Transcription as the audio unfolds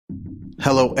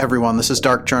Hello everyone, this is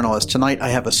Dark Journalist. Tonight I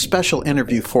have a special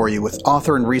interview for you with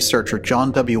author and researcher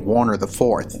John W. Warner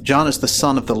IV. John is the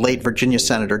son of the late Virginia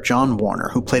Senator John Warner,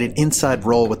 who played an inside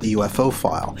role with the UFO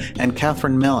file, and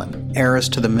Catherine Mellon, heiress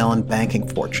to the Mellon banking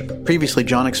fortune. Previously,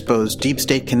 John exposed deep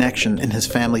state connection in his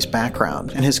family's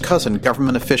background, and his cousin,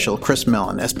 government official Chris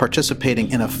Mellon, as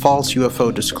participating in a false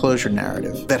UFO disclosure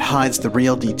narrative that hides the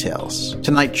real details.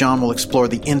 Tonight, John will explore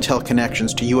the intel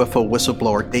connections to UFO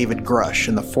whistleblower David Grush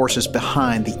and the forces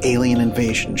behind the alien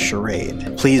invasion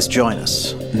charade. Please join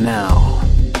us now.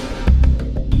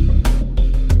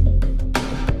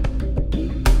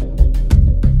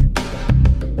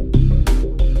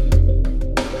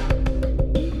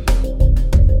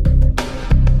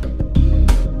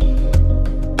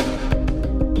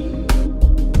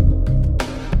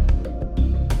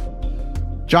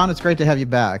 John, it's great to have you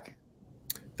back.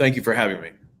 Thank you for having me.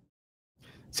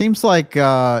 Seems like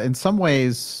in some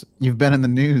ways you've been in the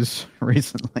news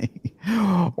recently,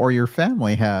 or your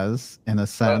family has, in a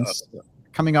sense,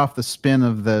 coming off the spin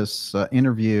of this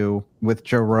interview with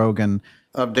Joe Rogan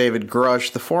of David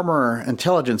Grush, the former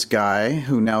intelligence guy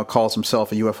who now calls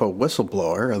himself a UFO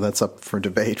whistleblower. That's up for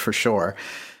debate for sure.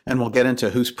 And we'll get into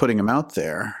who's putting him out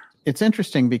there. It's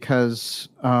interesting because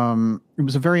it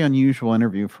was a very unusual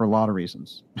interview for a lot of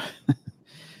reasons.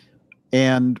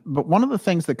 But one of the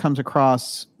things that comes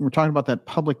across, we're talking about that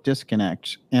public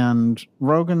disconnect, and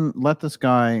Rogan let this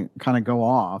guy kind of go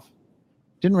off,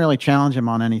 didn't really challenge him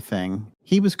on anything.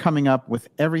 He was coming up with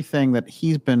everything that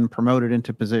he's been promoted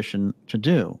into position to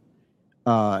do,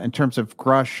 in terms of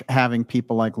Grush having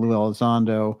people like Lou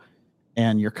Elizondo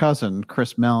and your cousin,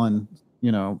 Chris Mellon,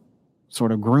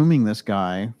 sort of grooming this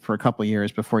guy for a couple of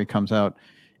years before he comes out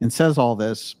and says all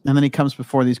this. And then he comes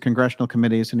before these congressional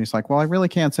committees and he's like, well, I really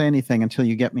can't say anything until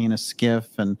you get me in a skiff.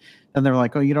 And then they're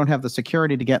like, oh, you don't have the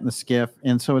security to get in the skiff.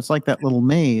 And so it's like that little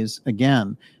maze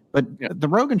again. But The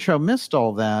Rogan show missed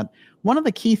all that. One of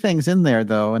the key things in there,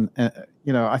 though, and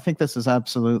I think this is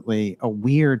absolutely a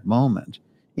weird moment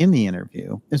in the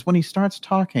interview, is when he starts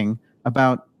talking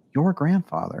about your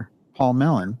grandfather, Paul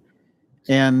Mellon.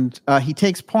 And he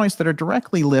takes points that are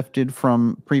directly lifted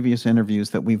from previous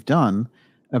interviews that we've done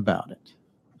about it.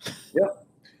 Yeah.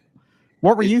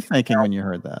 What were you thinking when you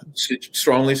heard that? It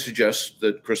strongly suggests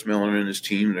that Chris Mellon and his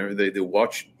team, they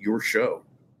watch your show.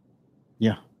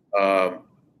 Yeah. Paul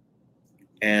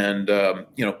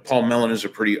Mellon is a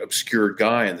pretty obscure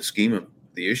guy in the scheme of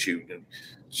the issue.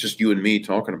 It's just you and me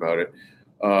talking about it.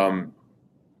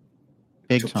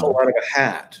 Big to time. pull out of a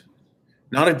hat,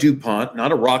 not a DuPont,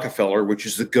 not a Rockefeller, which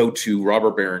is the go-to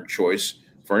robber baron choice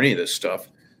for any of this stuff.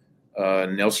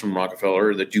 Nelson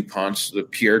Rockefeller, the DuPonts, the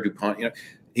Pierre DuPont,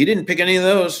 he didn't pick any of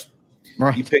those.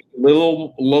 Right. He picked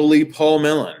little lowly Paul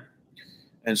Mellon.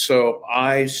 And so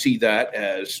I see that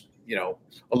as, a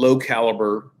low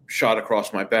caliber shot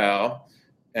across my bow.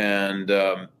 And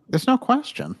there's no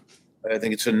question. I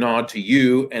think it's a nod to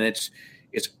you. And it's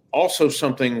also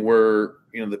something where,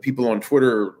 the people on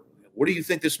Twitter, what do you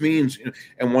think this means?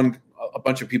 And a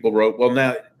bunch of people wrote, well,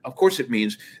 now, of course it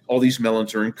means all these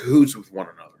Mellons are in cahoots with one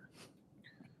another.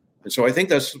 And so I think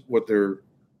that's what they're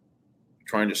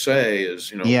trying to say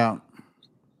is,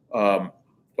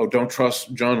 don't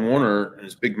trust John Warner and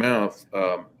his big mouth.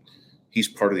 He's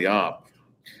part of the op.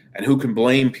 And who can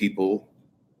blame people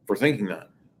for thinking that?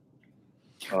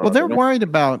 Well, they're worried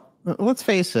about, let's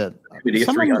face it.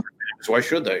 Why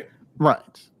should they?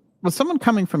 Right. Well, someone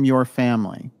coming from your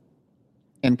family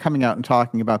and coming out and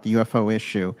talking about the UFO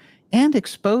issue and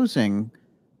exposing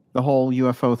the whole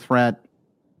UFO threat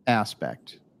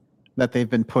aspect that they've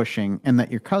been pushing and that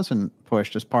your cousin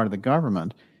pushed as part of the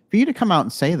government, for you to come out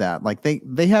and say that, like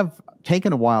they have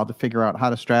taken a while to figure out how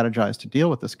to strategize to deal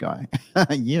with this guy.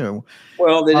 You.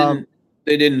 Well,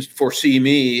 they didn't foresee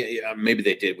me. Maybe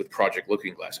they did with Project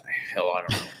Looking Glass. Hell, I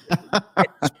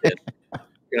don't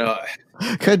know.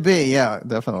 Could be. Yeah,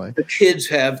 definitely. The kids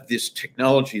have this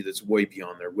technology that's way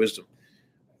beyond their wisdom.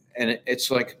 And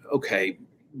it's like, okay,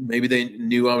 maybe they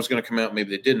knew I was going to come out. Maybe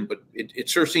they didn't. But it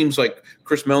sure seems like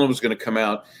Chris Mellon was going to come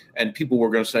out and people were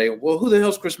going to say, well, who the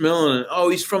hell's Chris Mellon? And, oh,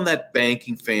 he's from that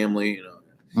banking family.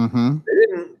 Mm-hmm.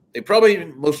 They probably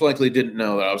most likely didn't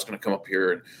know that I was going to come up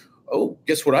here and, oh,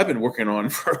 guess what I've been working on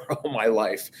for all my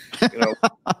life.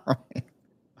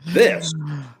 This.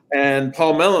 And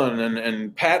Paul Mellon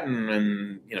and Patton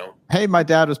and, Hey, my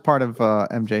dad was part of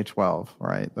MJ-12,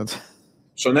 right? That's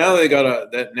so now they gotta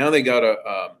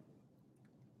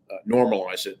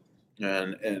normalize it,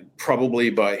 and probably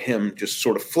by him just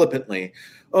sort of flippantly,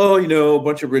 a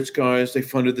bunch of rich guys, they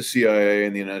funded the CIA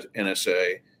and the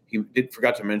NSA. He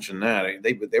forgot to mention that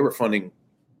they were funding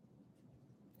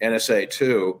NSA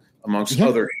too, amongst Yeah.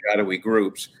 other shadowy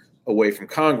groups away from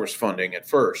Congress funding at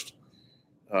first.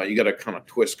 You got to kind of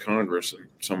twist Congress in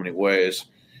so many ways,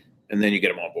 and then you get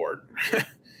them on board.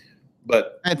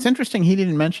 But It's interesting he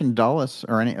didn't mention Dulles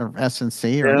or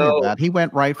SNC or any of no, that. He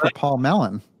went right for Paul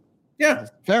Mellon. yeah,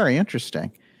 It's very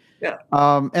interesting. yeah.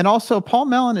 And also, Paul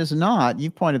Mellon is not, you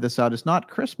pointed this out, is not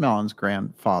Chris Mellon's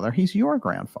grandfather. He's your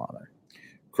grandfather.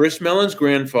 Chris Mellon's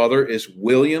grandfather is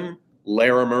William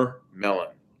Larimer Mellon.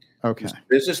 Okay. He's a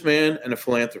businessman and a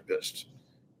philanthropist.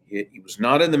 He was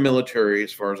not in the military,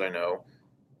 as far as I know,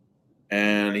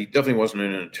 and he definitely wasn't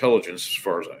in intelligence, as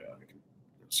far as I know.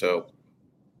 So,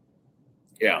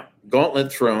 yeah,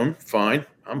 gauntlet thrown. Fine.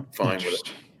 I'm fine with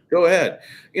it. Go ahead.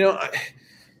 You know,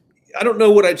 I don't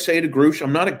know what I'd say to Grush.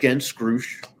 I'm not against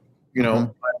Grush. You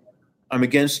know, I'm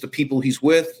against the people he's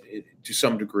with to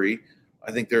some degree.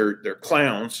 I think they're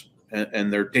clowns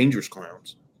and they're dangerous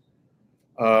clowns.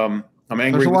 I'm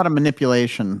angry. There's a lot of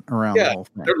manipulation around the whole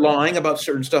thing. They're lying about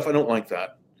certain stuff. I don't like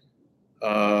that.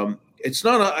 It's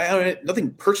not I have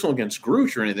nothing personal against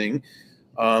Grush or anything.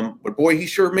 But boy, he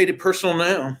sure made it personal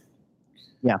now.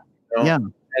 Yeah. You know? Yeah.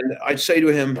 And I'd say to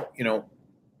him, you know,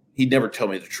 he'd never tell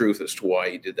me the truth as to why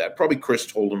he did that. Probably Chris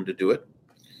told him to do it.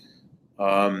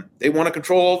 They want to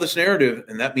control all this narrative,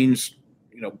 and that means,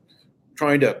 you know,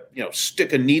 trying to, you know,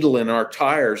 stick a needle in our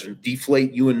tires and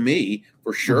deflate you and me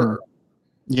for sure.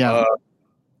 Yeah.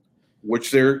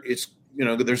 Which it's, you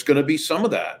know, there's going to be some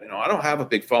of that. You know, I don't have a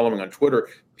big following on Twitter.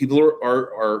 People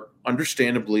are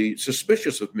understandably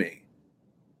suspicious of me.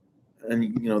 And,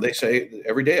 you know, they say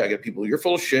every day I get people, you're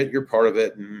full of shit, you're part of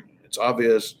it, and it's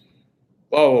obvious,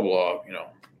 blah, blah, blah, you know.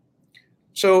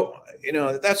 So, you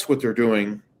know, that's what they're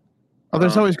doing. Well,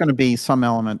 there's always going to be some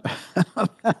element.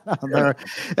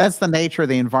 That's the nature of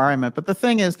the environment. But the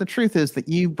thing is, the truth is that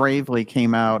you bravely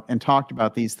came out and talked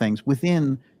about these things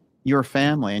within your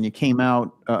family. And you came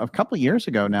out a couple of years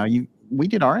ago now. We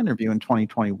did our interview in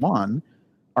 2021,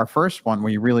 our first one,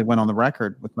 where you really went on the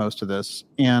record with most of this.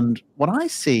 And what I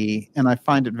see, and I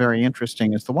find it very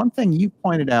interesting, is the one thing you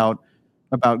pointed out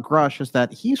about Grush is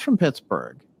that he's from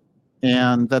Pittsburgh,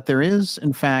 and that there is,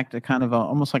 in fact, a kind of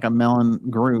almost like a Mellon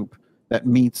group that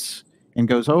meets and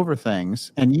goes over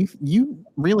things. And you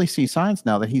really see signs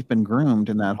now that he's been groomed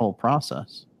in that whole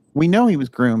process. We know he was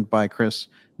groomed by Chris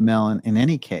Mellon in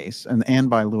any case, and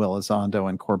by Lou Elizondo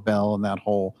and Corbell and that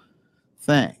whole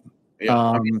thing. Yeah,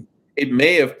 I mean, it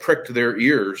may have pricked their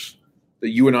ears that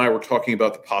you and I were talking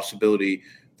about the possibility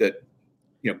that,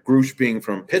 you know, Grush being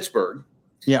from Pittsburgh,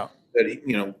 that he,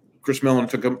 you know, Chris Mellon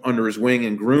took him under his wing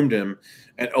and groomed him.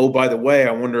 And oh, by the way,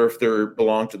 I wonder if they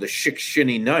belong to the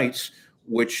Shikshinny Knights,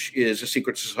 which is a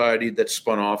secret society that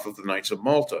spun off of the Knights of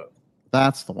Malta.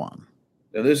 That's the one.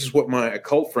 Now, this is what my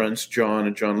occult friends, John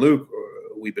and John Luke,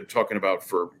 we've been talking about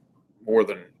for more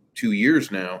than 2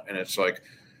 years now. And it's like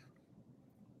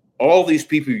all these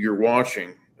people you're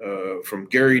watching, from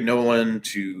Gary Nolan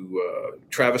to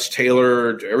Travis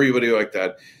Taylor to everybody like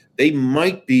that, they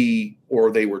might be,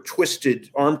 or they were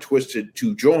arm twisted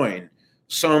to join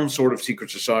some sort of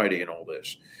secret society in all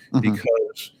this.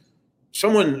 Because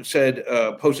someone said,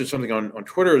 posted something on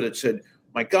Twitter that said,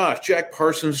 my gosh, Jack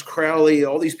Parsons, Crowley,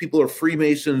 all these people are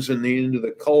Freemasons and they're into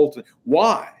the cult.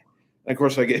 Why? And of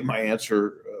course, I gave my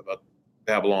answer about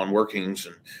Babylon workings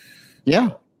and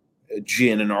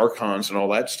Jinn and Archons and all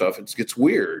that stuff. It gets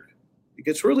weird. It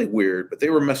gets really weird, but they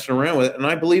were messing around with it. And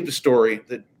I believe the story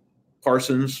that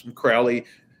Parsons and Crowley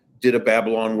did a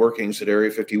Babylon workings at Area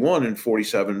 51 in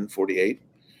 47, 48.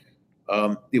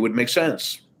 It would make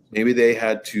sense. Maybe they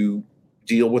had to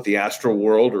deal with the astral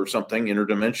world or something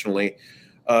interdimensionally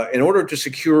in order to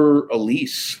secure a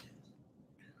lease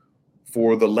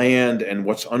for the land and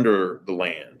what's under the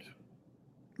land.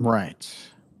 Right.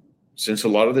 Since a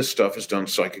lot of this stuff is done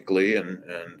psychically and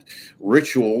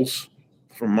rituals,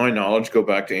 from my knowledge, go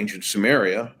back to ancient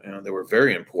Sumeria, and they were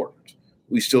very important.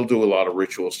 We still do a lot of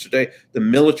rituals today. The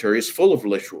military is full of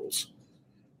rituals.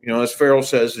 You know, as Farrell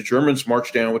says, the Germans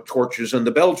march down with torches and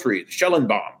the Beltry, the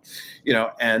Schellenbaum, you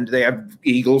know, and they have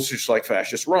eagles just like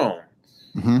fascist Rome.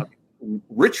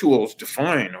 Rituals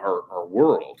define our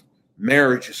world.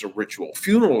 Marriage is a ritual.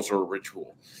 Funerals are a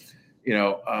ritual. You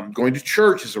know, going to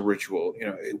church is a ritual. You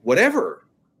know, whatever.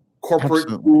 Corporate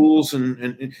rules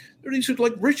and these are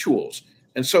like rituals.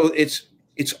 And so it's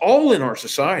all in our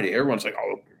society. Everyone's like,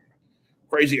 oh,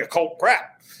 crazy occult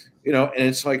crap. You know, and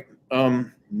it's like,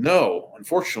 no,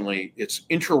 unfortunately, it's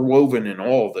interwoven in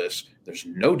all this. There's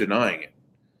no denying it.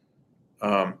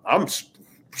 I'm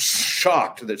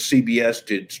shocked that CBS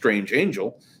did Strange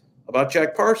Angel about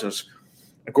Jack Parsons.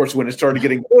 Of course, when it started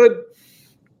getting good,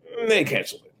 they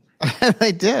canceled it.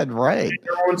 They did, right?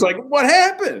 Everyone's like, "What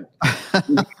happened?"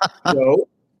 Go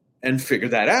and figure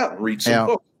that out and read some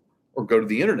books or go to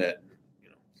the internet.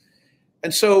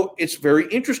 And so it's very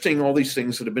interesting, all these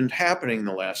things that have been happening in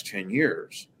the last 10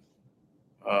 years.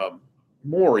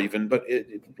 More even, but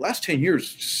last 10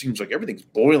 years just seems like everything's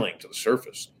boiling to the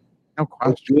surface. No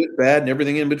question. Good, bad, and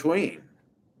everything in between.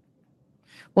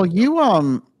 Well,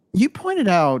 you pointed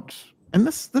out, and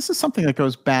this is something that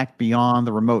goes back beyond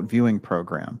the remote viewing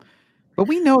program, but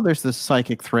we know there's this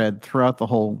psychic thread throughout the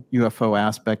whole UFO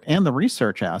aspect and the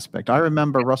research aspect. I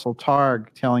remember Russell Targ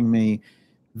telling me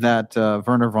that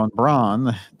Werner von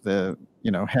Braun, the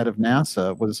head of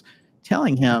NASA, was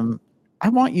telling him, "I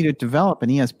want you to develop an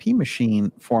ESP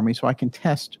machine for me so I can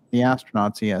test the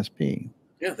astronauts' ESP."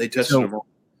 Yeah, they tested them all.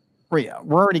 We're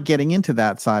already getting into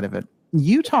that side of it.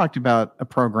 You talked about a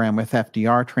program with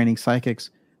FDR training psychics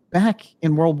back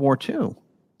in World War II.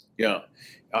 Yeah,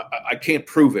 I can't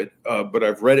prove it, but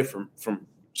I've read it from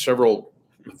several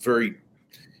very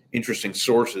interesting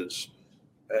sources,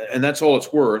 and that's all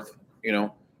it's worth,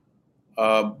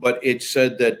 But it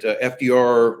said that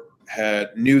FDR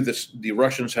knew the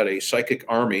Russians had a psychic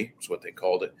army, is what they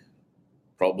called it,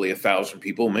 probably 1,000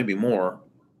 people, maybe more,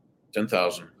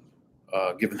 10,000,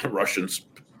 given the Russians'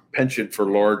 penchant for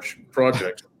large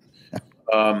projects.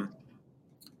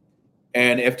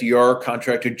 And FDR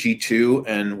contracted G2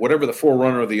 and whatever the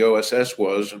forerunner of the OSS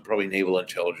was, and probably naval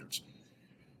intelligence,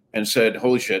 and said,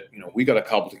 "Holy shit, we got to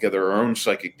cobble together our own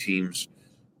psychic teams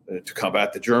to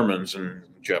combat the Germans and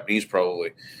Japanese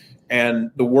probably."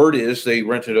 And the word is they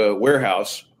rented a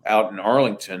warehouse out in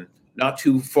Arlington, not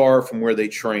too far from where they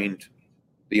trained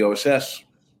the OSS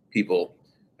people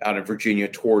out in Virginia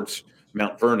towards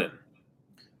Mount Vernon.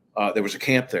 There was a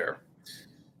camp there.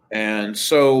 And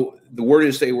so the word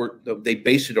is they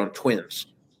based it on twins,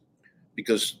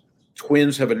 because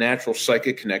twins have a natural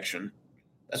psychic connection.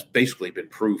 That's basically been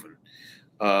proven.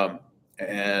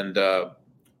 And the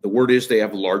word is they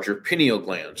have larger pineal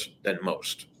glands than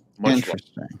most. Much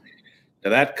Interesting. larger.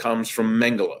 Now that comes from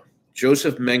Mengele.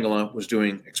 Joseph Mengele was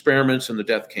doing experiments in the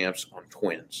death camps on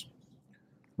twins.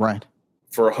 Right.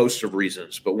 For a host of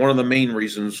reasons. But one of the main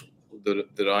reasons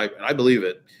that I believe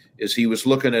it is he was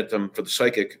looking at them for the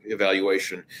psychic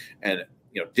evaluation and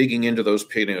digging into those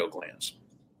pineal glands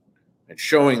and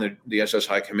showing the SS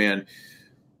High Command,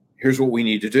 here's what we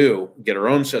need to do: get our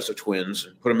own sets of twins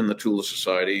and put them in the Tula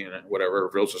Society and whatever,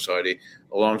 Vril Society,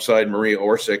 alongside Maria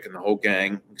Orsic and the whole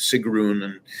gang, Sigrun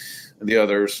and the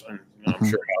others, and I'm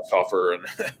sure Haushofer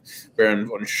and Baron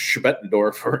von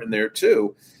Schbettendorf are in there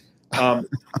too. And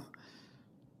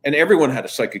everyone had a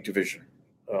psychic division.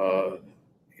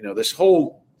 This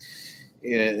whole,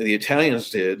 the Italians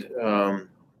did,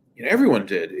 everyone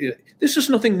did. This is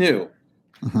nothing new.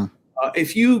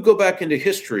 If you go back into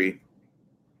history,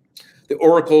 the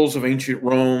oracles of ancient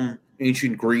Rome,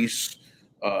 ancient Greece,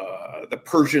 the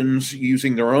Persians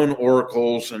using their own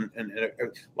oracles, and a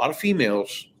lot of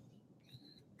females,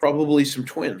 probably some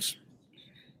twins,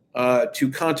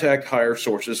 to contact higher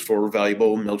sources for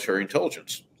valuable military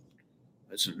intelligence.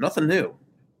 It's nothing new.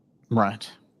 Right.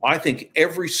 I think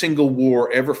every single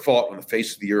war ever fought on the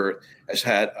face of the earth has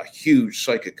had a huge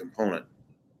psychic component.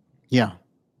 Yeah.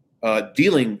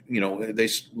 Dealing, a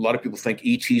lot of people think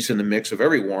ET's in the mix of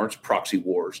every war. It's proxy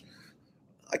wars.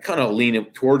 I kind of lean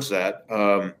towards that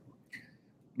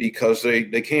because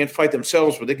they can't fight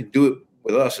themselves, but they can do it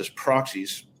with us as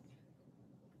proxies,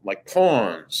 like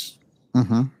pawns.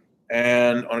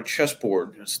 And on a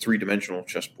chessboard. It's a 3-dimensional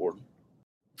chessboard.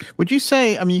 Would you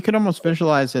say, you could almost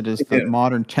visualize it as the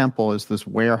modern temple is this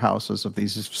warehouses of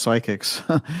these psychics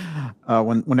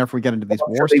whenever we get into these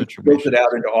war situations. Built it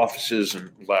out into offices and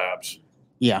labs.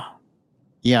 Yeah.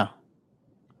 Yeah.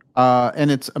 And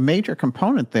it's a major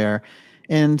component there.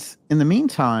 And in the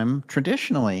meantime,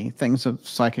 traditionally, things of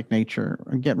psychic nature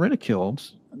get ridiculed.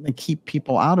 They keep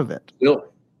people out of it.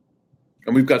 Still.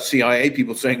 And we've got CIA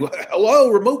people saying, well, hello,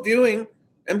 remote viewing,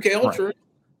 MK Ultra.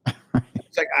 Right.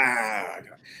 It's like,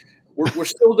 we're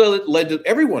still led to,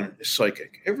 everyone is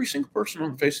psychic. Every single person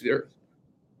on the face of the earth.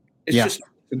 It's just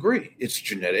agree. It's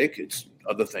genetic. It's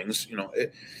other things,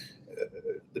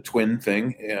 the twin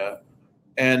thing.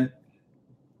 And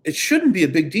it shouldn't be a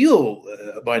big deal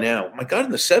by now. My God,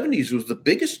 in the 70s, it was the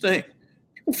biggest thing.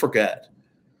 People forget.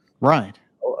 Right.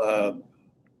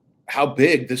 How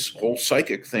big this whole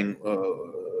psychic thing,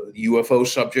 UFO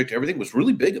subject, everything was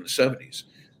really big in the 70s.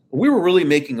 We were really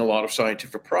making a lot of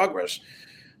scientific progress.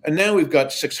 And now we've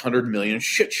got 600 million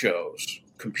shit shows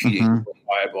competing with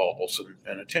eyeballs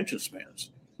and attention spans.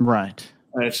 Right.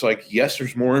 And it's like, yes,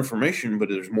 there's more information, but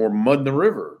there's more mud in the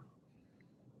river.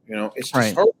 It's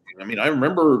disheartening. I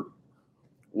remember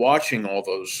watching all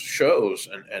those shows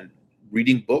and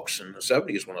reading books in the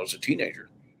 70s when I was a teenager.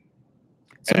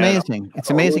 It's amazing. It's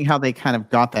amazing how they kind of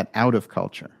got that out of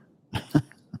culture.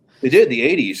 They did, the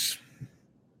 80s.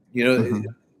 You know,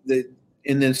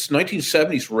 in the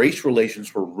 1970s, race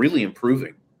relations were really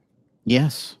improving.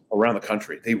 Yes. Around the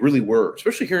country. They really were,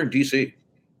 especially here in D.C.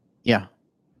 Yeah.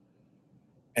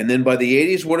 And then by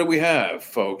the 80s, what do we have,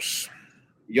 folks?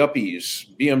 Yuppies,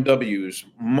 BMWs,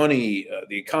 money,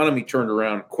 the economy turned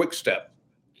around, quick step.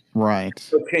 Right.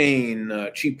 Cocaine,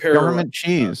 cheap heroin. Government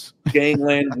cheese.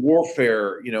 Gangland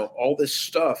warfare, you know, all this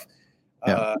stuff.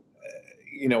 Yeah.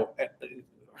 You know,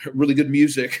 really good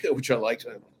music, which I liked.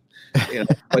 You know,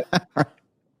 but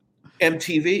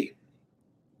MTV.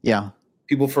 Yeah.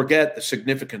 People forget the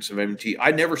significance of MTV.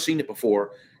 I'd never seen it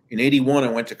before. In 81, I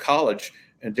went to college,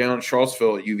 and down in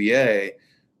Charlottesville at UVA,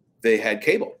 they had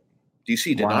cable.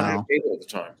 DC did not have cable at the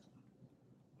time.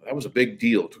 That was a big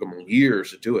deal. It took them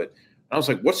years to do it. And I was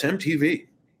like, what's MTV?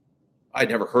 I'd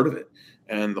never heard of it.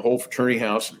 And the whole fraternity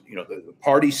house, you know, the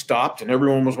party stopped and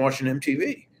everyone was watching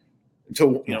MTV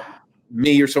until, you know,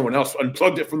 me or someone else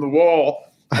unplugged it from the wall.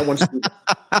 I took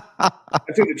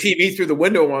the TV through the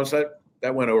window once.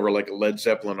 That went over like a Led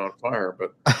Zeppelin on fire.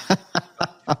 But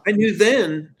I knew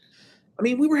then, I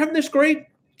mean, we were having this great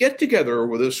get together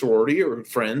with a sorority or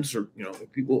friends or, you know,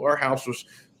 people. Our house was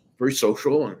very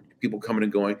social and people coming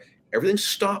and going. Everything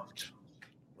stopped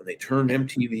when they turned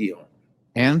MTV on.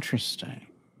 Interesting.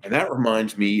 And that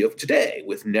reminds me of today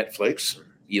with Netflix and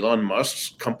Elon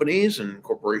Musk's companies and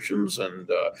corporations and,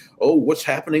 what's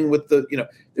happening with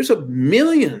there's a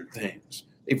million things.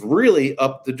 They've really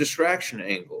upped the distraction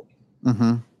angle.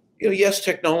 Mm-hmm. You know, yes,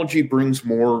 technology brings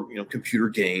more, you know, computer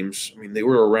games. I mean, they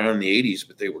were around in the 80s,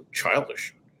 but they were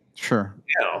childish. Sure.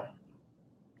 Now,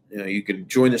 you know, you can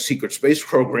join the secret space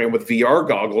program with VR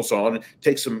goggles on,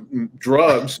 take some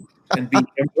drugs, and be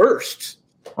immersed.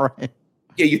 Right.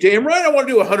 Yeah, you damn right. I want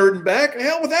to do 100 and back.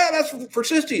 Hell with that. That's for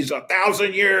sissies.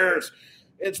 1,000 years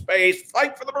in space.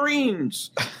 Fight for the Marines.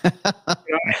 You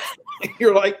know,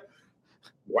 you're like,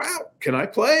 wow, can I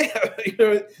play?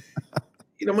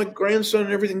 You know, my grandson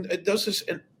and everything, it does this.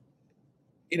 And,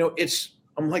 you know,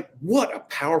 I'm like, what a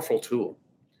powerful tool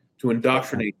to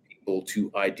indoctrinate people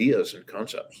to ideas and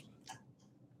concepts.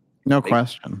 No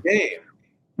question.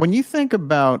 When you think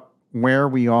about where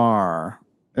we are,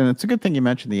 and it's a good thing you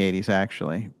mentioned the 80s,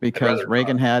 actually, because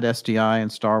Reagan had SDI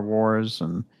and Star Wars.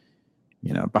 And,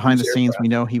 you know, behind the scenes, we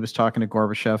know he was talking to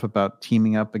Gorbachev about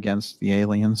teaming up against the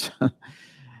aliens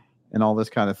and all this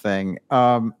kind of thing.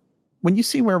 When you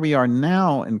see where we are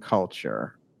now in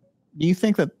culture,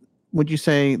 would you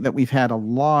say that we've had a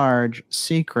large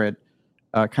secret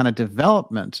kind of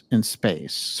development in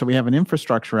space? So we have an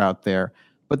infrastructure out there,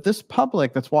 but this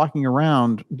public that's walking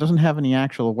around doesn't have any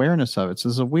actual awareness of it. So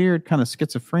there's a weird kind of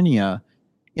schizophrenia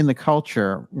in the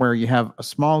culture where you have a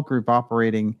small group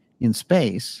operating in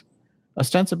space,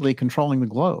 ostensibly controlling the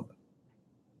globe.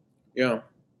 Yeah,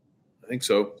 I think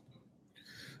so.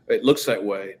 It looks that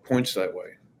way, points that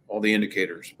way, all the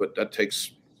indicators, but that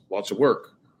takes lots of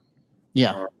work.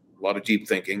 Yeah. A lot of deep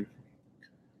thinking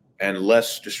and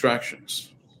less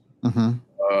distractions. Mm-hmm.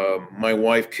 My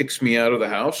wife kicks me out of the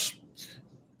house,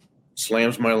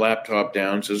 slams my laptop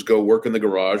down, says, go work in the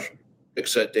garage,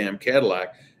 fix that damn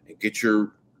Cadillac, and get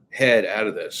your head out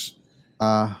of this.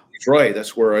 He's right.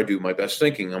 That's where I do my best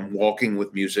thinking. I'm walking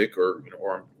with music or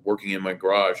I'm working in my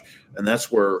garage, and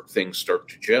that's where things start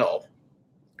to gel.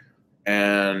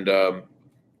 And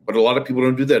but a lot of people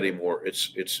don't do that anymore.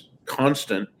 It's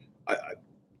constant.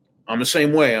 I'm the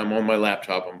same way. I'm on my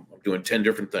laptop. I'm doing 10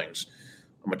 different things.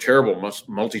 I'm a terrible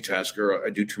multitasker. I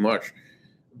do too much.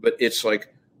 But it's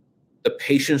like the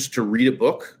patience to read a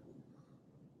book.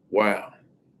 Wow.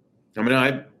 I mean,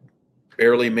 I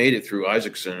barely made it through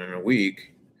Isaacson in a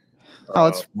week. Oh,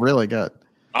 it's really good.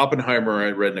 Oppenheimer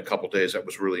I read in a couple of days. That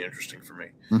was really interesting for me.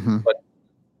 Mm-hmm. But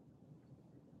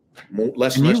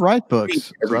less and you write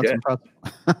books. Every day.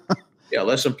 Yeah,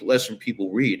 less and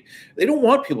people read. They don't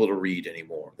want people to read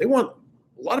anymore.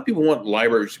 A lot of people want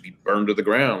libraries to be burned to the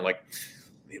ground, like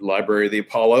the Library of the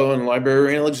Apollo and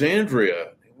Library of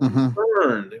Alexandria. Mm-hmm.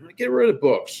 Burned. They want to get rid of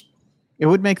books. It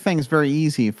would make things very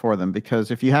easy for them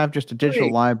because if you have just a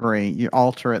digital library, you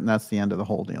alter it, and that's the end of the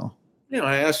whole deal. Yeah,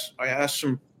 I asked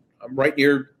some. I'm right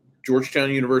near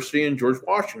Georgetown University and George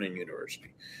Washington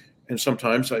University, and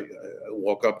sometimes I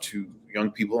walk up to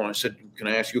young people and I said, "Can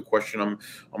I ask you a question?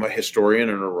 I'm a historian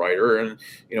and a writer, and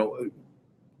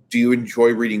do you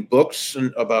enjoy reading books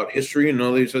and about history and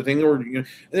all these other things?" Or and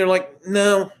they're like,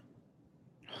 "No,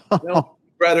 no."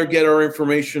 Rather get our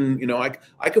information.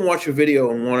 I can watch a video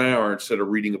in 1 hour instead of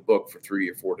reading a book for 3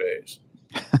 or 4 days.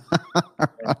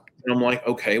 And I'm like,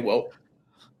 okay, well,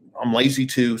 I'm lazy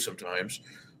too sometimes,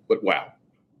 but wow.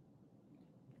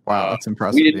 Wow, that's We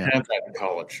impressive. didn't Yeah. have that in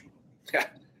college.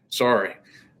 Sorry.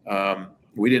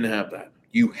 We didn't have that.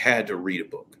 You had to read a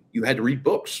book. You had to read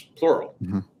books, plural.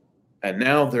 Mm-hmm. And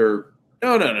now they're,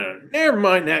 no, never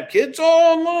mind that, kids,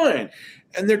 all online.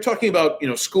 And they're talking about,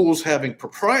 schools having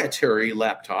proprietary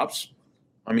laptops.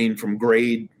 I mean, from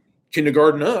grade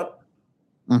kindergarten up.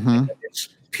 Mm-hmm. It's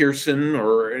Pearson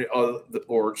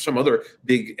or some other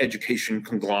big education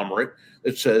conglomerate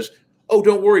that says, oh,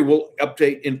 don't worry, we'll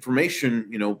update information,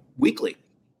 weekly.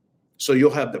 So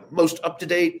you'll have the most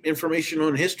up-to-date information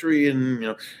on history,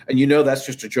 and that's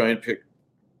just a giant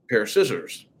pair of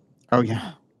scissors. Oh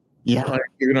yeah, yeah.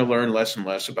 You're going to learn less and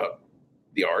less about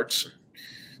the arts,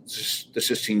 the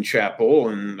Sistine Chapel,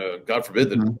 and God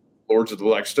forbid the Lords of the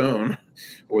Black Stone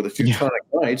or the Teutonic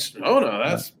Knights. Oh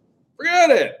no, forget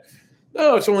it.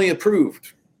 No, it's only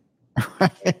approved.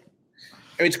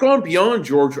 It's gone beyond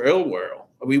George Orwell.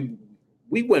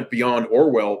 We went beyond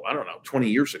Orwell. I don't know, 20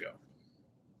 years ago.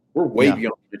 We're way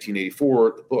beyond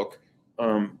 1984, the book.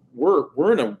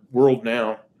 We're in a world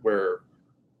now where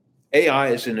AI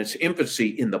is in its infancy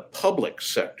in the public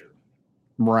sector.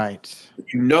 Right. But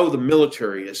the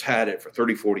military has had it for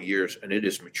 30, 40 years, and it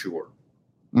is mature.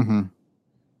 Mm-hmm. And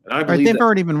I believe they've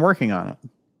already been working on it.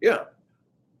 Yeah.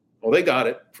 Well, they got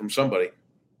it from somebody.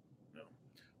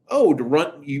 Oh, to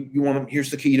run, you want to,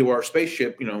 here's the key to our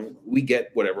spaceship. We get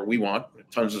whatever we want,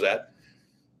 tons of that.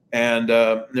 And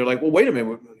they're like, well, wait a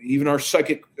minute. Even our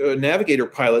psychic navigator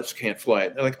pilots can't fly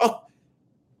it. They're like, oh,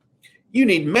 you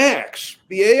need Max,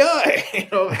 the AI.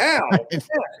 How?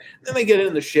 Then they get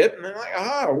in the ship and they're like,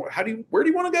 where do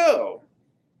you want to go?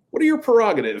 What are your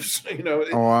prerogatives?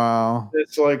 Wow.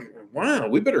 It's like, wow,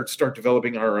 we better start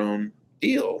developing our own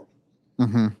deal.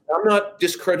 Mm-hmm. I'm not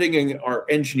discrediting our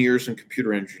engineers and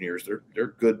computer engineers. They're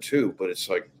good too, but it's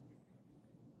like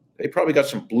they probably got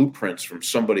some blueprints from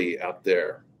somebody out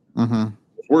there. Mm-hmm.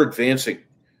 We're advancing.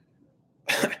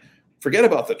 Forget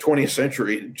about the 20th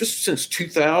century. Just since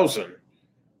 2000,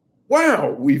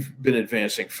 wow, we've been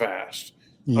advancing fast.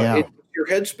 Yeah. Your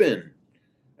head spin.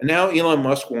 And now Elon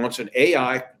Musk wants an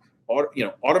AI,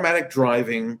 automatic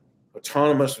driving,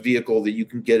 autonomous vehicle that you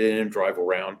can get in and drive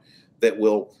around that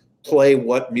will play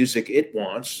what music it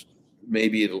wants.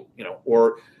 Maybe it'll,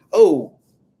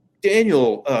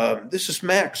 Daniel, this is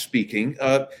Max speaking.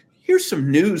 Here's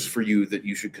some news for you that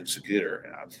you should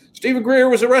consider. Stephen Greer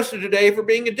was arrested today for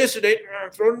being a dissident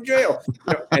and thrown in jail.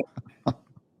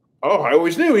 I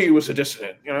always knew he was a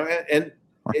dissident. And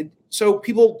so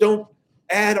people don't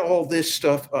add all this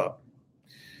stuff up.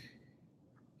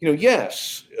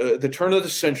 Yes, the turn of the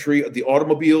century, the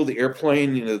automobile, the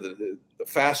airplane, the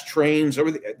fast trains,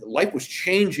 everything. Life was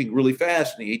changing really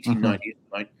fast in the 1890s,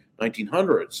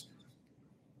 1900s.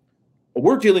 But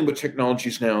we're dealing with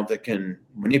technologies now that can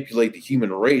manipulate the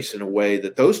human race in a way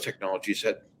that those technologies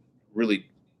had really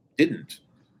didn't.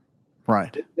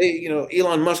 Right.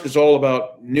 Elon Musk is all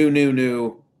about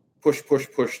new, push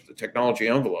the technology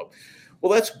envelope.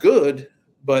 Well, that's good,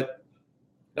 but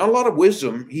not a lot of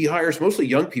wisdom. He hires mostly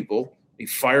young people. He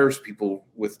fires people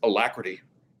with alacrity.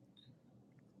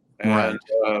 And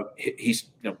he's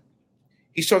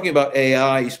talking about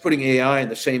AI. He's putting AI in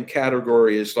the same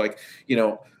category as a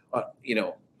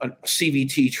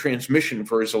CVT transmission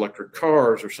for his electric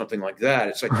cars or something like that.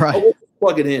 It's like, we'll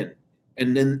plug it in.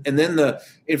 And then the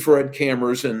infrared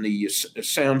cameras and the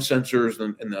sound sensors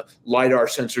and the LiDAR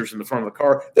sensors in the front of the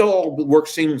car, they'll all work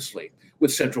seamlessly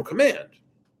with central command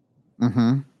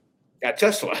at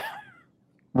Tesla.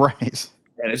 Right.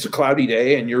 And it's a cloudy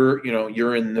day and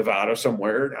you're in Nevada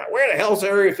somewhere. Where the hell's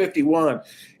Area 51?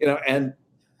 And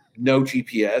no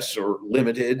GPS or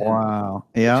limited. Wow.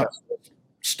 Yeah.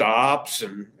 Stops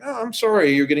and I'm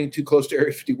sorry, you're getting too close to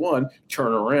Area 51.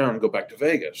 Turn around and go back to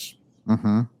Vegas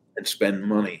and spend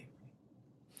money,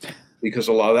 because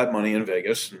a lot of that money in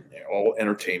Vegas, all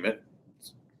entertainment,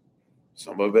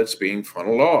 some of it's being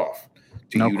funneled off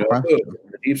to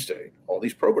the deep state, all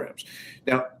these programs.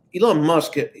 Now, Elon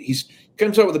Musk, he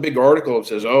comes out with a big article and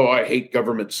says, "Oh, I hate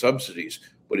government subsidies,"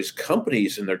 but his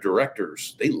companies and their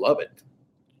directors, they love it.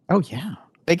 Oh yeah,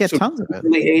 they get tons of it.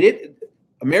 They hate it.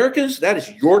 Americans, that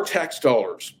is your tax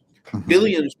dollars,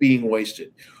 billions being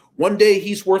wasted. One day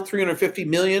he's worth $350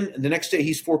 million, and the next day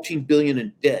he's $14 billion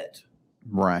in debt.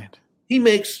 Right. He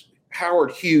makes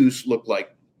Howard Hughes look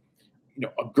like,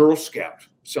 a Girl Scout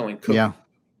selling cookies. Yeah.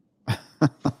 I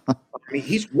mean,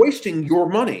 he's wasting your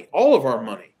money, all of our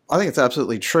money, I think it's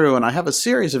absolutely true, and I have a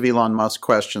series of Elon Musk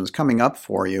questions coming up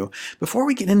for you. Before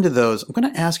we get into those, I'm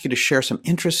going to ask you to share some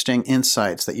interesting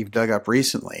insights that you've dug up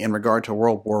recently in regard to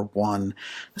World War I.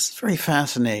 This is very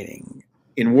fascinating.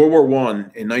 In World War I,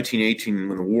 in 1918,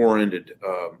 when the war ended,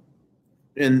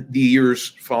 in the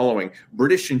years following,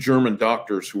 British and German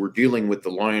doctors who were dealing with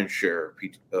the lion's share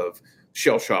of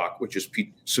shell shock, which is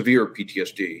severe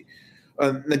PTSD,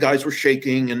 the guys were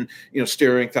shaking and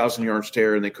staring 1,000-yard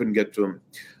stare, and they couldn't get to them.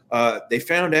 They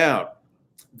found out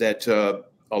that a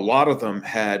lot of them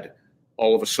had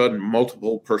all of a sudden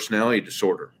multiple personality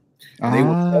disorder, and they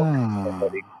would talk to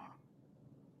somebody,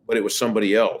 but it was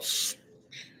somebody else,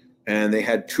 and they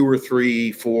had 2 or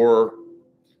 3, 4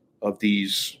 of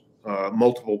these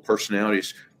multiple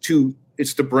personalities.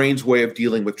 It's the brain's way of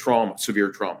dealing with trauma,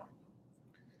 severe trauma.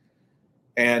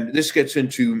 And this gets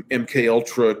into MK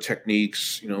Ultra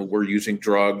techniques. We're using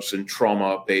drugs and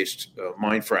trauma-based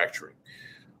mind fracturing.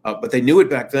 But they knew it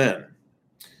back then.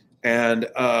 And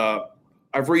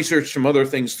I've researched some other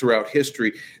things throughout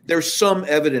history. There's some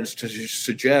evidence to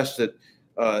suggest that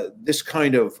this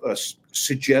kind of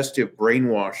suggestive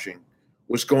brainwashing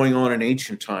was going on in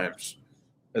ancient times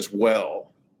as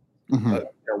well.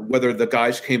 Mm-hmm. Whether the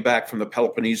guys came back from the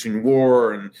Peloponnesian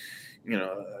War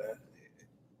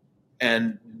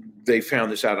and they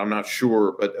found this out, I'm not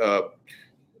sure, but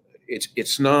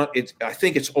it's not. I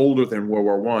think it's older than World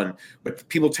War I, but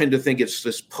people tend to think it's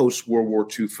this post-World War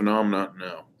II phenomenon.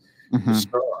 No, mm-hmm. It's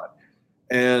not.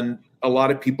 And a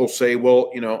lot of people say,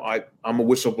 well, I'm a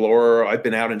whistleblower. I've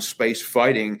been out in space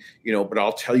fighting, but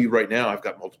I'll tell you right now, I've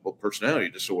got multiple personality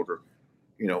disorder,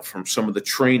 from some of the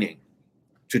training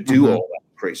to do mm-hmm. all that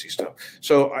crazy stuff.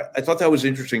 So I thought that was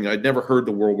interesting. I'd never heard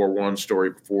the World War I story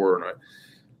before. And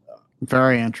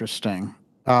very interesting.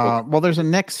 Well, there's a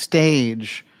next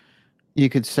stage, you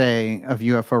could say, of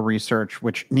UFO research,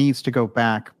 which needs to go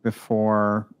back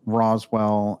before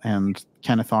Roswell and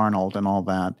Kenneth Arnold and all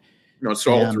that. No, it's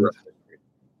all throughout.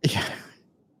 Yeah,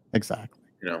 exactly.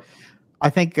 I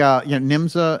think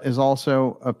NIMSA is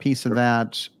also a piece of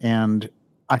that, and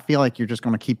I feel like you're just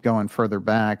going to keep going further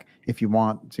back if you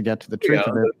want to get to the truth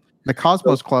of it. The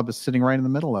Cosmos Club is sitting right in the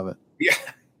middle of it. Yeah.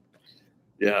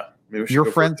 Yeah. Your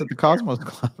friends at the Cosmos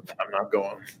Club. I'm not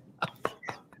going.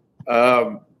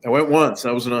 I went once.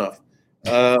 That was enough.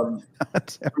 I'll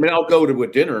go to a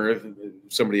dinner if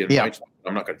somebody invites me.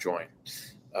 I'm not going to join.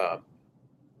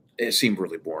 It seemed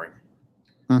really boring.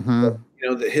 Mm-hmm.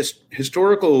 But, the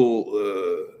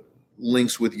historical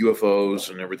links with UFOs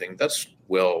and everything,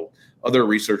 other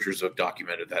researchers have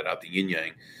documented that out, the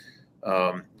yin-yang,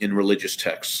 in religious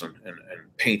texts and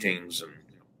paintings and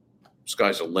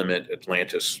sky's the limit,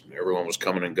 Atlantis, everyone was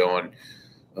coming and going.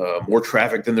 More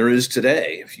traffic than there is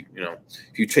today. If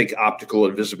you take optical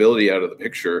invisibility out of the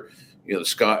picture, the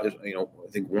sky.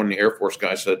 I think one Air Force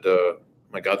guy said,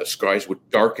 "My God, the skies would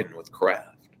darken with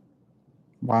craft."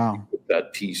 Wow,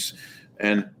 that piece.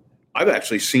 And I've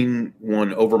actually seen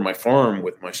one over my farm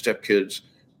with my stepkids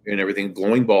and everything.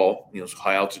 Glowing ball,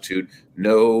 high altitude,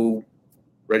 no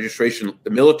registration.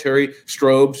 The military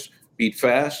strobes beat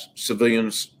fast,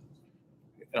 civilians.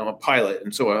 A pilot,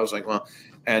 and so I was like, well.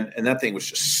 And that thing was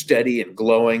just steady and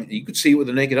glowing. You could see it with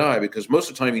the naked eye because most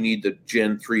of the time you need the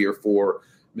Gen 3 or 4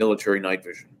 military night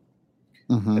vision.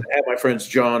 Mm-hmm. And I had my friends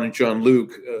John and John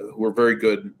Luke, who are very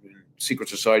good in secret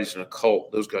societies and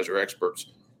occult. Those guys are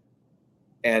experts.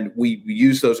 And we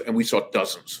used those, and we saw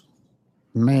dozens.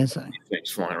 Amazing.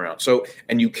 Things flying around. So,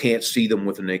 and you can't see them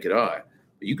with the naked eye.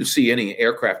 But you can see any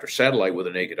aircraft or satellite with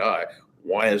a naked eye.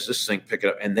 Why is this thing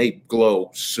picking up? And they glow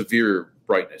severe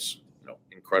brightness.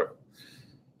 Incredible.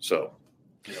 So,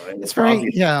 it's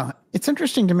it's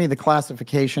interesting to me, the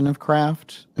classification of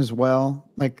craft as well.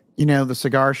 Like, the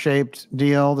cigar shaped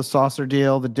deal, the saucer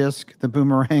deal, the disc, the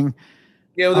boomerang.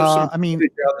 Yeah,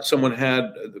 there's someone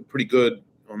had pretty good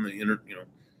on the internet,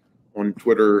 on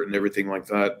Twitter and everything like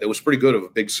that. That was pretty good of a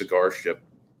big cigar ship.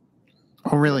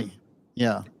 Oh, really?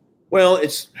 Yeah. Well,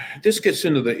 this gets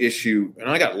into the issue, and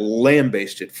I got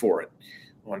lambasted for it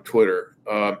on Twitter.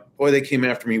 Boy, they came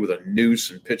after me with a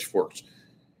noose and pitchforks.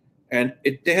 And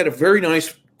they had a very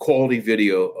nice quality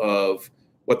video of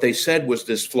what they said was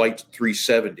this Flight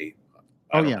 370.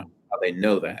 I don't know how they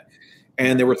know that.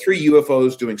 And there were 3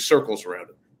 UFOs doing circles around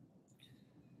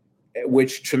it,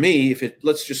 which to me,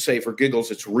 let's just say for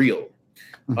giggles, it's real.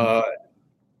 Mm-hmm.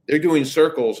 They're doing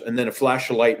circles, and then a flash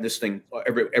of light, and this thing,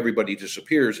 everybody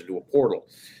disappears into a portal.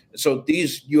 And so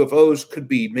these UFOs could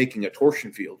be making a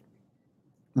torsion field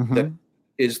mm-hmm. that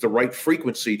is the right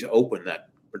frequency to open that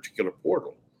particular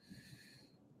portal.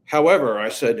 However, I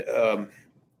said,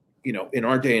 in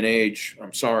our day and age,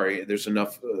 I'm sorry, there's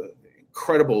enough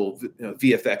incredible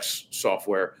VFX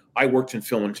software. I worked in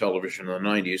film and television in the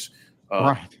 90s.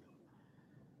 Right.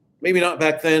 Maybe not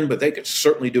back then, but they could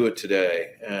certainly do it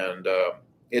today. And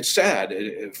it's sad.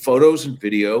 Photos and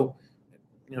video,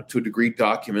 to a degree,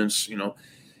 documents,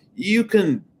 you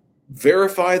can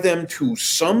verify them to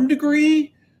some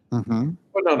degree, but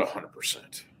not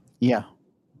 100%. Yeah.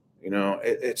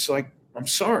 It's like, I'm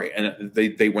sorry. And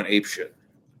they went apeshit.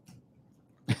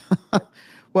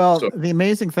 Well, the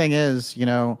amazing thing is,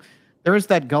 there is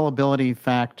that gullibility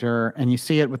factor, and you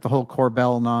see it with the whole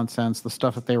Corbell nonsense, the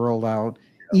stuff that they rolled out.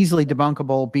 Easily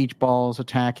debunkable beach balls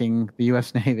attacking the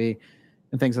U.S. Navy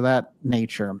and things of that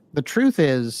nature. The truth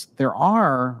is there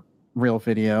are real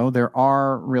video. There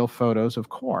are real photos, of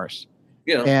course.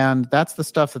 Yeah. And that's the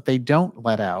stuff that they don't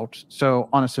let out. So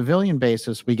on a civilian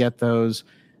basis, we get those.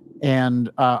 And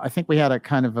I think we had a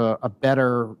kind of a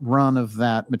better run of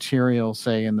that material,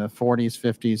 say, in the 40s,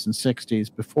 50s, and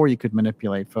 60s before you could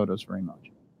manipulate photos very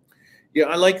much. Yeah,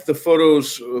 I like the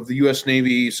photos of the U.S.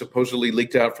 Navy supposedly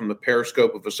leaked out from the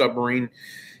periscope of a submarine.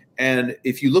 And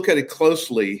if you look at it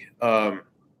closely, the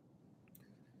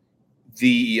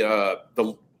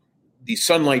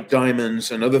sunlight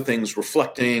diamonds and other things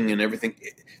reflecting and everything,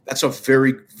 that's a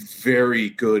very, very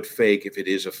good fake if it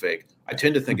is a fake. I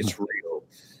tend to think it's real.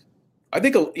 I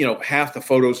think, half the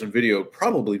photos and video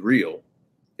probably real.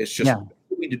 It's just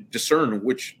we need to discern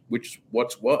what's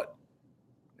what.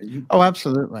 Oh,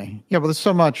 absolutely. Yeah, well, there's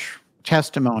so much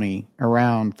testimony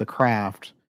around the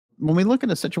craft. When we look at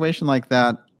a situation like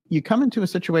that, you come into a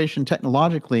situation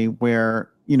technologically where,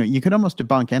 you could almost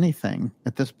debunk anything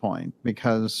at this point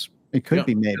because it could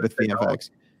be made with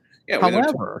VFX. Yeah,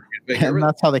 however, and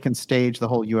that's how they can stage the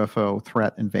whole UFO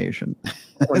threat invasion.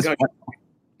 Oh,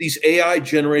 these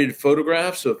AI-generated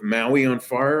photographs of Maui on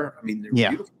fire, I mean, they're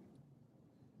beautiful.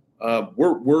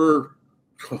 Oh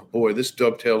boy, this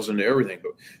dovetails into everything.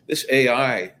 But this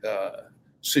AI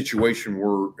situation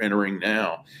we're entering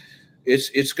now,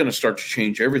 it's going to start to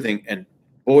change everything. And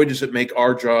boy, does it make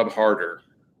our job harder.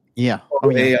 Yeah.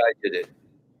 AI did it.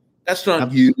 That's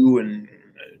not you, and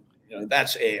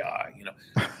that's AI.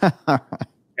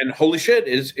 And holy shit,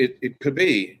 it could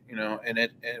be. And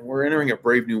we're entering a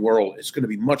brave new world. It's going to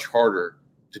be much harder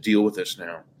to deal with this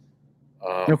now.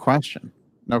 No question.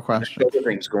 There's other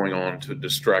things going on to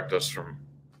distract us from.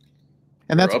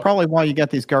 And that's probably why you get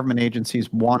these government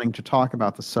agencies wanting to talk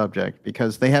about the subject,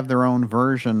 because they have their own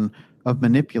version of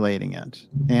manipulating it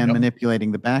and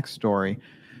manipulating the backstory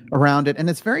around it. And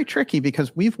it's very tricky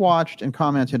because we've watched and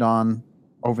commented on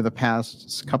over the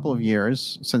past couple of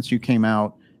years since you came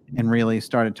out and really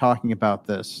started talking about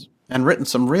this. And written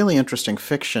some really interesting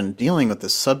fiction dealing with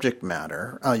this subject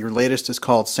matter. Your latest is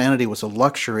called Sanity Was a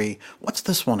Luxury. What's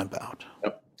this one about?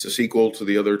 Yep. It's a sequel to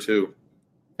the other two.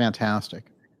 Fantastic.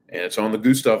 And it's on the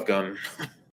Gustav gun.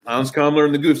 Hans Kammler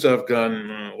and the Gustav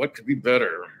gun. What could be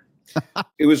better?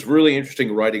 It was really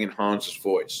interesting writing in Hans's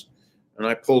voice. And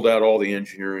I pulled out all the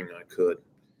engineering I could.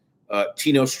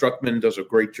 Tino Struckman does a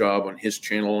great job on his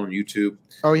channel on YouTube.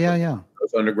 Oh, yeah.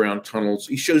 Those underground tunnels.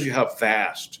 He shows you how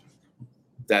vast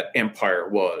that empire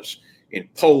was in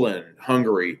Poland,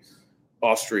 Hungary,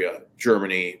 Austria,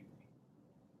 Germany.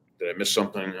 Did I miss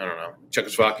something? I don't know.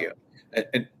 Czechoslovakia.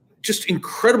 And just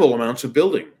incredible amounts of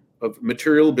building, of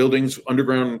material buildings,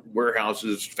 underground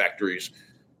warehouses, factories.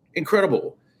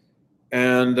 Incredible.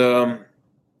 And,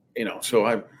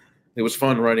 so it was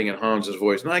fun writing in Hans's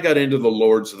voice. And I got into the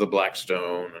Lords of the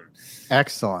Blackstone and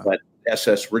excellent that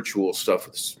SS ritual stuff.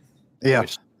 Yeah.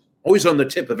 Always on the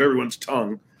tip of everyone's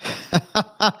tongue.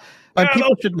 And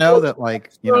people should know that,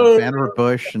 Vannevar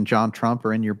Bush and John Trump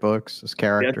are in your books as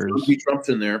characters. Yeah, Trump's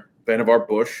in there. Vannevar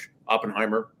Bush,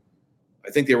 Oppenheimer.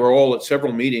 I think they were all at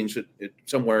several meetings at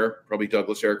somewhere, probably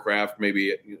Douglas Aircraft,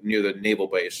 maybe near the naval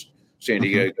base, San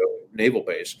Diego Naval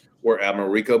Base, where Admiral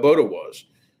Rico Boto was.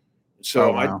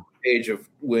 So I took the page of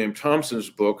William Thompson's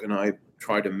book, and I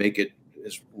tried to make it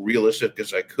as realistic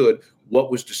as I could.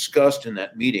 What was discussed in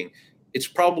that meeting? It's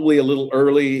probably a little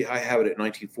early. I have it at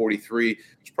 1943.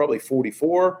 It's probably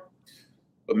 44.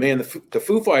 But man, the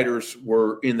Foo Fighters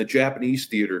were in the Japanese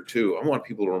theater too. I want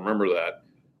people to remember that.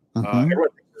 Everyone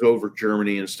thinks over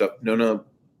Germany and stuff. No.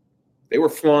 They were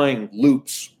flying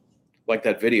loops like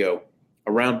that video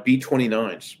around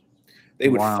B-29s. They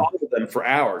would follow them for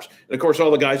hours. And of course,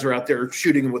 all the guys are out there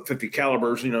shooting them with 50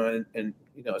 calibers, and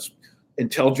it's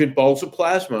intelligent balls of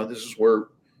plasma. This is where,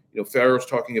 Pharaoh's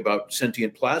talking about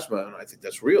sentient plasma, and I think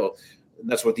that's real. And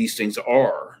that's what these things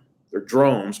are. They're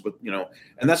drones, but,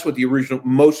 and that's what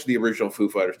most of the original Foo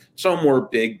Fighters, some were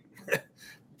big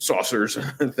saucers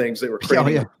and things they were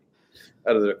creating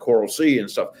out of the Coral Sea and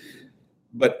stuff.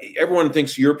 But everyone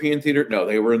thinks European theater. No,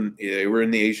 they were in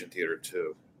the Asian theater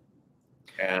too,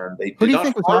 and they Who did do you not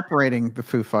think was fart. operating the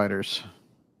Foo Fighters?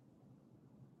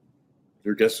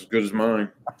 Their guess as good as mine.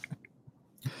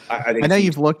 I I think know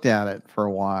you've looked at it for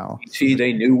a while.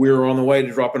 they knew we were on the way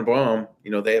to dropping a bomb.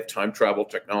 They have time travel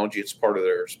technology. It's part of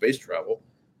their space travel.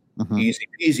 Mhm. Easy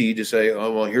peasy to say,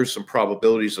 oh, well, here's some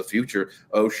probabilities of the future.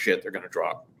 Oh, shit, they're going to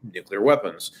drop nuclear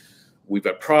weapons. We've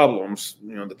got problems.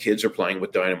 The kids are playing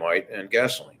with dynamite and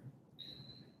gasoline.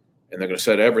 And they're going to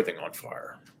set everything on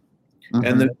fire. Mhm.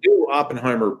 And the new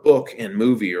Oppenheimer book and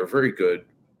movie are very good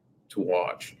to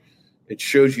watch. It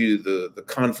shows you the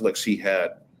conflicts he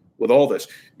had with all this,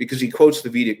 because he quotes the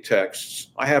Vedic texts.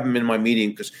 I have him in my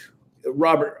meeting because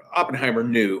Robert Oppenheimer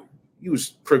knew. He was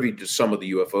privy to some of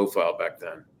the UFO file back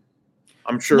then.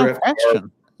 I'm sure No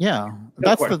question. Yeah,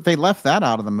 they left that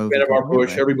out of the movie. Vannevar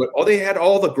Bush, everybody. They had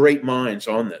all the great minds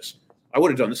on this. I would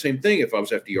have done the same thing if I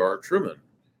was FDR or Truman.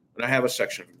 And I have a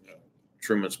section.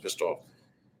 Truman's pissed off.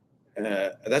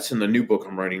 That's in the new book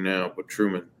I'm writing now, but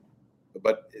Truman.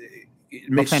 But it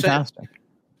makes sense.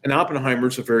 And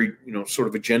Oppenheimer's a very, sort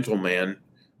of a gentleman,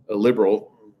 a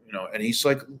liberal, and he's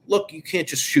like, look, you can't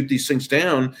just shoot these things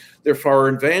down. They're far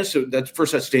advanced.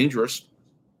 That's dangerous.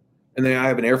 And then I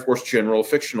have an Air Force general, a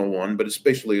fictional one, but it's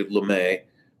basically LeMay.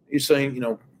 He's saying,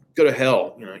 go to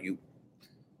hell, you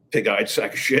pig-eyed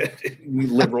sack of shit, you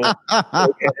liberal.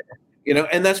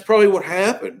 And that's probably what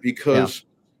happened because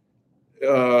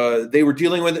they were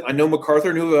dealing with it. I know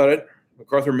MacArthur knew about it.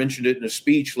 MacArthur mentioned it in a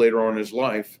speech later on in his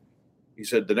life. He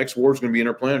said the next war is going to be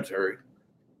interplanetary.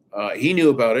 He knew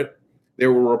about it.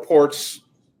 There were reports,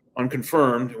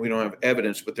 unconfirmed. We don't have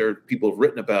evidence, but there are people who have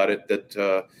written about it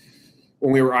that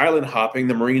when we were island hopping,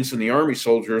 the Marines and the Army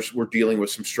soldiers were dealing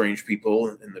with some strange people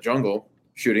in the jungle,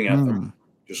 shooting at them,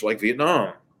 just like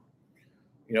Vietnam.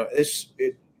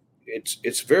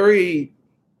 It's very.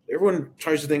 Everyone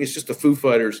tries to think it's just the Foo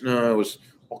Fighters. No, it was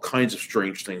all kinds of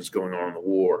strange things going on in the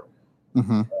war.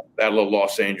 Mm-hmm. Battle of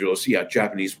Los Angeles. Yeah,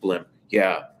 Japanese blimp.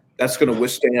 Yeah, that's going to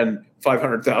withstand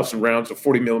 500,000 rounds of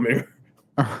 40 millimeter.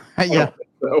 Yeah.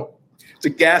 So it's a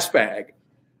gas bag.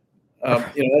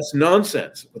 That's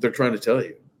nonsense what they're trying to tell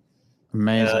you.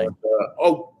 Amazing.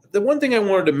 The one thing I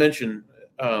wanted to mention,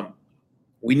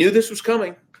 we knew this was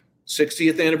coming.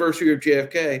 60th anniversary of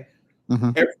JFK.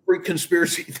 Mm-hmm. Every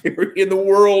conspiracy theory in the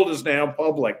world is now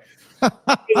public.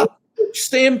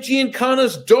 Sam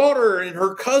Giancana's daughter and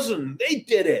her cousin, they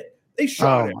did it. They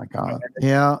shot him. Oh, my God.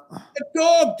 Yeah. The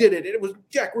dog did it. It was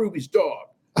Jack Ruby's dog.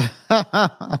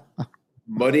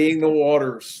 Muddying the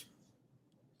waters.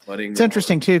 It's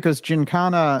interesting, too, because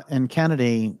Giancana and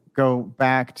Kennedy go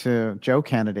back to Joe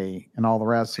Kennedy and all the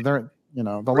rest. So they're,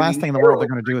 the last thing in the world they're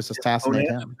going to do is assassinate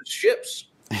him. Ships.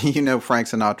 Frank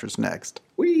Sinatra's next.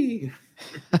 Good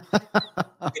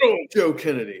old Joe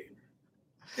Kennedy.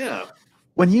 Yeah.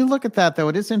 When you look at that, though,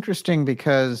 it is interesting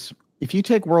because if you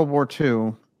take World War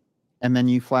II and then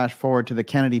you flash forward to the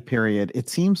Kennedy period, it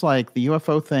seems like the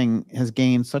UFO thing has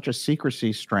gained such a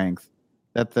secrecy strength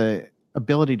that the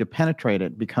ability to penetrate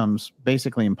it becomes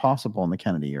basically impossible in the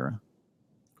Kennedy era.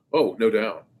 Oh, no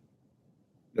doubt.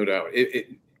 No doubt.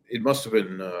 It must have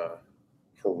been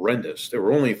horrendous. There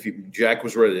were only a few. Jack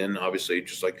was read in, obviously,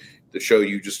 just like the show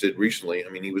you just did recently. I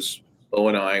mean, he was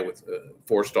O&I with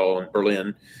Forstall in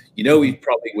Berlin. He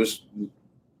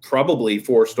probably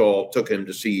Forstall took him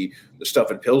to see the stuff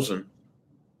in Pilsen.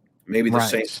 Maybe the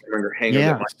same hangar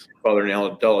that my father and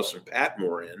Alan Dulles and Patmore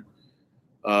were in.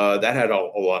 That had a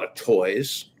lot of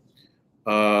toys.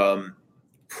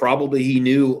 Probably he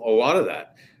knew a lot of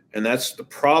that. And that's the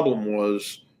problem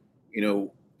was,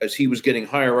 as he was getting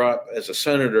higher up as a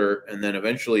senator and then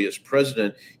eventually as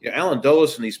president, Alan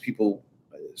Dulles and these people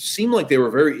seemed like they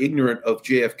were very ignorant of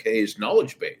JFK's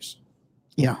knowledge base.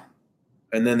 Yeah.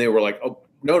 And then they were like, oh,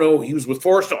 no, he was with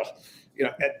Forstall,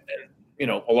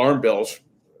 and alarm bells.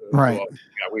 Right.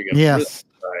 We got yes. This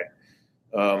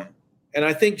guy. And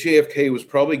I think JFK was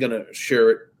probably going to share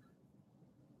it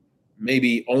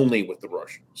maybe only with the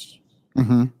Russians.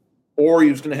 Mm-hmm. Or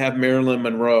he was going to have Marilyn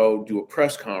Monroe do a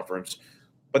press conference.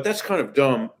 But that's kind of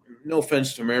dumb. No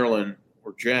offense to Marilyn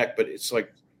or Jack, but it's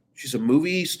like she's a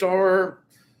movie star,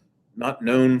 not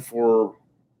known for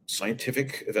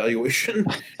scientific evaluation.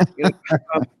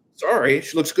 Sorry,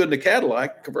 she looks good in a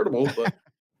Cadillac convertible, but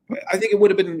I think it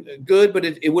would have been good, but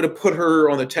it would have put her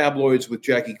on the tabloids with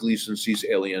Jackie Gleason sees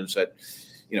aliens at,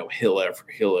 Hill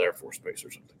Air Force Base or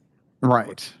something.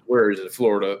 Right. Where is it?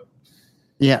 Florida.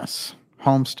 Yes.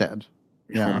 Homestead.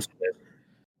 Yeah. Homestead.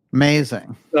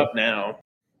 Amazing. Up now.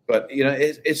 But,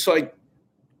 it's like,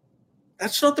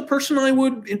 that's not the person I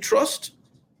would entrust.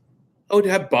 I would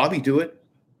have Bobby do it.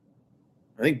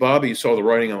 I think Bobby saw the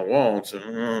writing on the wall and said,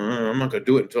 I'm not going to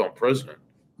do it until I'm president.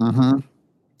 Mm-hmm.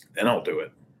 Then I'll do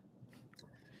it.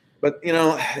 But,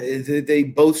 they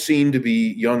both seem to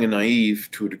be young and naive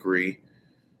to a degree.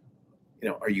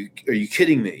 Are you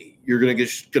kidding me? You're going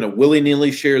to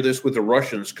willy-nilly share this with the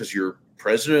Russians because you're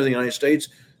president of the United States?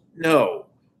 No.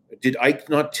 Did Ike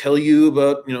not tell you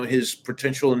about, his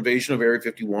potential invasion of Area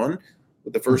 51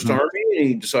 with the First Army, and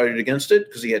he decided against it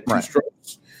because he had two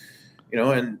strokes?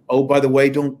 And by the way,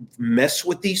 don't mess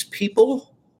with these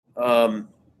people.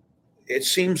 It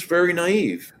seems very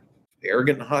naive,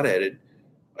 arrogant, and hot-headed.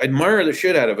 I admire the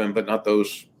shit out of him, but not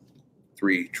those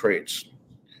three traits.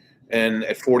 And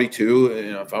at 42,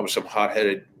 if I was some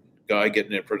hot-headed guy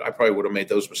getting it, I probably would have made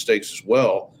those mistakes as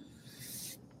well.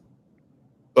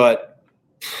 But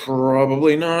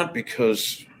probably not,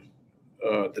 because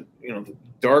the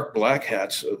dark black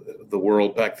hats of the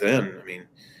world back then,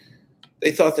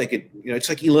 they thought they could, it's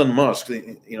like Elon Musk,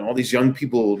 all these young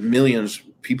people, millions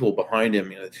of people behind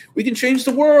him, we can change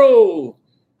the world,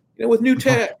 with new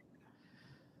tech.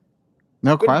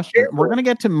 No question. We're going to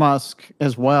get to Musk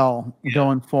as well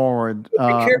going forward. Be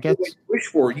careful what you wish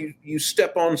for. You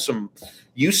step on some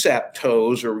USAP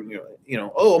toes, or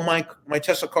my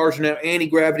Tesla cars are now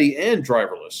anti-gravity and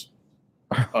driverless.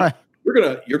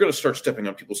 You're gonna start stepping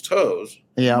on people's toes.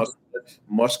 Yeah.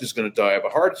 Musk is going to die of a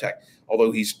heart attack,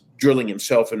 although he's drilling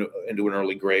himself into an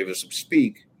early grave as we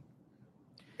speak.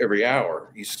 Every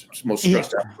hour, he's the most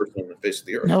stressed out person on the face of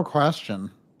the earth. No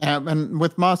question. And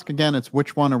with Musk, again, it's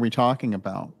which one are we talking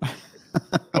about?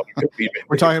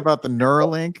 We're talking about the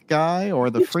Neuralink guy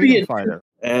or the freedom fighter?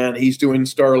 And he's doing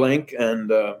Starlink. And,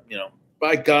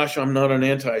 by gosh, I'm not an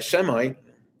anti-Semite,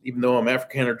 even though I'm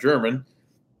African or German.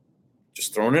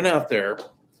 Just throwing it out there.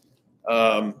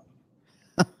 I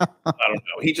don't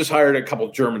know. He just hired a couple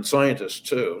of German scientists,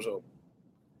 too. So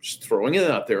just throwing it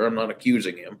out there. I'm not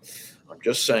accusing him. I'm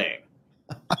just saying.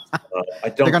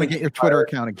 They're going to get your Twitter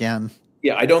account again.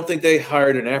 Yeah, I don't think they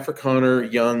hired an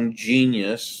Afrikaner young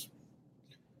genius,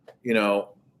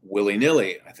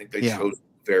 willy-nilly. I think they chose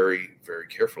very, very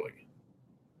carefully.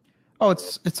 Oh,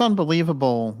 it's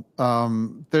unbelievable.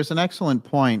 There's an excellent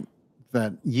point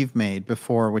that you've made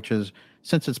before, which is,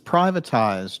 since it's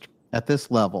privatized at this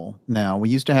level now, we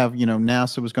used to have,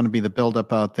 NASA was going to be the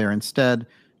buildup out there. Instead,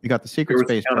 you got the secret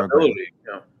space program.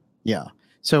 Yeah.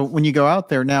 So when you go out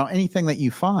there now, anything that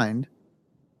you find,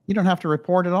 you don't have to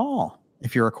report at all.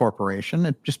 If you're a corporation,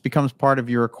 it just becomes part of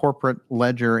your corporate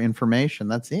ledger information.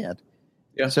 That's it.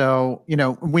 Yeah. So,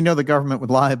 we know the government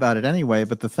would lie about it anyway,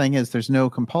 but the thing is, there's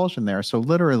no compulsion there. So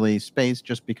literally, space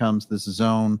just becomes this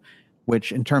zone,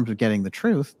 which in terms of getting the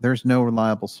truth, there's no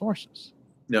reliable sources.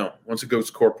 No, once it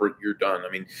goes corporate, you're done.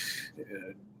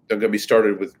 Don't get me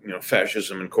started with,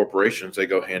 fascism and corporations. They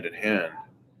go hand in hand.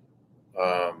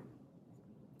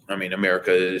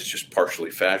 America is just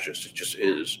partially fascist. It just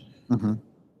is. Mm-hmm.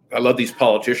 I love these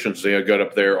politicians. They got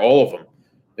up there, all of them.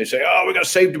 They say, we got to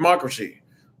save democracy.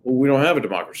 Well, we don't have a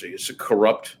democracy. It's a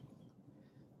corrupt,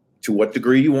 to what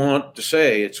degree you want to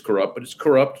say it's corrupt, but it's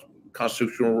corrupt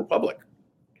constitutional republic.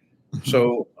 Mm-hmm.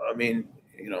 So,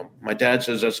 my dad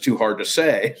says that's too hard to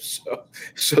say.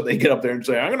 So they get up there and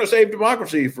say, I'm going to save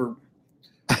democracy for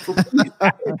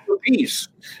peace,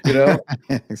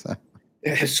 Exactly.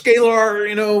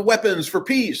 Scalar, weapons for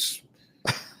peace,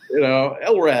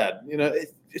 LRAD,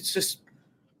 it's just,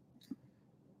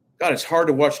 God, it's hard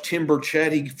to watch Tim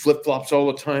Burchett. He flip-flops all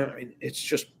the time. It's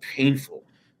just painful.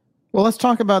 Well, let's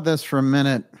talk about this for a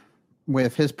minute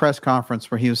with his press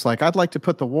conference where he was like, I'd like to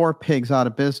put the war pigs out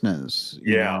of business.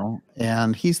 You know?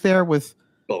 And he's there with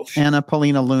Anna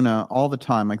Paulina Luna all the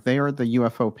time. Like, they are the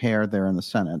UFO pair there in the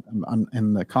Senate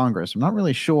and the Congress. I'm not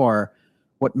really sure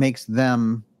what makes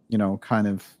them, kind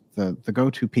of the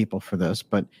go-to people for this,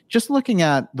 but just looking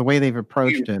at the way they've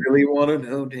approached it. Really want to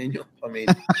know, Daniel?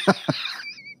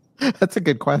 That's a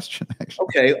good question, actually.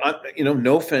 Okay,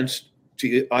 no offense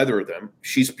to either of them.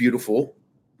 She's beautiful.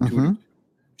 Mm-hmm.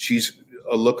 She's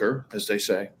a looker, as they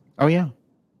say. Oh, yeah.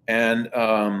 And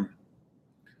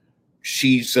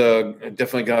she's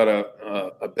definitely got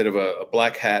a bit of a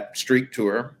black hat streak to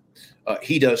her.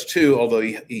 He does too, although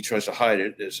he tries to hide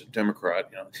it as a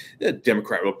Democrat.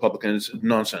 Democrat, Republican is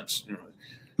nonsense.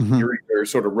 Mm-hmm. You're either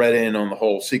sort of read in on the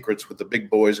whole secrets with the big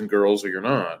boys and girls, or you're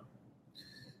not.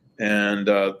 And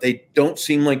they don't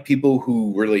seem like people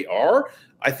who really are.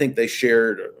 I think they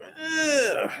shared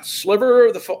a sliver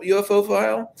of the UFO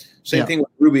file. Same thing with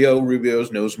Rubio.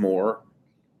 Rubio's knows more.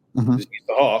 Mm-hmm. He's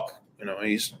the hawk.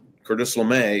 He's Curtis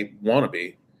LeMay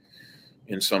wannabe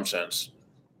in some sense.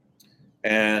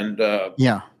 And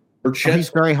he's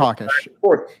very hawkish.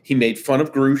 He made fun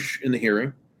of Grush in the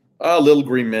hearing. Little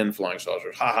green men flying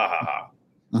saucers. Ha ha ha ha.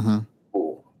 Mm-hmm.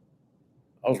 Cool.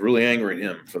 I was really angry at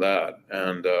him for that.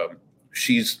 And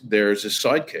there's his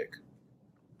sidekick.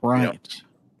 Right.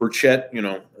 Burchett,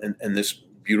 and this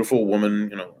beautiful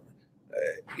woman,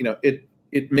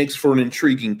 it makes for an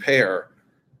intriguing pair,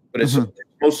 but it's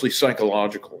mostly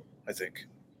psychological, I think.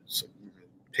 So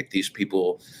pick these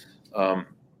people.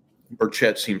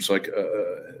 Burchett seems like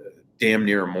a damn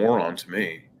near a moron to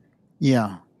me.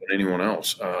 Yeah. Than anyone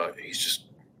else. He's just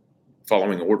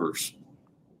following orders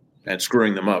and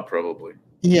screwing them up, probably.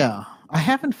 Yeah. I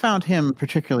haven't found him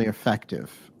particularly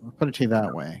effective. I'll put it to you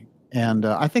that way. And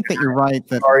I think that you're right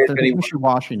that there's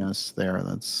wishy-washiness there.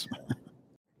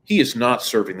 He is not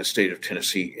serving the state of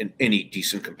Tennessee in any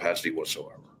decent capacity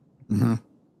whatsoever. Mm-hmm.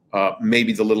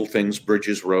 Maybe the little things,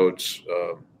 bridges, roads,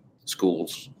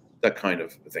 schools, that kind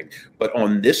of thing. But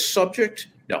on this subject,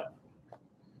 no.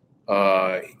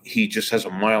 He just has a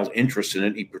mild interest in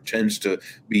it. He pretends to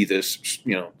be this,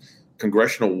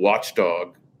 congressional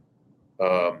watchdog.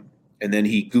 And then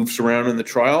he goofs around in the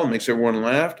trial and makes everyone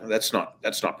laugh. That's not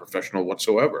professional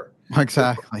whatsoever.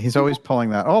 Exactly. He's always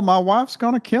pulling that. Oh, my wife's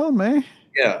going to kill me.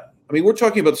 Yeah. I mean, we're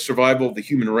talking about the survival of the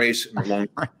human race in the long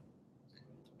term.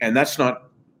 And that's not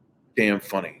damn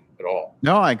funny at all.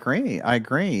 No, I agree. My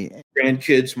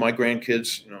grandkids,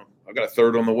 I've got a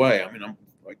third on the way. I mean, I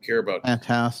care about.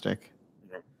 Fantastic.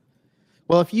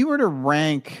 Well, if you were to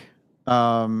rank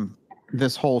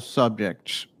this whole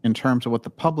subject in terms of what the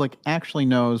public actually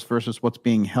knows versus what's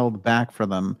being held back for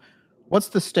them, what's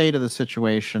the state of the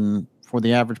situation for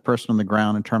the average person on the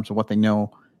ground in terms of what they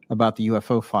know about the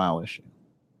UFO file issue?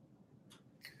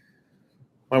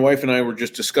 My wife and I were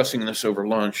just discussing this over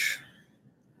lunch.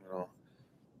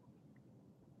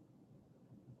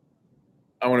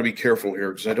 I want to be careful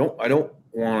here because I don't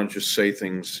want to just say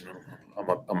things.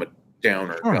 I'm a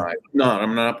downer guy. No,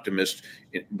 I'm an optimist,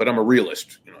 but I'm a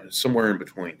realist. Somewhere in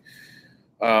between.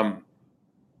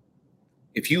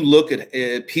 If you look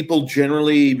at people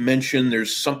generally mention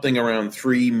there's something around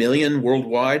 3 million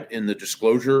worldwide in the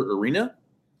disclosure arena.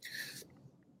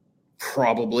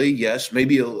 Probably, yes.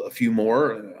 Maybe a few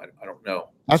more. I don't know.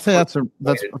 I'd say that's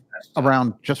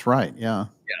around just right. Yeah.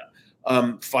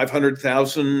 Yeah.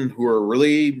 500,000 who are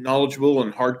really knowledgeable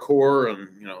and hardcore and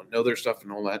know their stuff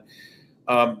and all that.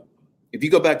 If you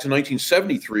go back to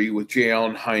 1973 with J.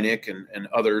 Allen Hynek and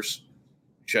others,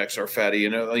 Jack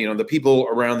Sarfati, the people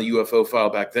around the UFO file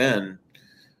back then,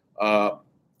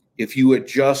 if you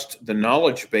adjust the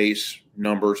knowledge base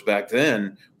numbers back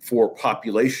then for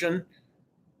population,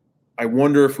 I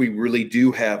wonder if we really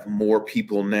do have more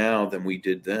people now than we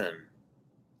did then.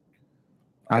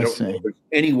 I don't know if there's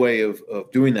any way of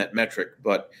doing that metric,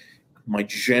 but my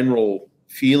general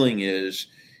feeling is,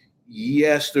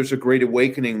 yes, there's a great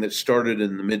awakening that started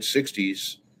in the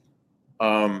mid-'60s,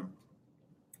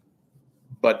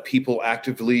 but people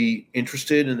actively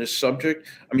interested in this subject.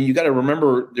 I mean, you got to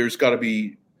remember there's got to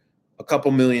be a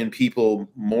couple million people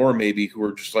more maybe who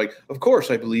are just like, of course,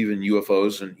 I believe in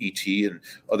UFOs and ET and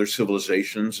other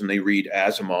civilizations, and they read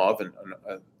Asimov and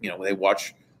they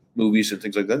watch movies and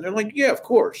things like that. And they're like, yeah, of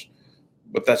course.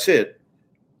 But that's it.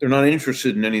 They're not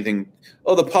interested in anything.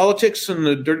 Oh, the politics and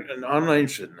the dirt, and I'm not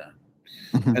interested in that.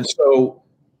 Mm-hmm. And so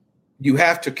you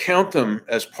have to count them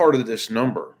as part of this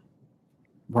number.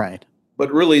 Right.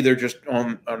 But really, they're just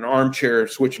on an armchair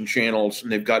switching channels,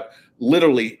 and they've got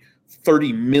literally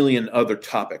 30 million other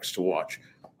topics to watch.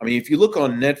 I mean, if you look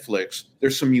on Netflix,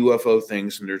 there's some UFO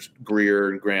things, and there's Greer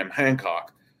and Graham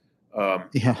Hancock.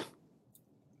 Yeah.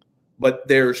 But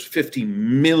there's 50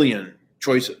 million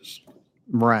choices.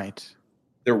 Right.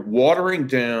 They're watering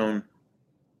down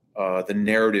the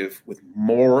narrative with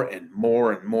more and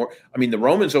more and more. I mean, the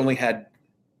Romans only had,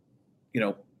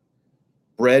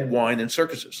 bread, wine, and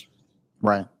circuses.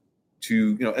 Right.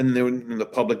 And then the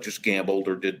public just gambled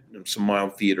or did some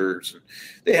mild theaters. And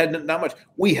they had not much.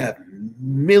 We have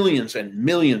millions and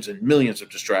millions and millions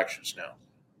of distractions now.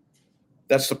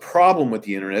 That's the problem with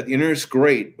the internet. The internet's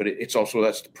great, but it's also,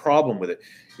 that's the problem with it.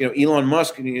 Elon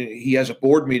Musk, he has a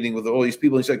board meeting with all these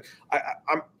people. He's like,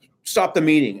 I'm stop the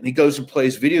meeting. And he goes and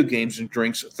plays video games and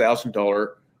drinks $1,000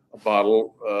 a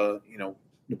bottle,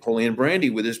 Napoleon brandy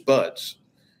with his buds.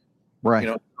 Right.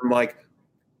 I'm like,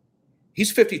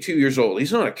 he's 52 years old.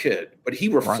 He's not a kid, but he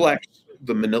reflects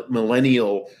the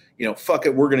millennial, fuck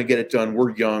it. We're going to get it done.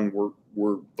 We're young.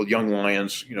 We're the young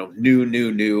lions,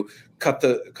 new, cut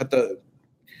the,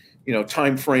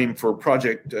 time frame for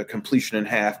project completion in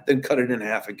half, then cut it in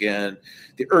half again.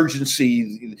 The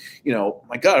urgency,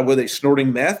 my God, were they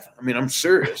snorting meth? I mean, I'm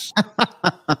serious.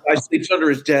 Guy sleeps under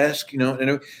his desk,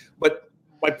 but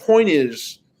my point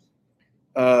is,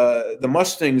 the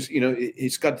Musk things,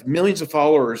 he's got millions of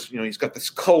followers. He's got this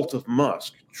cult of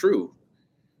Musk. True.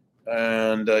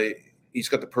 And he's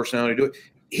got the personality to do it.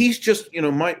 He's just,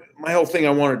 my whole thing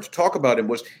I wanted to talk about him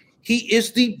was he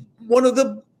is one of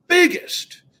the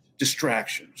biggest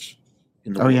distractions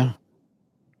in the world. Yeah.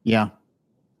 Yeah.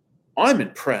 I'm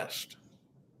impressed.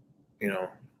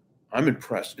 I'm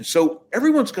impressed. And so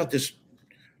everyone's got this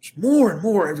more and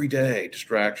more everyday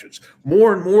distractions,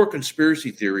 more and more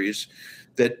conspiracy theories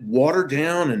that water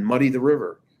down and muddy the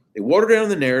river. They water down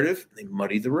the narrative, and they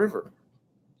muddy the river.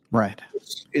 Right.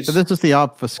 So this is the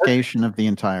obfuscation of the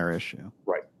entire issue.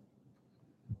 Right.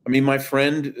 I mean, my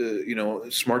friend,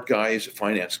 smart guy, he's a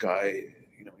finance guy,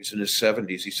 he's in his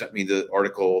 70s. He sent me the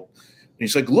article, and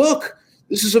he's like, look,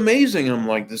 this is amazing. And I'm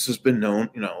like, this has been known,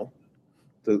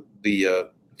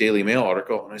 the Daily Mail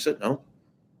article. And I said, no,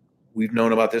 we've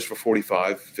known about this for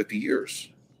 45, 50 years.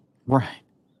 Right.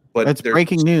 But it's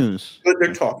breaking news. But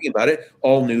they're talking about it.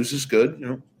 All news is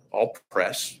good, all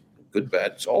press, good,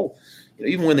 bad. It's all,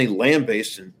 even when they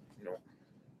lambaste and,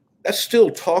 that's still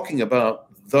talking about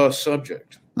the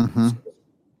subject. Mm-hmm.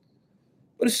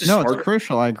 But it's just it's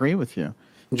crucial. I agree with you.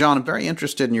 John, I'm very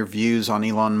interested in your views on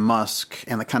Elon Musk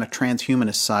and the kind of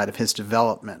transhumanist side of his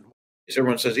development.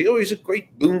 Everyone says, he's a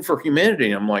great boon for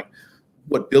humanity. I'm like,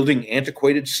 what, building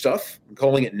antiquated stuff and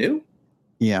calling it new?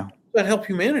 Yeah. How does that help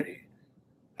humanity?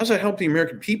 How does that help the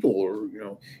American people? Or,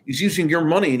 he's using your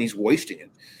money and he's wasting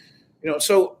it.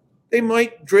 So they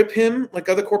might drip him, like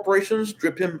other corporations,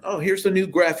 drip him, oh, here's the new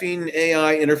graphene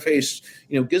AI interface,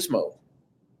 gizmo.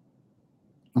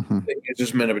 Mm-hmm. It's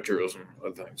just metamaterials and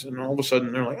other things. And all of a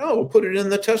sudden they're like, oh, we'll put it in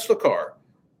the Tesla car.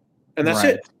 And that's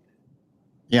it.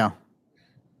 Yeah.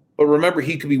 But remember,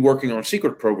 he could be working on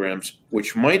secret programs,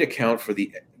 which might account for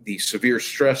the severe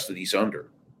stress that he's under.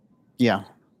 Yeah.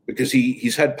 Because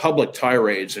he's had public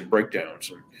tirades and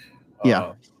breakdowns.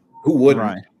 And, who wouldn't?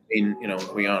 Right. I mean,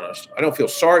 to be honest, I don't feel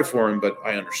sorry for him, but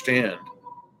I understand.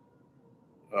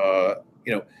 But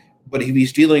if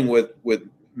he's dealing with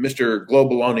Mr.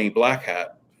 Globaloni Black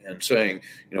Hat and saying,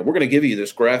 we're going to give you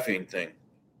this graphene thing,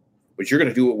 but you're going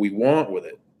to do what we want with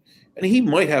it. And he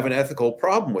might have an ethical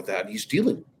problem with that. He's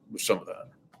dealing with some of that.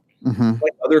 Mm-hmm.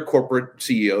 Like other corporate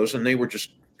CEOs, and they were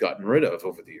just gotten rid of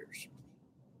over the years.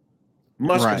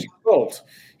 Musk is a cult.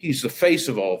 He's the face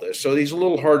of all this, so he's a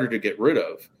little harder to get rid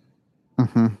of.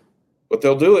 Mm-hmm. But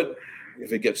they'll do it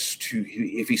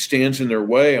if he stands in their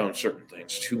way on certain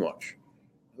things too much.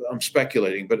 I'm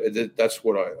speculating, but that's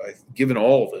what I given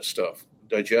all of this stuff,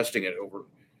 digesting it over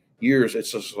years.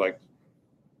 It's just like,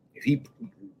 you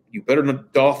better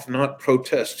not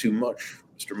protest too much,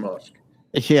 Mr. Musk.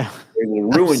 Yeah, they will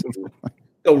ruin you.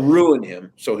 They'll ruin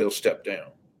him, so he'll step down.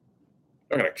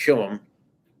 They're not going to kill him.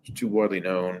 It's too widely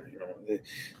known.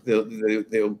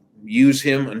 They'll use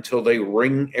him until they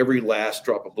wring every last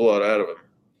drop of blood out of him.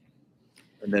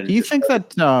 And then, do you think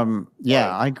that?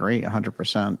 I agree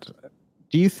 100%.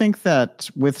 Do you think that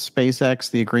with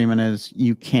SpaceX, the agreement is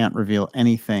you can't reveal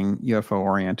anything UFO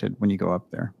oriented when you go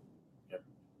up there? Yeah.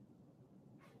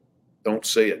 Don't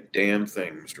say a damn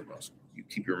thing, Mr. Musk. You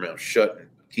keep your mouth shut and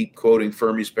keep quoting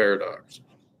Fermi's paradox.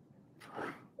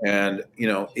 And,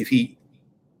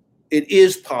 it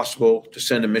is possible to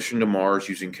send a mission to Mars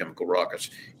using chemical rockets.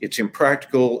 It's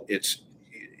impractical. It's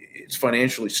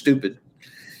financially stupid.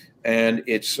 And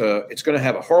it's going to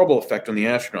have a horrible effect on the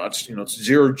astronauts. It's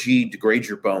 0G, degrades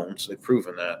your bones. They've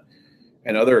proven that.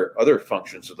 And other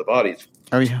functions of the body.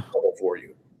 Oh, yeah. For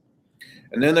you.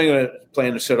 And then they're going to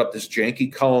plan to set up this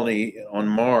janky colony on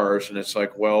Mars. And it's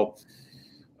like, well,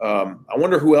 I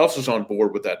wonder who else is on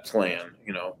board with that plan.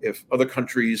 If other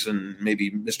countries and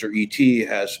maybe Mr. E.T.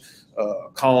 has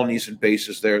colonies and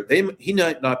bases there, he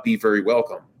might not be very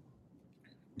welcome,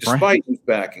 despite who's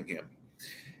backing him.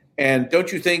 And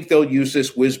don't you think they'll use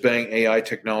this whiz-bang AI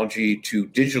technology to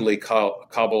digitally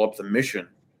cobble up the mission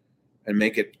and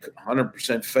make it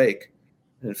 100% fake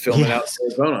and film it out in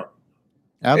Arizona?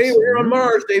 Absolutely. Hey, we're on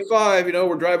Mars, day 5.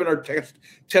 We're driving our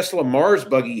Tesla Mars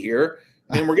buggy here,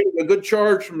 and we're getting a good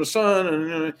charge from the sun.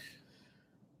 And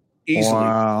easily.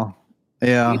 Wow.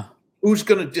 Yeah. Who's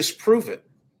going to disprove it?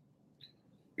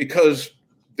 Because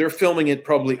they're filming it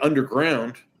probably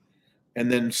underground.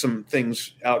 And then some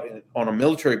things out on a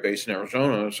military base in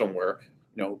Arizona somewhere,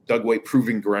 Dugway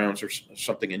Proving Grounds or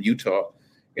something in Utah,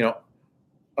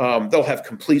 they'll have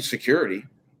complete security.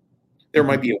 There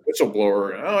might be a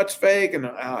whistleblower. Oh, it's fake. And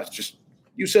it's just,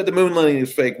 you said the moon landing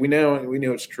is fake. We know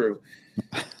it's true.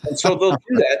 And so they'll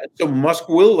do that. So Musk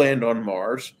will land on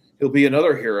Mars. He'll be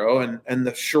another hero. And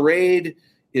the charade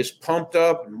is pumped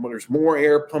up, and there's more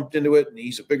air pumped into it. And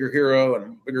he's a bigger hero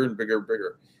and bigger and bigger and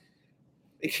bigger.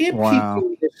 They can't keep Wow.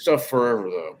 doing this stuff forever,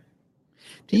 though.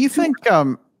 Do you think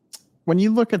when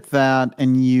you look at that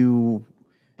and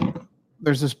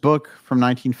there's this book from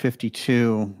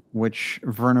 1952 which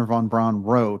Werner von Braun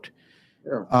wrote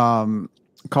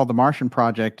called The Martian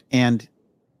Project, and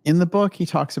in the book he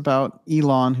talks about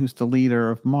Elon, who's the leader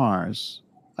of Mars.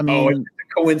 I mean, it's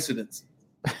a coincidence.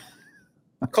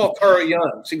 Call Carl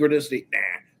Jung synchronicity. Nah,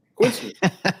 coincidence.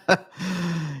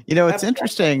 It's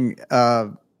interesting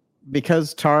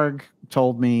because Targ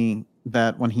told me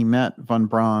that when he met von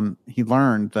Braun, he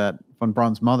learned that von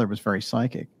Braun's mother was very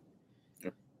psychic.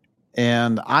 Yep.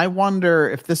 And I wonder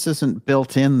if this isn't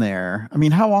built in there. I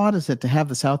mean, how odd is it to have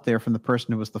this out there from the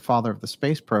person who was the father of the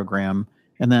space program,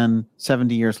 and then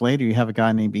 70 years later you have a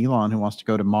guy named Elon who wants to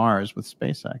go to Mars with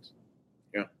SpaceX?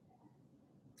 Yeah.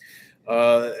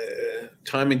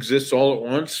 Time exists all at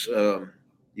once.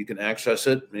 You can access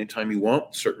it anytime you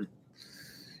want, certain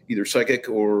either psychic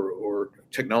or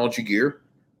technology gear.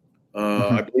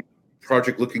 I believe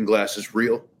Project Looking Glass is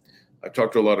real. I've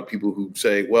talked to a lot of people who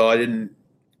say, well, I didn't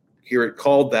hear it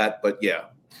called that, but yeah,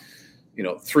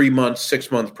 3 months,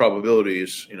 6 month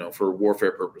probabilities, for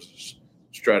warfare purposes,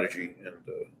 strategy and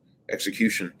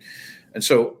execution. And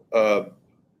so,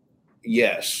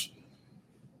 yes.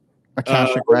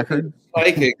 Akashic record.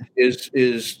 Psychic is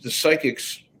the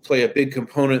psychics play a big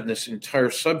component in this entire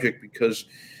subject because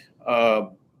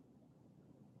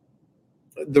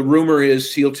the rumor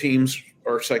is SEAL teams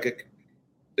are psychic.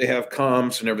 They have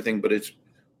comms and everything, but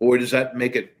boy, does that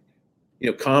make it,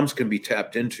 comms can be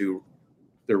tapped into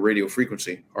their radio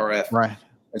frequency, RF. Right.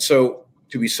 And so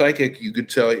to be psychic, you could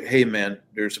tell, hey man,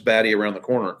 there's a baddie around the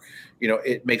corner.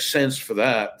 It makes sense for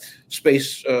that.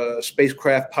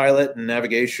 Spacecraft pilot and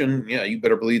navigation, yeah, you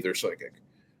better believe they're psychic.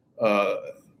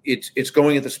 It's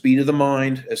going at the speed of the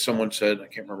mind, as someone said. I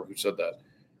can't remember who said that.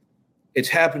 It's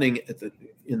happening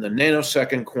in the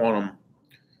nanosecond quantum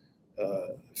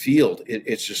field.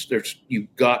 It's just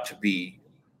you've got to be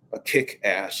a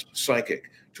kick-ass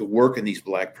psychic to work in these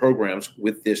black programs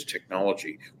with this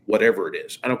technology, whatever it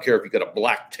is. I don't care if you got a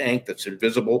black tank that's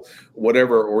invisible,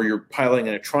 whatever, or you're piloting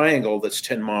in a triangle that's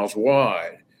 10 miles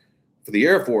wide. For the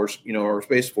Air Force, or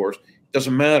Space Force, it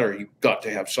doesn't matter. You've got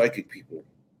to have psychic people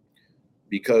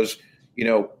because,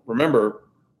 remember,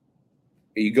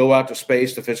 you go out to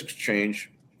space, the physics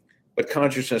change, but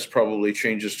consciousness probably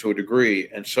changes to a degree.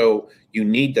 And so you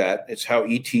need that. It's how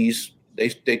ETs,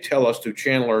 they tell us through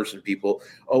channelers and people,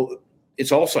 oh,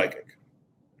 it's all psychic.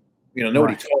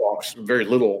 Nobody talks, very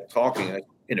little talking,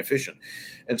 inefficient.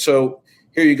 And so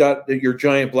here you got your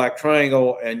giant black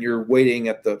triangle and you're waiting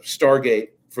at the Stargate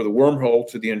for the wormhole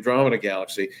to the Andromeda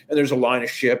Galaxy. And there's a line of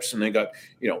ships and they got,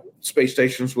 space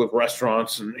stations with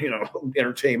restaurants and,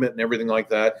 entertainment and everything like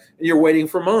that. And you're waiting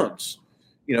for months,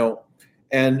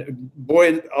 and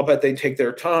boy, I'll bet they take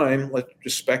their time. Let's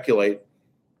just speculate.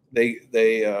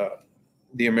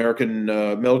 The American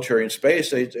military and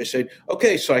space, they say,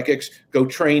 okay, psychics, go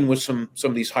train with some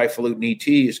of these highfalutin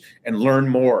ETs and learn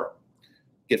more.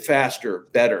 Get faster,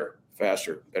 better,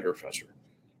 faster, better, faster.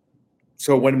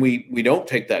 So when we don't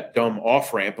take that dumb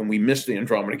off-ramp and we miss the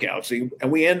Andromeda Galaxy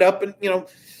and we end up in,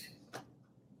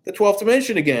 the 12th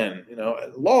dimension again,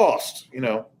 lost,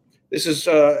 This is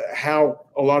how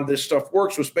a lot of this stuff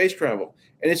works with space travel.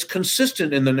 And it's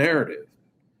consistent in the narrative.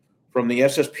 From the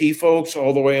SSP folks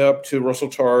all the way up to Russell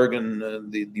Targ and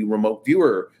the remote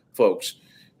viewer folks.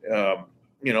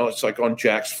 It's like on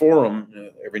Jack's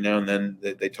forum, every now and then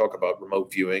they talk about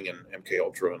remote viewing and MK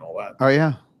Ultra and all that. Oh,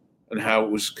 yeah. And how it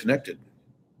was connected.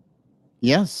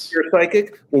 Yes. You're a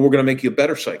psychic? Well, we're going to make you a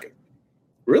better psychic.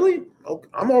 Really? Oh,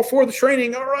 I'm all for the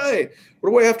training. All right.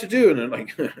 What do I have to do? And then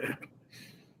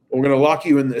we're going to lock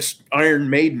you in this Iron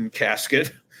Maiden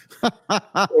casket for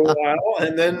a while,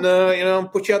 and then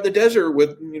put you out in the desert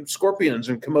with scorpions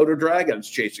and Komodo dragons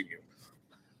chasing you.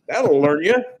 That'll learn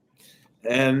you,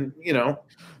 and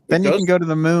then you can go to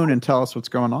the moon and tell us what's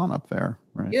going on up there.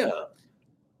 Right? Yeah.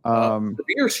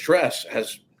 Severe stress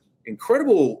has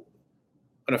incredible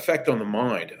an effect on the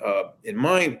mind. In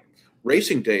my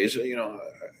racing days,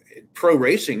 pro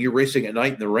racing, you're racing at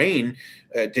night in the rain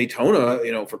at Daytona,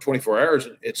 for 24 hours.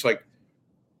 It's like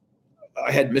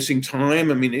I had missing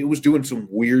time. I mean, it was doing some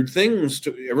weird things.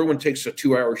 Everyone takes a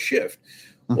 2-hour shift.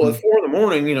 Mm-hmm. Well, at 4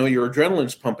 a.m, your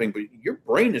adrenaline's pumping, but your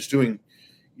brain is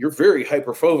you're very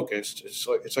hyper focused. It's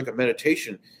like a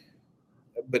meditation.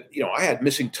 But I had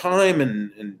missing time,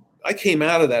 and I came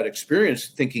out of that experience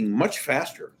thinking much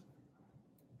faster.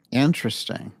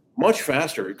 Interesting. Much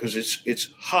faster because it's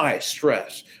high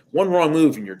stress. One wrong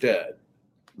move and you're dead.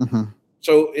 Mm-hmm.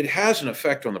 So it has an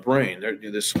effect on the brain.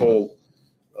 This whole,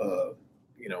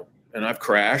 and I've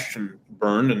crashed and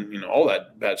burned and all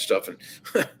that bad stuff, and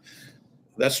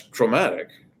that's traumatic.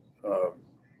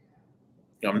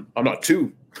 I'm not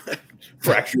too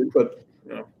fractured, but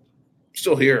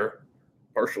still here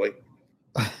partially.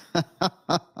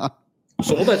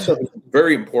 So all that stuff is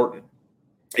very important.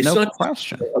 It's No not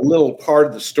question. a little part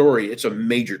of the story; it's a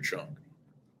major chunk.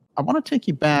 I want to take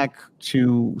you back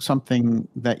to something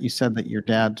that you said that your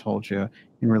dad told you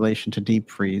in relation to deep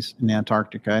freeze in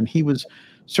Antarctica, and he was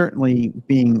certainly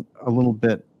being a little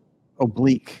bit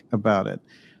oblique about it,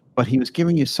 but he was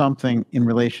giving you something in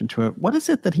relation to it. What is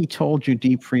it that he told you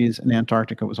deep freeze in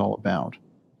Antarctica was all about?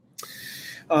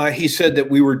 He said that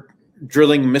we were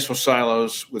drilling missile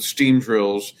silos with steam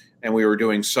drills, and we were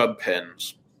doing sub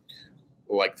pens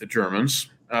like the Germans,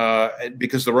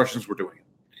 because the Russians were doing it,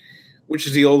 which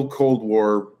is the old Cold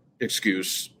War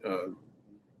excuse.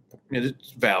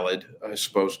 It's valid, I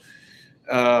suppose.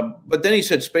 But then he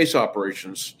said space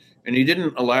operations, and he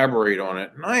didn't elaborate on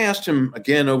it. And I asked him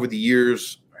again over the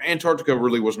years. Antarctica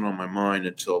really wasn't on my mind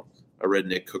until I read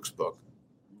Nick Cook's book.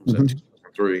 It was in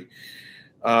 2003.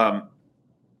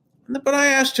 But I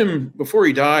asked him before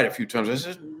he died a few times. I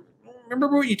said,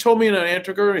 "Remember what you told me in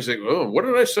Antarctica?" And he's like, "Oh, what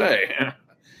did I say?"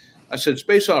 I said,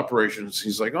 "Space operations."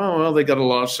 He's like, "Oh, well, they got a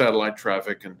lot of satellite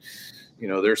traffic, and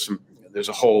there's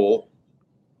a hole,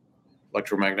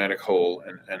 electromagnetic hole,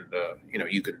 and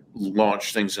you can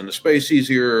launch things into space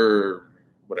easier,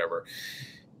 whatever."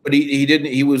 But he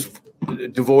didn't. He was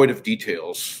devoid of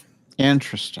details.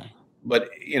 Interesting. But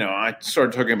I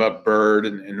started talking about Bird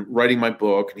and writing my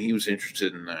book, and he was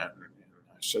interested in that. And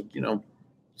I said,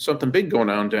 something big going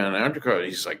on down in Antarctica. And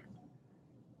he's like,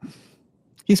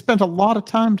 he spent a lot of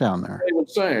time down there. I would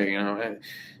say,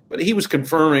 but he was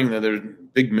confirming that there's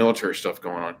big military stuff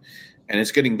going on, and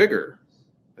it's getting bigger.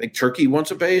 I think Turkey wants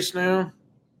a base now.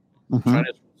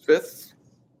 China's fifth.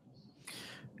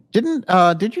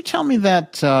 Did you tell me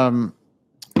that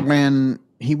when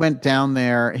he went down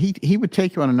there, he would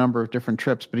take you on a number of different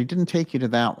trips, but he didn't take you to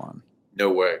that one? No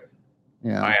way.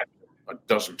 Yeah. I asked him a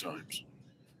dozen times.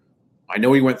 I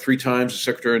know he went 3 times as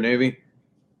Secretary of the Navy,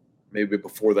 maybe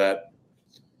before that.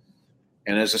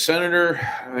 And as a senator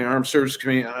in the Armed Services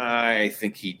Committee, I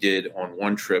think he did on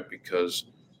one trip because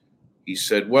he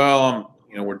said, well,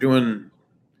 we're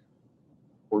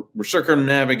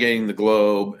circumnavigating the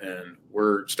globe and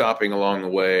we're stopping along the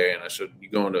way. And I said, you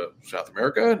going to South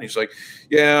America? And he's like,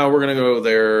 yeah, we're going to go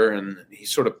there. And he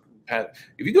sort of,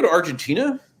 if you go to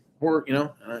Argentina, or,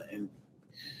 and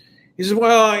he said,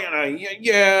 well,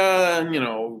 yeah,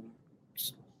 and,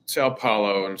 Sao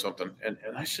Paulo and something. And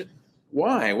I said,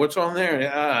 why? What's on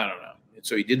there? I don't know. And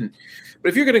so he didn't. But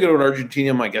if you're going to go to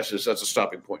Argentina, my guess is that's a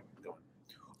stopping point.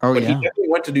 But he definitely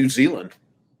went to New Zealand.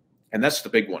 And that's the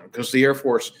big one because the Air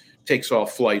Force takes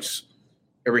off flights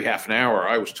every half an hour,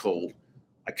 I was told.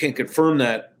 I can't confirm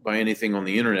that by anything on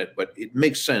the internet, but it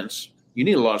makes sense. You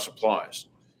need a lot of supplies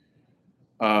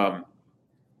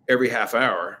every half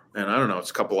hour. And I don't know,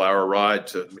 it's a couple-hour ride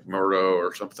to McMurdo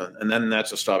or something. And then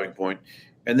that's a stopping point.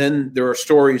 And then there are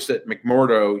stories that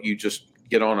McMurdo, you just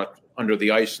get on under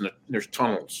the ice and there's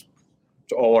tunnels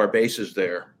to all our bases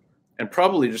there. And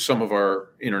probably to some of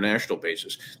our international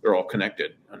bases. They're all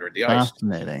connected under the ice.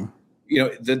 Fascinating.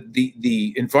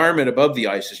 The environment above the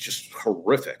ice is just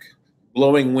horrific.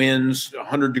 Blowing winds,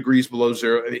 100 degrees below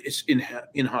zero. It's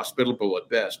inhospitable at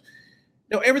best.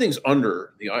 Now, everything's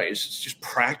under the ice. It's just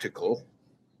practical.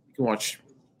 You can watch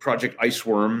Project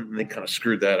Iceworm, and they kind of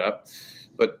screwed that up.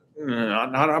 But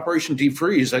not Operation Deep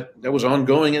Freeze. That was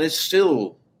ongoing, and it's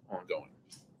still ongoing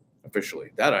officially.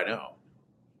 That I know.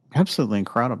 Absolutely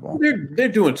incredible. They're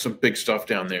doing some big stuff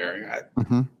down there.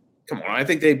 Come on, I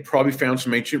think they probably found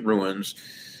some ancient ruins,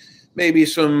 maybe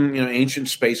some ancient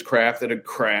spacecraft that had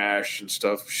crashed and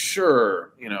stuff.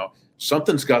 Sure,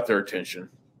 something's got their attention,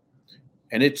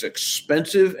 and it's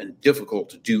expensive and difficult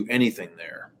to do anything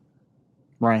there.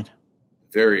 Right.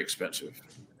 Very expensive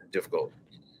and difficult.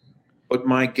 But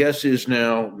my guess is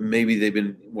now maybe they've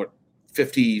been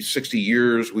 50, 60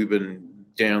 years we've been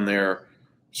down there,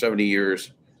 70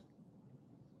 years.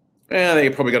 And they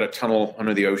probably got a tunnel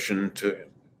under the ocean to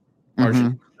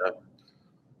Argentina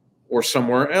or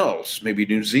somewhere else, maybe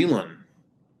New Zealand.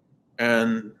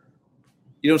 And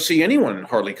you don't see anyone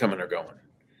hardly coming or going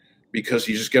because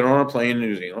you just get on a plane in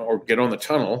New Zealand or get on the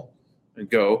tunnel and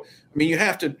go. I mean, you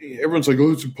have to, everyone's like,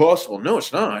 oh, it's impossible. No,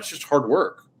 it's not. It's just hard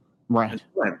work. Right.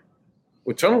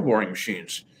 With tunnel boring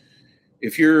machines,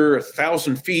 if you're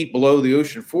 1,000 feet below the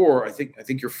ocean floor, I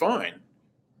think you're fine.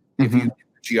 If you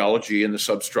geology and the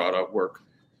substrata work,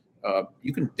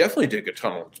 you can definitely dig a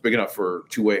tunnel. It's big enough for a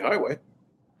 2-way highway.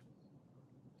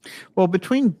 Well,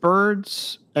 between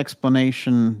Bird's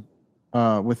explanation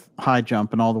with high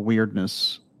jump and all the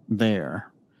weirdness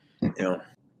there. Yeah.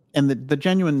 And the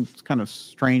genuine kind of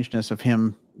strangeness of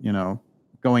him,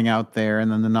 going out there,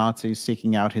 and then the Nazis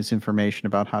seeking out his information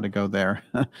about how to go there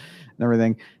and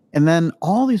everything. And then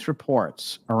all these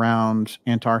reports around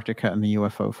Antarctica and the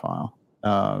UFO file,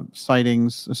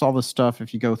 sightings, there's all this stuff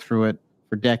if you go through it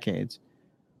for decades.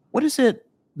 What is it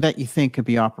that you think could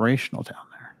be operational down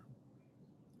there?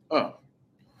 Oh,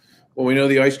 well, we know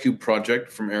the Ice Cube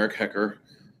project from Eric Hecker,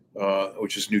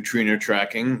 which is neutrino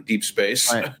tracking, deep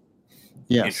space. Right.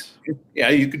 Yes. Yeah,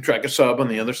 you can track a sub on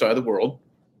the other side of the world,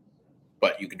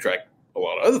 but you can track a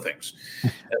lot of other things.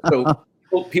 So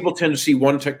people tend to see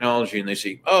one technology and they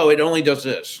see, oh, it only does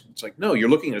this. It's like, no, you're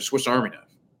looking at a Swiss Army knife.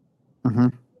 Mm-hmm.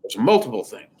 There's multiple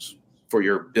things for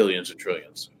your billions and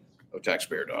trillions of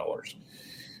taxpayer dollars.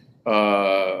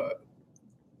 The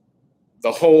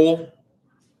whole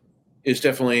is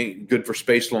definitely good for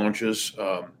space launches.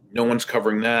 No one's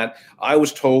covering that. I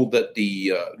was told that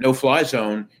the no-fly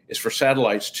zone is for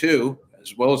satellites too,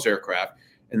 as well as aircraft,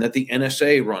 and that the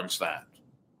NSA runs that.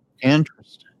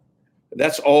 Interesting.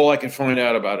 That's all I can find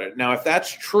out about it. Now, if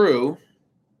that's true,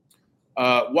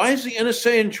 why is the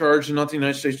NSA in charge and not the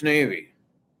United States Navy?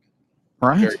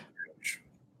 Right. Very strange.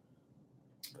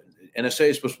 NSA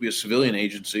is supposed to be a civilian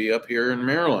agency up here in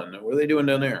Maryland. What are they doing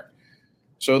down there?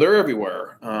 So they're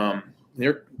everywhere.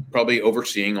 They're probably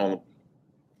overseeing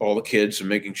all the kids and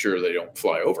making sure they don't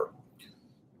fly over.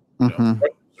 Mm-hmm.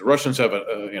 The Russians have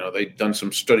they've done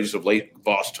some studies of Lake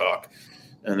Vostok,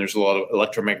 and there's a lot of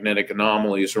electromagnetic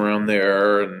anomalies around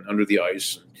there and under the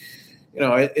ice.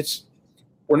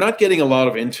 We're not getting a lot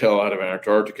of intel out of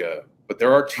Antarctica, but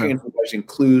there are tantalizing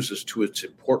clues as to its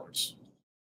importance.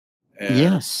 And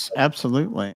yes,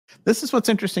 absolutely. This is what's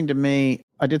interesting to me.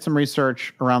 I did some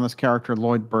research around this character,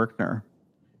 Lloyd Berkner,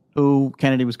 who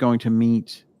Kennedy was going to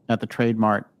meet at the Trade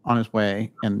Mart on his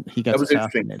way, and he gets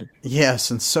assassinated.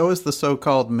 Yes, and so is the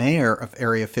so-called mayor of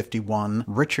Area 51,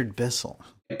 Richard Bissell.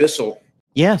 Bissell.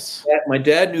 Yes. My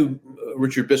dad knew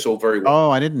Richard Bissell very well.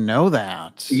 Oh, I didn't know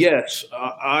that. Yes.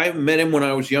 I met him when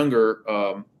I was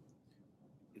younger.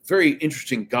 Very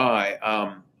interesting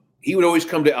guy. He would always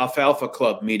come to Alfalfa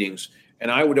Club meetings,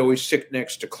 and I would always sit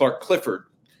next to Clark Clifford,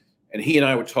 and he and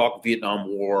I would talk Vietnam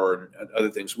War and other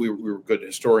things. We were good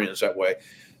historians that way.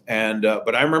 And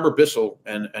but I remember Bissell,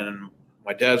 and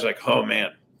my dad's like, oh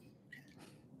man,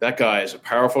 that guy is a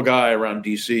powerful guy around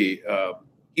D.C.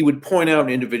 He would point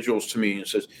out individuals to me and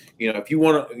says, if you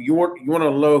want to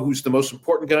know who's the most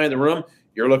important guy in the room,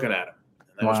 you're looking at him.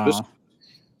 And that was Bissell.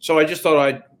 So I just thought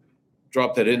I'd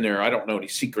drop that in there. I don't know any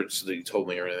secrets that he told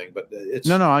me or anything, but it's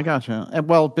no, I gotcha.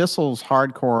 Well, Bissell's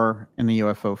hardcore in the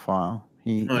UFO file.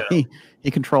 He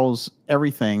controls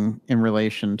everything in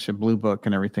relation to Blue Book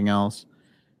and everything else.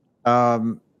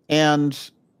 And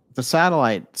the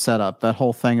satellite setup, that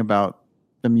whole thing about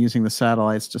them using the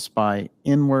satellites to spy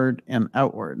inward and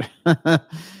outward.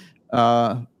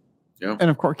 And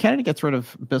of course, Kennedy gets rid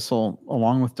of Bissell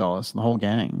along with Dulles and the whole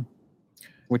gang,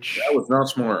 which that was not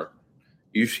smart.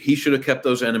 He should have kept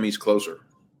those enemies closer.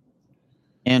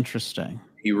 Interesting.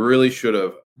 He really should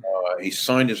have. He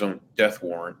signed his own death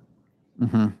warrant.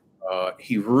 Mm-hmm.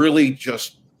 He really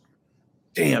just,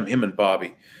 damn him and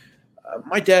Bobby.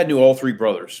 My dad knew all three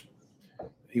brothers.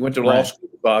 He went to law school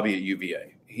with Bobby at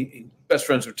UVA. He best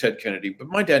friends with Ted Kennedy, but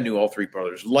my dad knew all three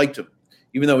brothers, liked him,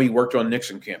 even though he worked on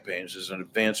Nixon campaigns as an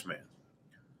advance man.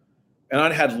 And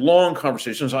I'd had long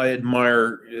conversations. I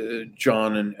admire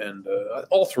John and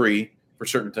all three for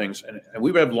certain things, and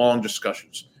we would have long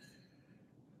discussions.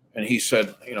 And he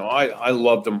said, I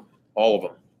loved them, all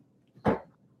of them,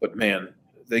 but man,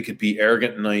 they could be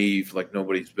arrogant and naive like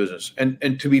nobody's business.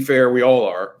 And to be fair, we all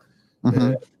are.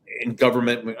 Mm-hmm. In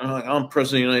government, I'm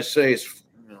president of the United States.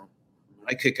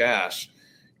 I kick ass.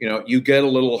 You get a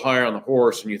little higher on the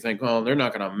horse, and you think, "Oh, they're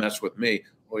not going to mess with me."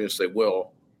 Well, yes, they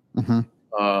will.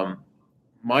 Mm-hmm.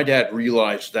 My dad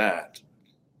realized that.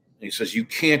 He says you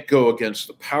can't go against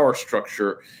the power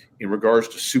structure in regards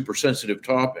to super sensitive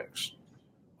topics.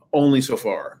 Only so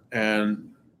far,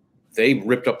 and they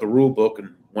ripped up the rule book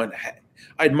and went.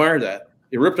 I admire that.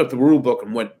 They ripped up the rule book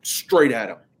and went straight at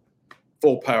him.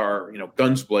 Full power,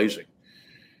 guns blazing.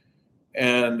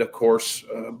 And of course,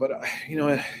 but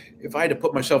if I had to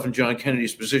put myself in John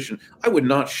Kennedy's position, I would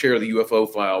not share the UFO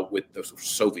file with the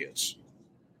Soviets.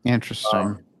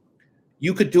 Interesting.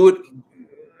 You could do it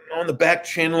on the back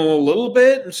channel a little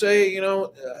bit and say,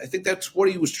 I think that's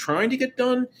what he was trying to get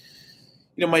done.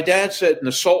 My dad said in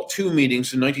the SALT II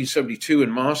meetings in 1972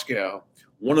 in Moscow,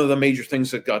 one of the major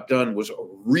things that got done was a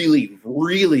really,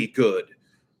 really good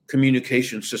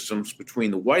communication systems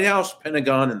between the White House,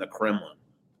 Pentagon, and the Kremlin.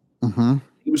 Mm-hmm.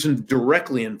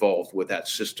 directly involved with that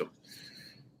system.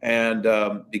 And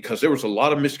because there was a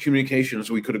lot of miscommunications,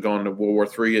 we could have gone to World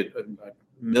War III a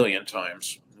million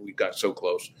times. We got so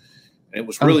close. And it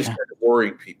was really started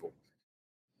worrying people.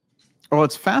 Well,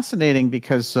 it's fascinating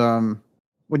because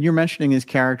when you're mentioning these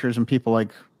characters and people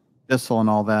like Bissell and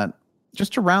all that,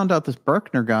 just to round out this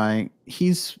Berkner guy,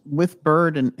 he's with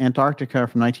Byrd in Antarctica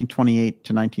from 1928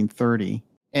 to 1930.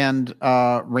 And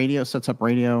radio sets up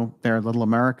radio there in Little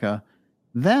America.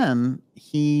 Then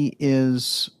he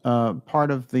is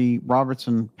part of the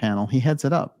Robertson panel. He heads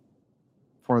it up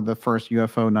for the first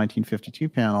UFO 1952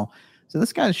 panel. So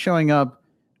this guy's showing up,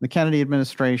 the Kennedy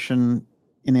administration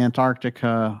in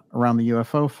Antarctica around the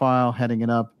UFO file, heading it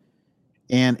up.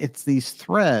 And it's these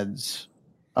threads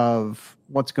of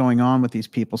what's going on with these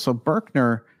people. So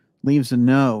Berkner leaves a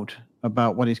note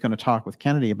about what he's going to talk with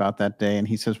Kennedy about that day. And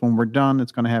he says, when we're done,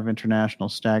 it's going to have international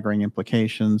staggering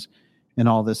implications and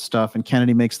all this stuff. And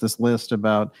Kennedy makes this list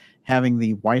about having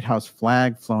the White House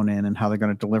flag flown in and how they're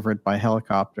going to deliver it by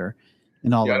helicopter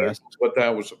and all the rest. That's what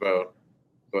that was about.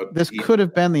 But this could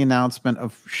have been the announcement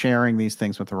of sharing these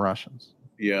things with the Russians.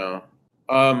 Yeah.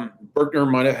 Berkner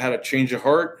might have had a change of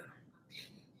heart.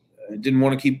 Didn't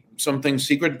want to keep some things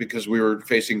secret because we were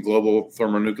facing global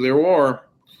thermonuclear war.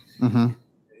 Mm-hmm.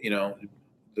 You know,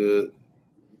 the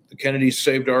Kennedys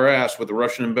saved our ass with the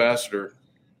Russian ambassador.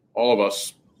 All of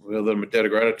us, we owe them a debt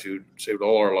of gratitude, saved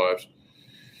all our lives.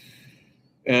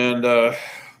 And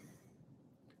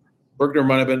Berkner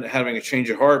might have been having a change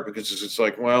of heart because it's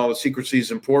like, well, the secrecy is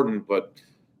important, but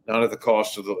not at the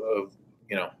cost of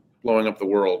blowing up the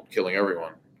world, killing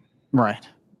everyone. Right.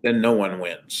 Then no one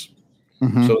wins.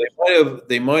 Mm-hmm. So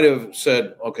they might have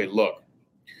said, okay, look,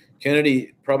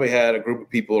 Kennedy probably had a group of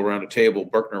people around a table.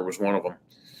 Berkner was one of them.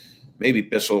 Maybe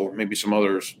Bissell, maybe some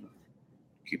others.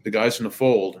 Keep the guys in the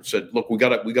fold and said, look, we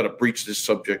got to breach this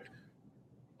subject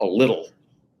a little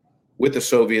with the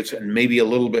Soviets and maybe a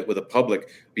little bit with the public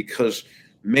because,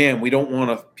 man, we don't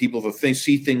want people to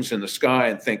see things in the sky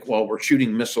and think, well, we're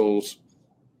shooting missiles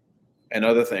and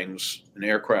other things, an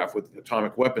aircraft with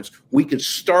atomic weapons. We could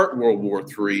start World War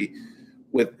III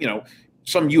with,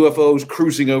 some UFOs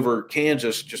cruising over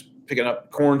Kansas, just picking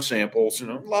up corn samples,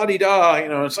 la-di-da,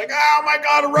 it's like, oh my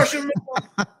God, a Russian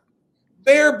missile,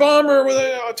 bear bomber with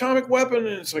an atomic weapon.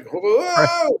 And it's like,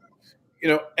 whoa,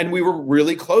 and we were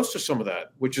really close to some of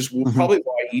that, which is probably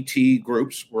why ET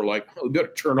groups were like, oh, we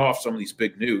better turn off some of these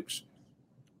big nukes.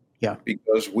 Yeah.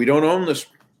 Because we don't own this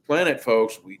planet,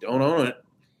 folks. We don't own it.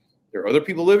 There are other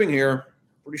people living here,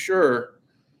 pretty sure.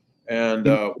 And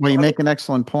you make an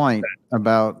excellent point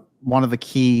about one of the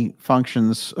key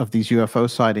functions of these UFO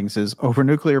sightings is over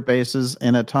nuclear bases,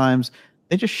 and at times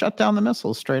they just shut down the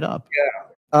missiles straight up.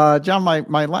 Yeah. John,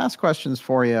 my last questions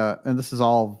for you, and this is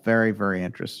all very, very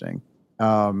interesting.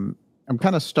 I'm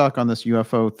kind of stuck on this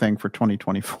UFO thing for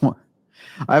 2024.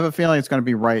 I have a feeling it's going to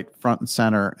be right front and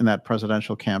center in that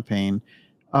presidential campaign.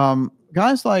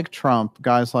 Guys like Trump,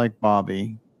 guys like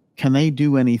Bobby, can they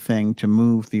do anything to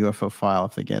move the UFO file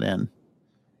if they get in?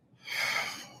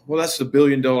 Well, that's the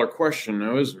billion-dollar question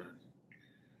now, isn't it?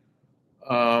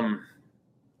 I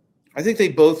think they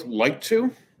both like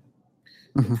to.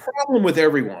 The problem with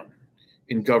everyone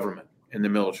in government and the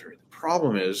military, the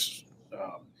problem is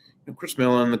Chris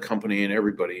Mellon, the company, and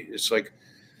everybody, it's like,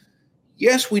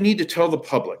 yes, we need to tell the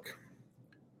public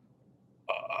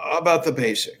about the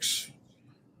basics,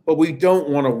 but we don't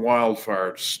want a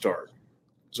wildfire to start.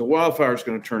 Because a wildfire is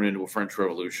going to turn into a French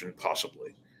Revolution,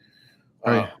 possibly.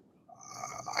 Right.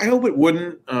 I hope it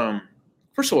wouldn't.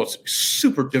 First of all, it's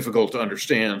super difficult to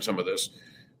understand some of this,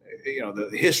 the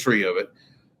history of it.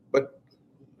 But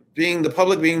being the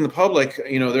public,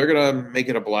 they're going to make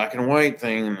it a black and white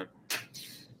thing,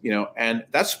 and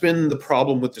that's been the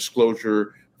problem with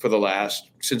disclosure for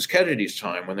since Kennedy's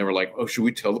time, when they were like, oh, should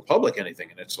we tell the public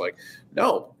anything? And it's like,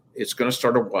 no, it's going to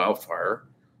start a wildfire.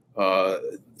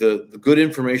 The good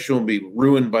information will be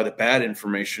ruined by the bad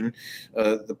information.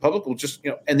 The public will just,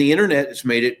 and the internet has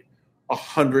made it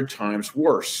 100 times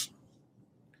worse.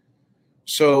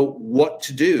 So what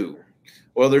to do?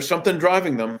 Well, there's something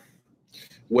driving them,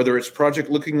 whether it's Project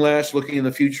Looking Glass, looking in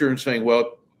the future and saying,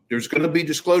 well, there's going to be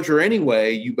disclosure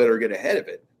anyway. You better get ahead of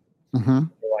it. They're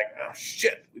like, oh,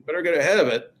 shit, we better get ahead of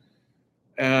it.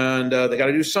 And they got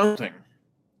to do something.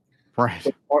 Right.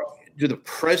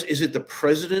 Is it the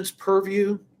president's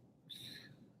purview?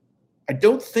 I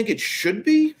don't think it should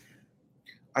be.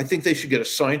 I think they should get a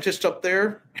scientist up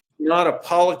there, not a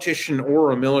politician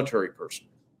or a military person.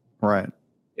 Right.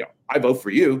 I vote for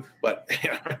you, but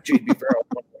J.B. Farrell,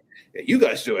 you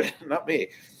guys do it, not me.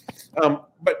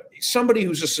 But somebody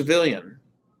who's a civilian,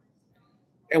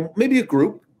 and maybe a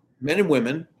group, men and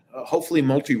women, hopefully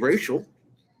multiracial,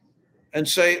 and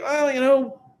say,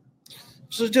 well,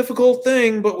 it's a difficult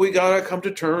thing, but we got to come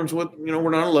to terms with, we're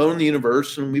not alone in the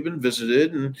universe, and we've been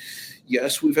visited, and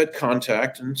yes, we've had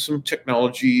contact and some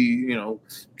technology,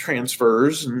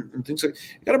 transfers and things like that.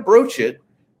 You got to broach it.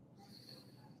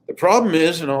 The problem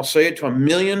is, and I'll say it to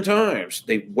 1,000,000 times,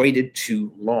 they've waited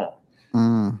too long.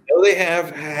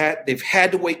 They've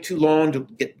had to wait too long to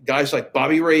get guys like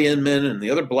Bobby Ray Inman and the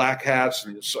other black hats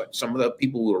and some of the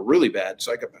people who are really bad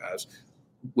psychopaths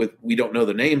we don't know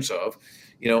the names of,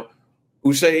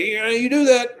 who say, you do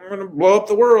that, we're going to blow up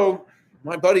the world.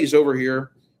 My buddies over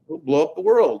here will blow up the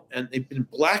world. And they've been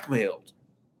blackmailed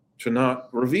to not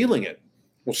revealing it.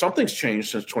 Well, something's changed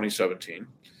since 2017.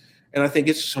 And I think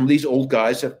it's some of these old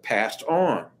guys have passed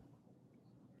on.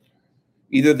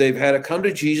 Either they've had a come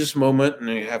to Jesus moment and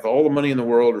they have all the money in the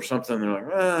world or something. They're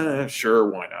like, sure,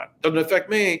 why not? Doesn't affect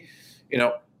me,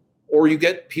 or you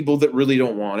get people that really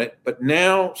don't want it. But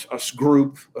now a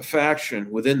group, a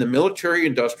faction within the military,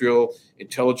 industrial,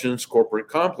 intelligence, corporate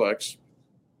complex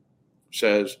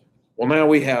says, well, now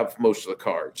we have most of the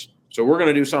cards. So we're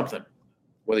going to do something,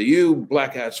 whether you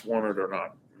black hats want it or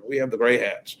not. We have the gray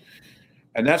hats.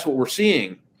 And that's what we're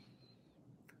seeing.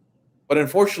 But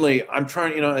unfortunately, I'm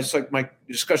trying, it's like my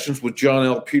discussions with John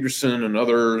L. Peterson and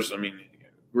others. I mean,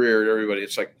 Greer, everybody.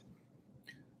 It's like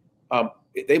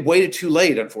they waited too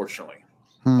late, unfortunately.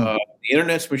 The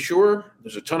internet's mature.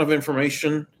 There's a ton of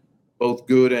information, both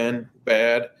good and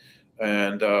bad.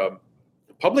 And the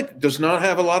public does not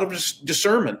have a lot of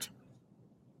discernment.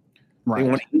 Right. They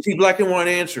want easy black and white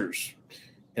answers.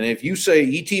 And if you say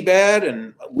ET bad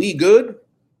and we good,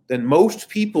 then most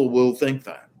people will think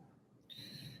that.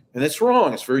 And that's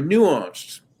wrong. It's very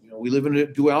nuanced. We live in a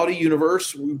duality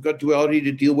universe. We've got duality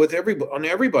to deal with on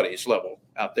everybody's level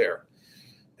out there.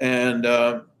 And,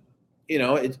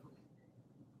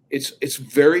 it's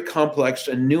very complex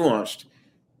and nuanced.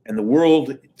 And the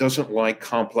world doesn't like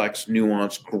complex,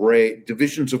 nuanced, gray,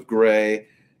 divisions of gray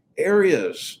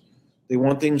areas. They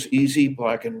want things easy,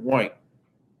 black and white.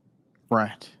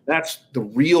 Right. That's the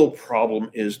real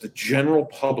problem, is the general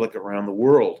public around the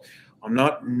world. I'm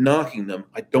not knocking them.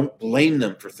 I don't blame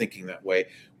them for thinking that way.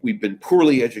 We've been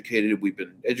poorly educated. We've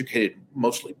been educated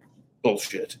mostly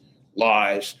bullshit,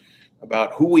 lies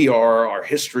about who we are, our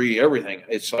history, everything.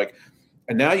 It's like,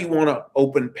 and now you want to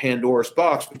open Pandora's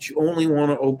box, but you only want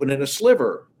to open it a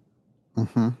sliver.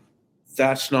 Mm-hmm.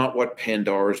 That's not what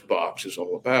Pandora's box is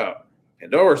all about.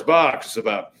 Pandora's box is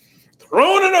about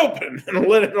throwing it open and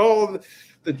letting all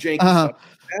the janky stuff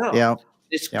out. Yeah.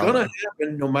 It's going to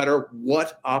happen no matter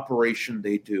what operation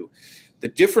they do. The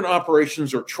different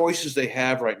operations or choices they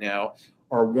have right now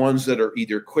are ones that are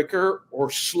either quicker or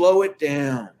slow it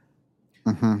down.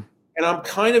 Mm-hmm. And I'm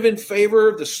kind of in favor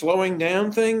of the slowing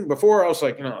down thing. Before I was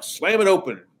like, slam it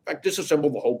open. In fact,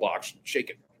 disassemble the whole box and shake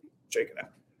it out.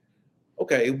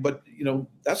 Okay, but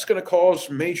that's going to cause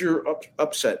major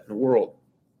upset in the world,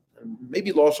 and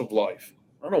maybe loss of life.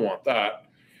 I don't want that.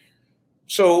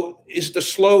 So is the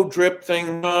slow drip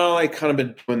thing, well, I kind of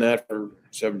been doing that for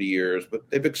 70 years, but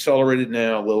they've accelerated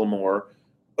now a little more.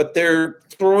 But they're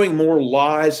throwing more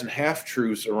lies and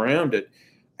half-truths around it,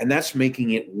 and that's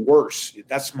making it worse.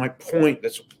 That's my point.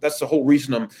 That's the whole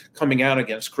reason I'm coming out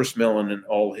against Chris Mellon and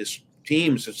all his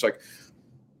teams. It's like,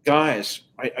 guys,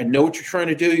 I know what you're trying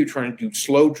to do. You're trying to do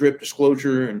slow drip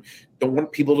disclosure and don't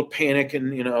want people to panic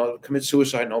and commit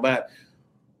suicide and all that.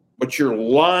 But you're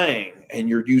lying and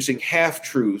you're using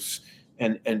half-truths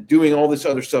and doing all this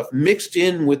other stuff mixed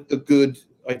in with the good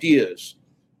ideas.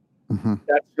 Mm-hmm.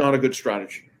 That's not a good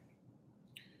strategy.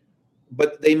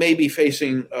 But they may be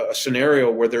facing a scenario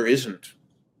where there isn't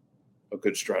a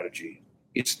good strategy.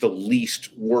 It's the least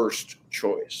worst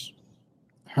choice.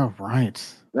 Oh, right.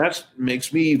 That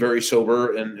makes me very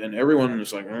sober, and everyone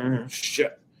is like,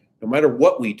 shit, no matter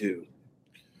what we do.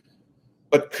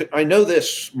 But I know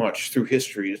this much through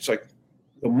history. It's like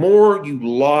the more you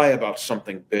lie about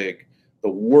something big, the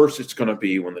worse it's going to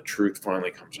be when the truth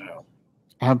finally comes out.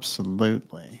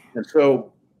 Absolutely. And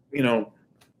so,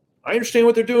 I understand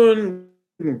what they're doing.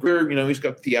 He's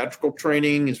got theatrical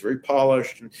training. He's very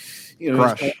polished, and he's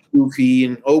kind of goofy.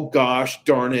 And oh gosh,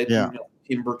 darn it,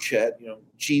 Timberchet,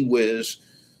 gee whiz,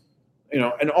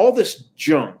 and all this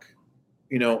junk,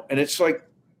 And it's like,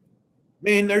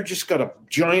 man, they're just got a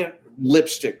giant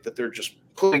lipstick that they're just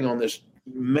putting on this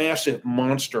massive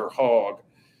monster hog.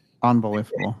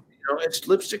 Unbelievable. It's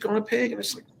lipstick on a pig, and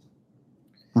it's like,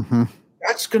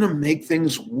 that's going to make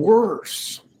things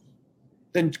worse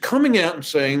than coming out and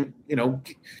saying,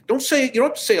 don't say, you don't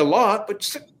have to say a lot,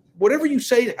 but whatever you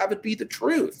say, have it be the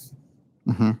truth,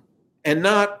 and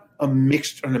not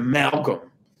an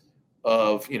amalgam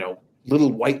of,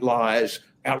 little white lies,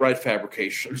 outright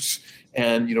fabrications,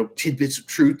 and, tidbits of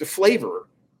truth to flavor,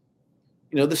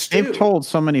 the stew. They've told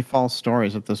so many false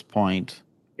stories at this point.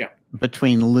 Yeah.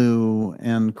 Between Lou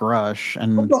and Grush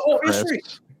and the whole Chris. history.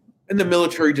 And the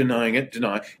military denying.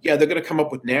 Yeah, they're going to come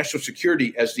up with national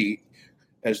security as the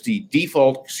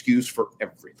default excuse for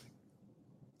everything.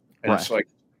 And It's like,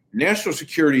 national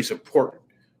security is important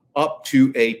up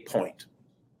to a point.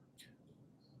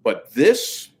 But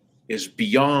this is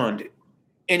beyond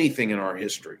anything in our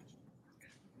history.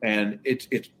 And it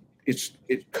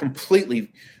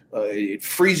completely, it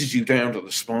freezes you down to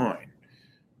the spine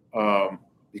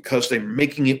because they're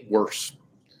making it worse.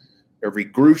 Every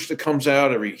Grush that comes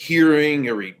out, every hearing,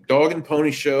 every dog and pony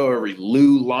show, every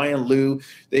Lion Lou,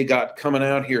 they got coming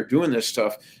out here doing this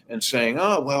stuff and saying,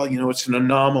 oh, well, it's an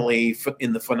anomaly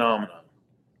in the phenomenon.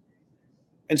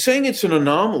 And saying it's an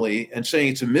anomaly and saying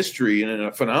it's a mystery and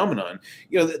a phenomenon,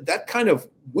 that kind of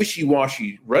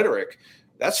wishy-washy rhetoric,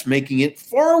 that's making it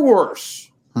far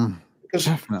worse. Because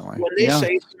Definitely. When they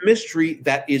say it's a mystery,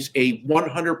 that is a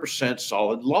 100%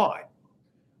 solid lie.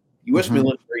 U.S.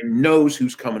 military knows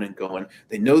who's coming and going.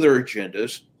 They know their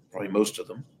agendas, probably most of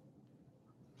them.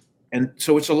 And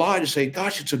so it's a lie to say,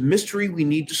 gosh, it's a mystery we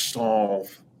need to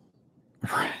solve.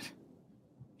 Right.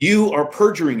 You are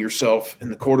perjuring yourself in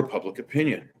the court of public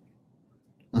opinion.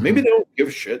 Maybe they don't give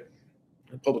a shit.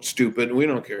 The public's stupid, and we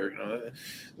don't care.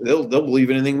 They'll believe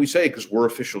anything we say because we're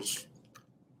officials.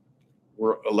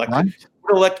 We're elected. Right.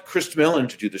 We're elect Chris Mellon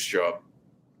to do this job,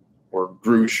 or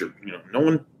Grush, or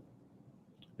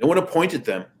no one appointed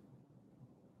them.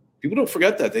 People don't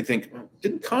forget that. They think,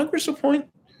 didn't Congress appoint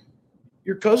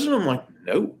your cousin? I'm like,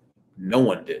 no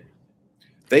one did.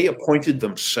 They appointed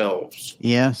themselves.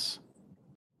 Yes.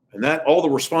 And that all the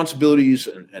responsibilities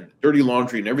and dirty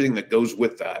laundry and everything that goes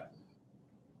with that,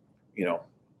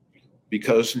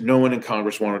 because no one in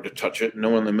Congress wanted to touch it. No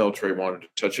one in the military wanted to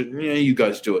touch it. And, you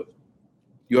guys do it.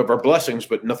 You have our blessings,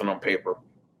 but nothing on paper,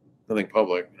 nothing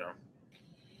public,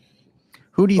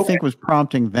 Who do you think was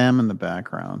prompting them in the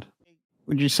background?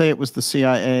 Would you say it was the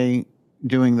CIA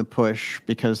doing the push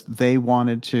because they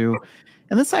wanted to?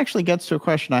 And this actually gets to a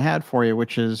question I had for you,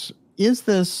 which is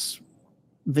this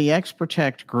the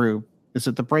X-Protect group? Is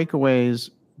it the breakaways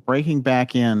breaking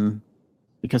back in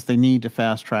because they need to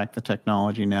fast track the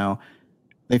technology now?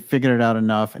 They figured it out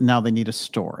enough, and now they need a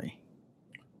story.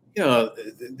 Yeah,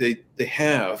 they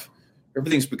have.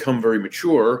 Everything's become very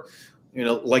mature.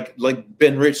 Like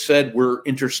Ben Rich said, we're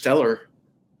interstellar.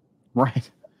 Right.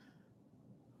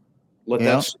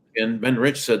 And Ben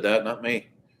Rich said that, not me.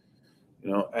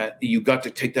 You got to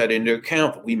take that into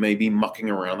account. We may be mucking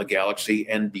around the galaxy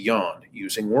and beyond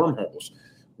using wormholes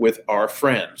with our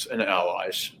friends and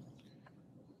allies,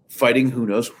 fighting who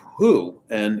knows who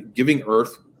and giving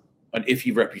Earth an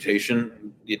iffy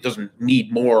reputation. It doesn't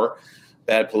need more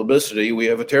bad publicity. We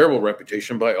have a terrible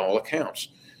reputation by all accounts.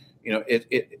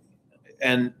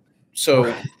 And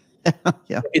so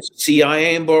it's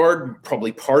CIA on board,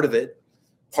 probably part of it,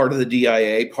 part of the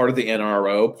DIA, part of the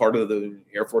NRO, part of the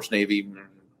Air Force, Navy,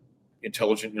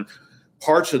 intelligence.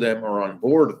 Parts of them are on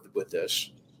board with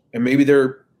this. And maybe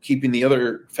they're keeping the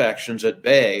other factions at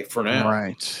bay for now.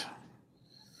 Right.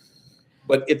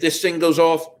 But if this thing goes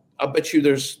off, I'll bet you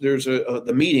there's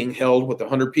the meeting held with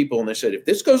 100 people, and they said, if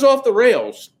this goes off the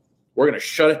rails, we're going to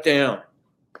shut it down.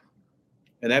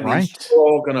 And that means we're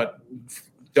all going to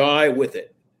die with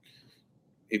it.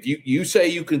 If you say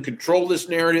you can control this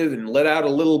narrative and let out a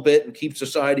little bit and keep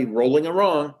society rolling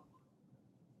along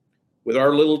with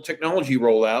our little technology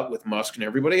rollout with Musk and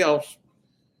everybody else,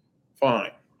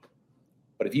 fine.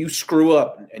 But if you screw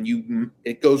up and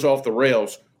it goes off the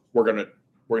rails, we're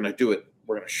gonna do it.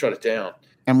 We're gonna shut it down.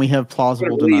 And we have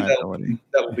plausible deniability.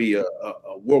 That'll be a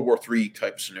World War III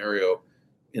type scenario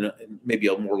in maybe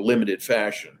a more limited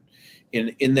fashion.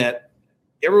 In that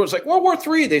everyone's like, World War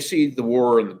III, they see the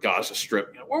war in the Gaza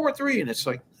Strip, World War III, and it's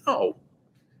like, no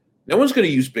one's going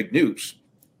to use big nukes,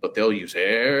 but they'll use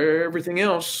everything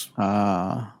else.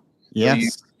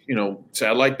 Yes.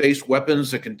 Satellite-based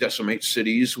weapons that can decimate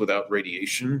cities without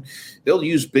radiation. They'll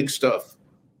use big stuff.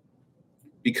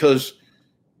 Because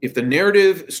if the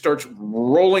narrative starts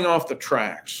rolling off the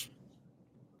tracks,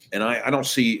 and I don't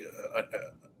see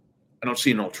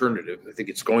an alternative. I think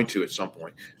it's going to at some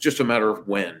point. It's just a matter of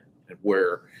when and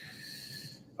where.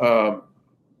 The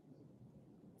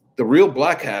real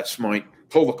black hats might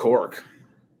pull the cork.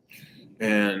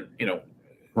 And,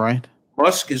 right.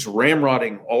 Musk is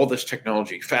ramrodding all this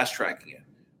technology, fast-tracking it.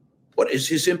 What is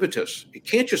his impetus? It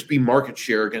can't just be market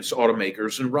share against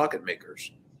automakers and rocket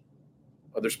makers,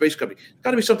 other space companies. It's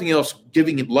got to be something else,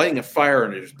 lighting a fire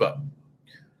under his butt.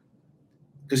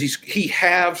 because he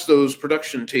halves those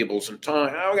production tables in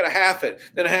time. I'm going to half it,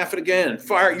 then half it again.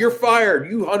 Fire, you're fired.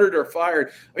 You 100 are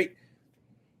fired. I mean,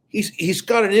 he's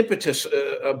got an impetus,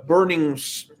 a burning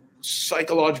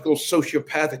psychological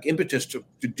sociopathic impetus to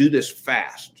do this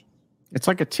fast. It's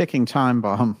like a ticking time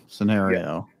bomb scenario.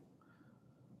 Yeah.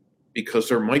 Because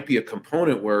there might be a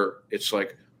component where it's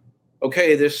like,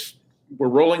 okay, we're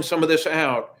rolling some of this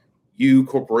out. You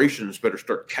corporations better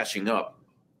start catching up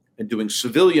and doing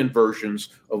civilian versions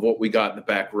of what we got in the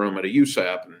back room at a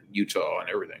USAP in Utah and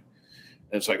everything.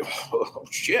 And it's like, oh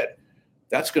shit,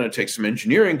 that's going to take some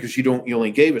engineering because you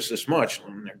only gave us this much,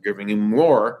 and they're giving you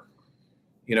more.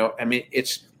 I mean,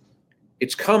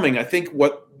 it's coming. I think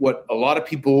what a lot of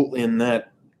people in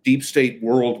that deep state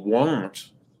world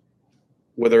want,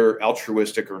 whether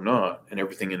altruistic or not, and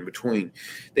everything in between,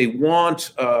 they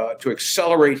want to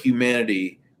accelerate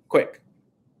humanity quick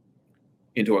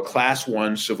into a class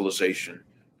 1 civilization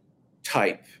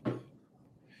type.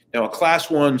 Now, a class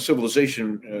 1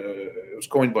 civilization it was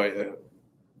coined by, I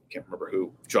can't remember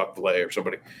who, Jacques Vallée or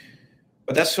somebody,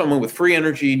 but that's someone with free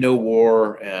energy, no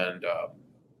war, and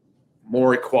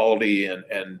more equality, and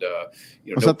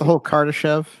was that the whole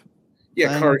Kardashev?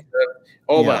 Yeah, thing? Kardashev,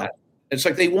 all that. It's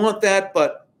like they want that,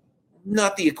 but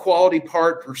not the equality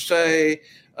part per se.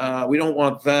 We don't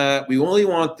want that. We only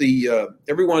want the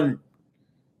everyone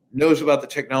knows about the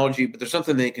technology, but there's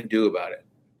something they can do about it.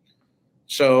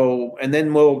 So, and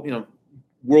then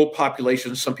world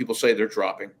populations, some people say they're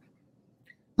dropping.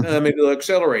 Maybe they'll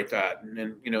accelerate that. And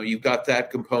then, you've got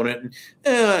that component.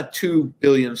 2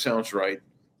 billion sounds right.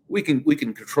 We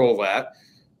can control that.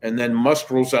 And then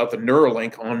Musk rolls out the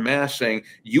Neuralink en masse saying,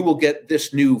 you will get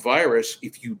this new virus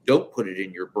if you don't put it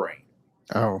in your brain.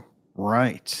 Oh,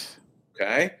 right.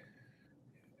 Okay.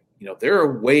 There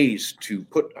are ways to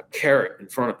put a carrot in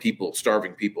front of people,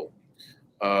 starving people,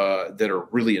 that are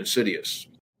really insidious.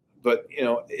 But,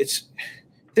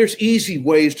 there's easy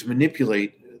ways to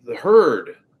manipulate the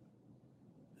herd.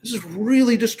 This is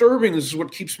really disturbing. This is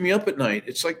what keeps me up at night.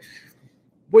 It's like,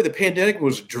 boy, the pandemic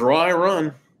was a dry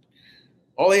run.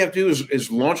 All they have to do is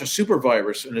launch a super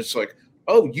virus, and it's like,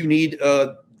 oh, you need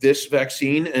this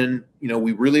vaccine, and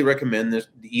we really recommend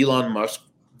the Elon Musk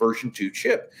version 2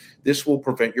 chip. This will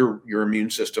prevent your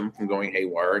immune system from going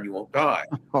haywire, and you won't die.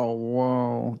 Oh,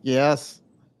 whoa. Yes.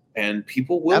 And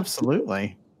people will.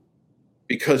 Absolutely.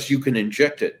 Because you can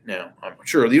inject it now. I'm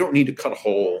sure you don't need to cut a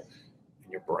hole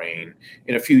in your brain.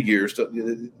 In a few years,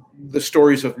 the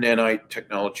stories of nanite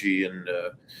technology and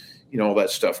all that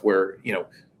stuff where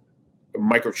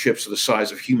microchips are the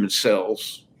size of human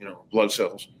cells, blood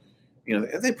cells,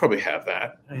 they probably have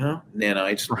that,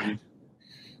 nanites. Right.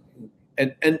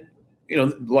 And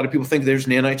a lot of people think there's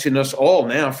nanites in us all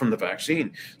now from the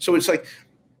vaccine. So it's like,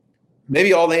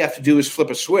 maybe all they have to do is flip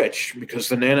a switch because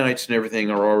the nanites and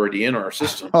everything are already in our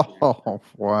system. Oh,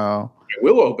 wow. I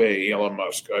will obey Elon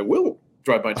Musk. I will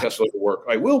drive my Tesla to work.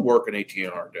 I will work an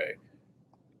 18-hour day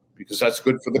because that's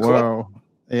good for the club. Whoa.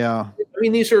 Yeah. I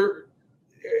mean,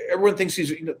 everyone thinks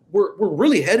we're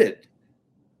really headed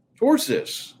towards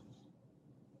this.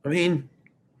 I mean,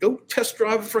 go test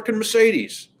drive a freaking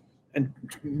Mercedes and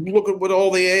look at what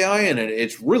all the AI in it.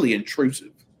 It's really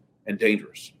intrusive and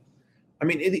dangerous. I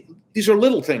mean, these are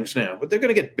little things now, but they're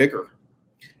going to get bigger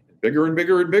and bigger and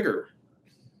bigger and bigger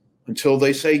until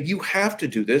they say, you have to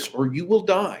do this or you will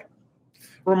die.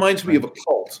 It reminds me of a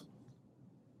cult.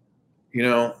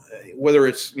 Whether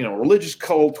it's, religious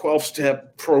cult,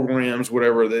 12-step programs,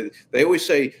 whatever, they always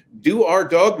say, do our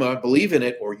dogma, believe in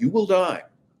it, or you will die.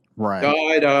 Right.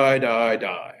 Die, die, die,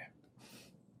 die.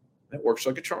 That works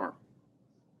like a charm.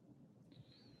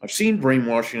 I've seen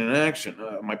brainwashing in action.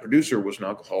 My producer was an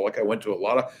alcoholic. I went to a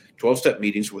lot of 12-step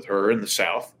meetings with her in the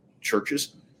South,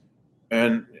 churches.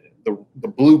 And the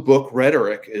blue book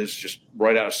rhetoric is just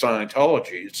right out of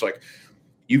Scientology. It's like,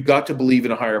 you've got to believe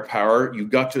in a higher power.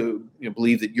 You've got to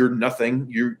believe that you're nothing.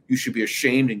 You should be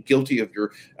ashamed and guilty of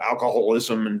your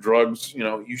alcoholism and drugs.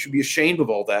 You should be ashamed of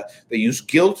all that. They use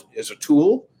guilt as a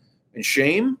tool and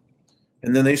shame.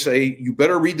 And then they say, you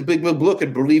better read the big blue book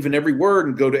and believe in every word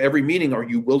and go to every meeting or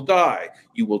you will die.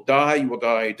 You will die, you will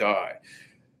die, die.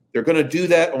 They're going to do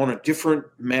that on a different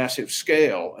massive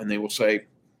scale. And they will say,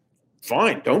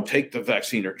 fine, don't take the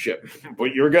vaccine or chip,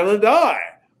 but you're going to die.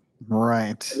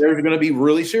 Right. And they're going to be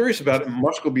really serious about it. And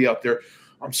Musk will be out there.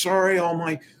 I'm sorry, all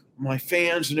my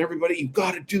fans and everybody, you've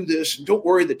got to do this. And don't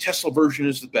worry, the Tesla version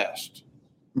is the best.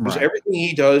 Because everything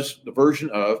he does, the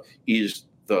version of, is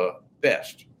the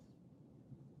best.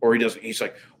 Or he doesn't. He's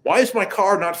like, why is my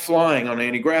car not flying on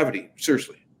anti-gravity?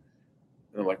 Seriously.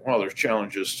 And I'm like, well, there's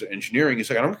challenges to engineering.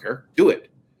 He's like, I don't care. Do it.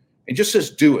 It just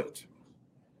says do it.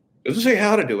 It doesn't say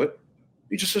how to do it.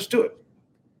 You just do it.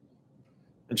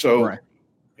 And so, Right.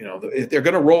 if they're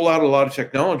going to roll out a lot of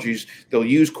technologies, they'll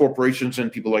use corporations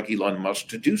and people like Elon Musk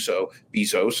to do so,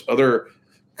 Bezos, other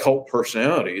cult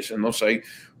personalities, and they'll say,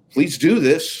 please do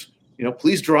this.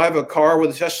 Please drive a car with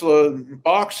a Tesla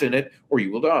box in it, or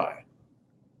you will die.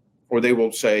 Or they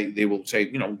will say,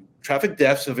 traffic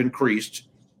deaths have increased.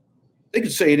 They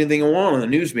could say anything they want on the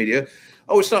news media.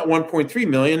 Oh, it's not 1.3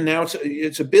 million. Now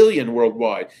it's a billion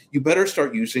worldwide. You better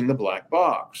start using the black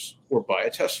box or buy a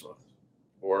Tesla.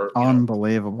 Or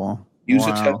unbelievable. Use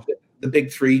a Tesla. The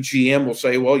big three, GM will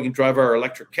say, well, you can drive our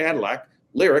electric Cadillac,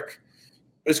 Lyric,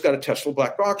 but it's got a Tesla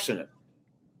black box in it,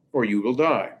 or you will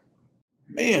die.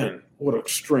 Man, what a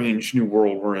strange new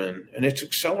world we're in. And it's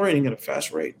accelerating at a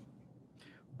fast rate.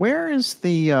 Where is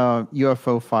the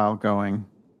UFO file going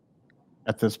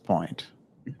at this point?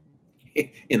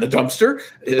 In the dumpster.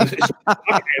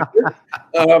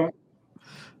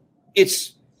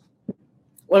 It's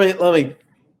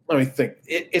let me think.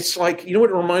 It's like, what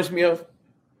it reminds me of?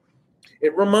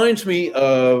 It reminds me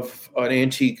of an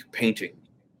antique painting.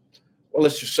 Well,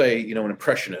 let's just say, an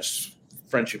impressionist,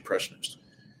 French impressionist.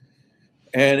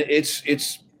 And it's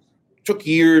took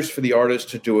years for the artist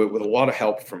to do it with a lot of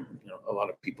help from a lot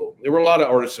of people. There were a lot of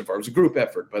artists involved. It was a group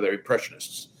effort by the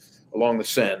impressionists along the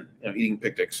Seine, eating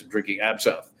picnics and drinking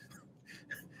absinthe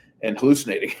and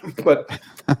hallucinating. And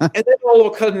then all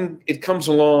of a sudden it comes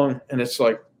along and it's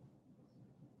like,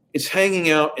 it's hanging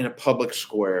out in a public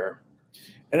square.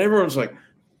 And everyone's like,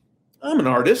 I'm an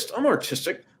artist. I'm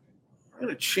artistic. I'm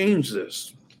going to change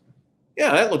this.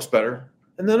 Yeah, that looks better.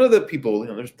 And then other people,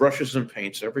 there's brushes and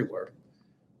paints everywhere.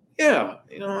 Yeah,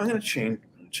 I'm going to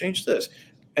change this.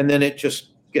 And then it just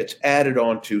gets added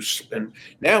on to, and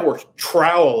now we're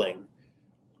troweling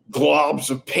globs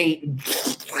of paint.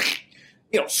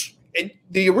 And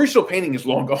the original painting is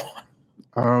long gone.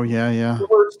 Oh, yeah.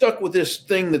 We're stuck with this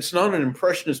thing that's not an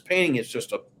impressionist painting. It's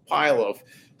just a pile of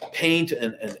paint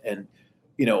and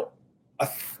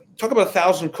talk about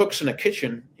 1,000 cooks in a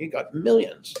kitchen. You got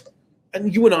millions.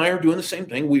 And you and I are doing the same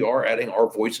thing. We are adding our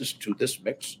voices to this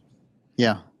mix.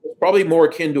 Yeah. It's probably more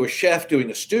akin to a chef doing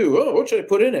a stew. Oh, what should I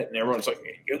put in it? And everyone's like,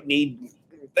 you need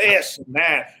this and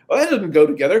that. Well, that doesn't go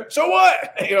together. So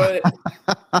what?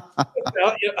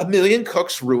 A million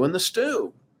cooks ruin the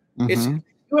stew. Mm-hmm.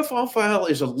 UFO file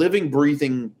is a living,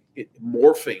 breathing,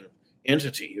 morphing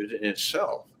entity in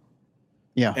itself.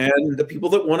 Yeah. And the people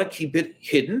that want to keep it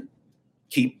hidden,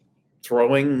 keep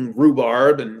throwing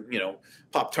rhubarb and,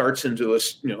 Pop-Tarts into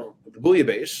the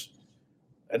bouillabaisse.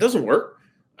 That doesn't work.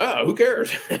 Who cares?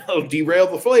 It'll derail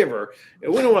the flavor.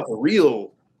 We don't want the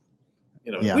real,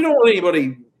 we don't want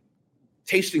anybody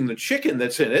tasting the chicken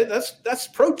that's in it. That's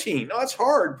protein. No, that's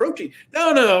hard protein.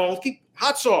 No, keep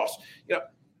hot sauce.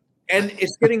 And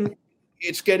it's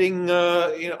getting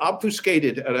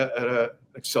obfuscated at a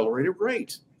accelerated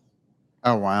rate.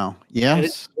 Oh wow! Yes, and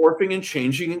it's morphing and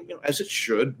changing as it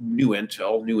should. New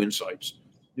intel, new insights,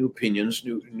 new opinions,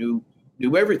 new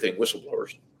everything.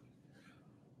 Whistleblowers.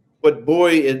 But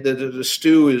boy, the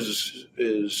stew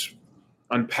is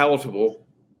unpalatable.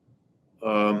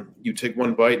 You take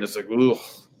one bite and it's like, ugh,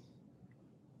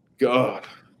 God.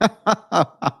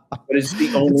 But it's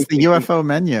the only. It's the UFO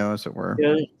menu, as it were.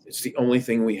 Yeah, it's the only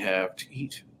thing we have to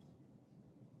eat,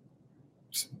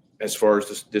 as far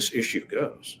as this issue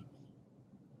goes.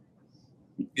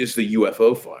 Is the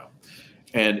UFO file,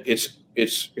 and it's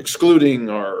excluding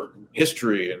our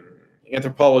history and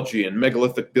anthropology and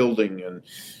megalithic building and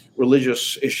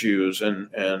religious issues and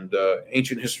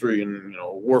ancient history and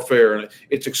warfare, and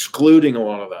it's excluding a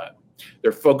lot of that.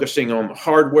 They're focusing on the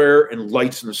hardware and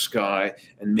lights in the sky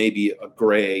and maybe a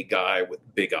gray guy with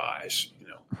big eyes,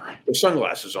 with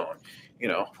sunglasses on,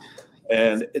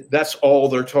 and that's all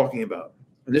they're talking about.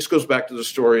 And this goes back to the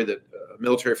story that a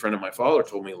military friend of my father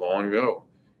told me long ago.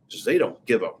 He says they don't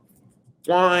give a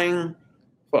flying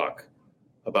fuck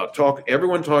about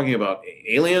everyone talking about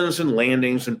aliens and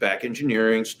landings and back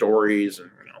engineering stories, and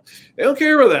they don't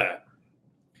care about that.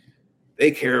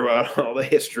 They care about all the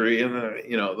history and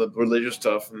the religious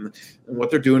stuff and what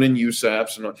they're doing in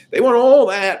USAPs, and they want all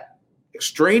that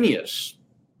extraneous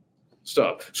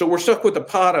stuff. So we're stuck with a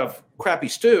pot of crappy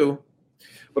stew,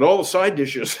 but all the side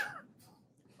dishes.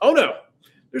 Oh no,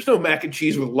 there's no mac and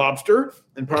cheese with lobster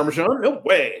and Parmesan. No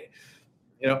way.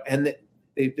 And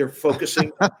they're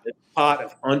focusing on this pot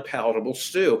of unpalatable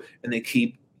stew, and they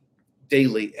keep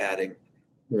daily adding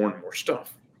more and more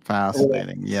stuff.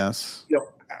 Fascinating. Yes.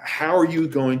 How are you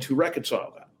going to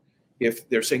reconcile that? If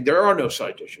they're saying there are no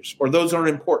side dishes or those aren't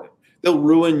important, they'll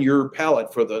ruin your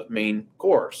palate for the main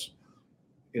course.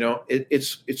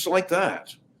 It's like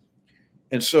that.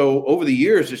 And so over the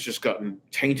years, it's just gotten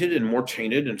tainted and more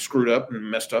tainted and screwed up and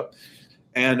messed up.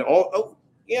 And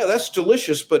yeah, that's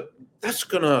delicious, but that's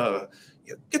going to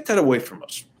get that away from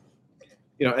us.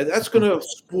 That's going to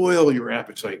spoil your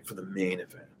appetite for the main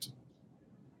event.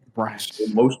 Right. So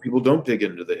most people don't dig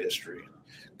into the history,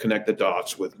 connect the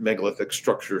dots with megalithic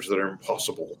structures that are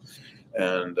impossible.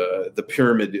 And the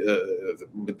pyramid,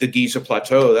 the Giza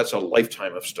Plateau, that's a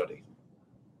lifetime of study.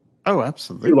 Oh,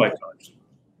 absolutely. 2 lifetimes.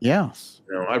 Yes.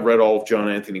 I've read all of John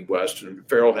Anthony West, and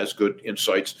Farrell has good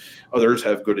insights. Others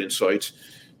have good insights.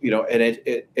 And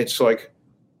it's like,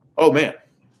 oh man,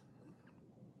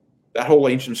 that whole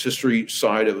ancient history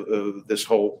side of this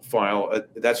whole file,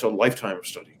 that's a lifetime of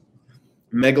study.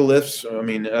 Megaliths, I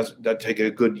mean, that take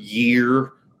a good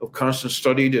year of constant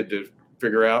study to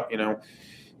figure out,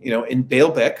 in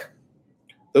Baalbek,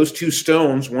 those 2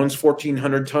 stones, one's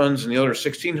 1,400 tons and the other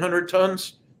 1,600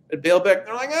 tons at Baalbek.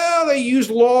 They're like, they use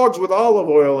logs with olive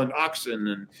oil and oxen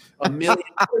and a million.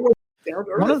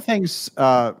 One of the things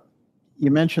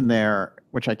you mentioned there,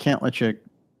 which I can't let you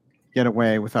get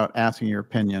away without asking your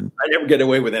opinion. I never get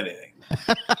away with anything.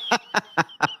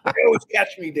 They always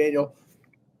catch me, Daniel.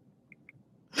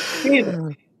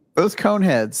 Those cone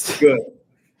heads. Good.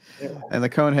 And the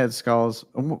cone head skulls.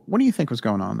 What do you think was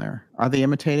going on there? Are they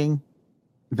imitating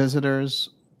visitors?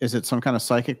 Is it some kind of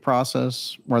psychic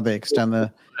process where they extend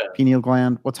the pineal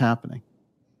gland? What's happening?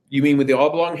 You mean with the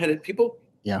oblong-headed people?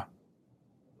 Yeah.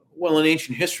 Well, in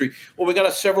ancient history, we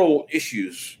got several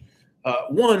issues.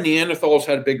 One, Neanderthals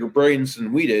had bigger brains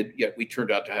than we did, yet we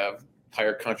turned out to have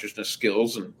higher consciousness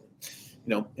skills and,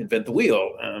 invent the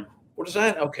wheel. What is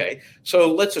that? Okay.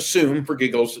 So let's assume for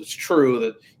giggles it's true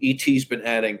that ET's been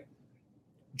adding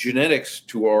genetics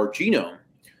to our genome.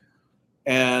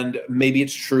 And maybe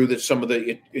it's true that some of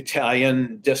the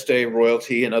Italian d'Este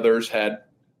royalty and others had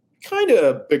kind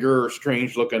of bigger,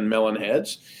 strange-looking melon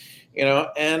heads,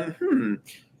 and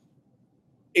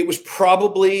it was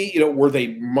probably, were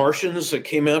they Martians that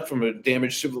came out from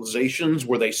damaged civilizations?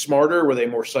 Were they smarter? Were they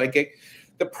more psychic?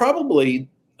 I'm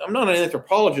not an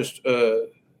anthropologist.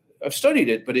 I've studied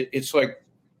it, but it's like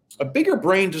a bigger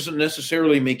brain doesn't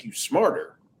necessarily make you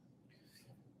smarter.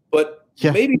 But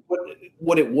maybe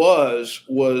what it was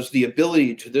the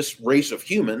ability to this race of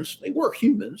humans. They were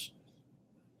humans.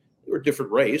 They were a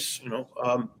different race,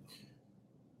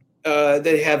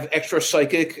 they have extra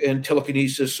psychic and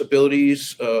telekinesis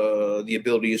abilities, the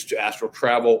abilities to astral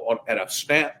travel at a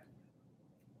snap,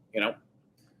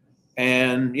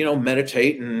 and,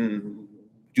 meditate and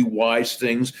do wise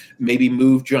things, maybe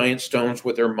move giant stones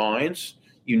with their minds.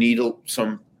 You need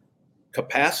some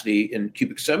capacity in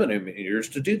cubic centimeters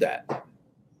to do that.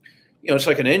 It's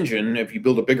like an engine. If you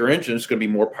build a bigger engine, it's going to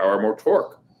be more power, more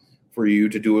torque for you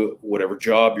to do whatever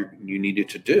job you need it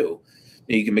to do.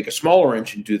 And you can make a smaller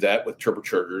engine do that with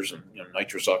turbochargers and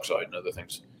nitrous oxide and other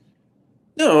things.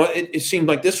 No, it seemed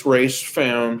like this race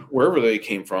found wherever they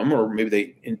came from, or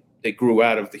maybe they grew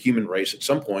out of the human race at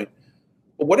some point.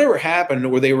 But whatever happened,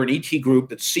 or they were an ET group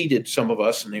that seeded some of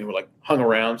us, and they were like hung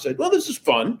around, said, "Well, this is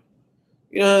fun,"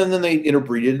 and then they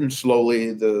interbreeded, and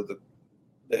slowly the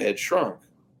head shrunk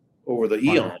over the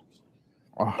eons.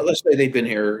 Wow. Let's say they've been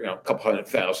here a couple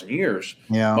 100,000 years.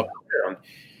 Yeah.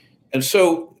 And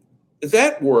so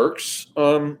that works.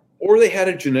 Or they had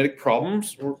a genetic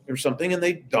problems or something, and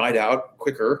they died out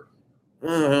quicker.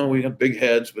 We have big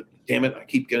heads, but damn it, I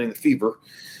keep getting the fever.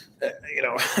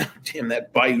 Damn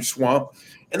that bayou swamp.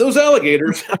 And those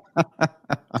alligators, damn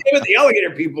it, the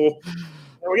alligator people,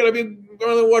 we're going to be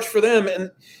on the watch for them.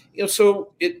 And,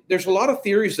 so there's a lot of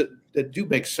theories that do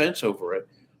make sense over it.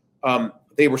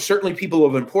 They were certainly people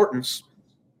of importance,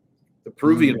 the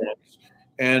Peruvian ones.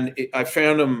 And I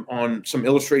found them on some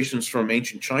illustrations from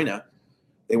ancient China.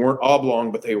 They weren't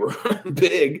oblong, but they were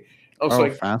big. I was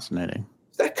like, fascinating.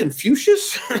 Is that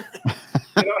Confucius?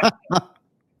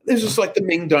 This is like the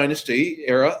Ming Dynasty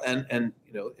era. And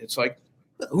it's like,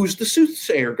 who's the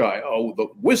soothsayer guy? Oh, the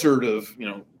wizard of,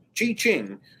 Qi Ching.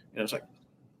 And it's like,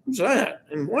 who's that?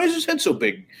 And why is his head so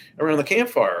big around the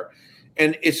campfire?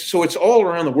 And it's all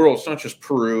around the world. It's not just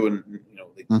Peru and,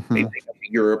 they up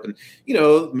Europe. And,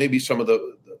 maybe some of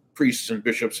the priests and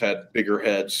bishops had bigger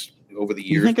heads over the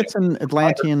years. You think it's an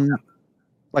Atlantean,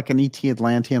 like an ET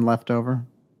Atlantean leftover?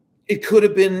 It could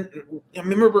have been. I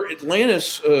remember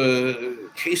Atlantis.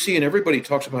 Casey and everybody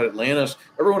talks about Atlantis.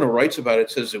 Everyone who writes about it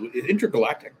says it was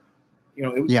intergalactic. It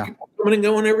was people coming and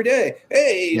going every day.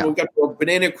 Hey, we've got a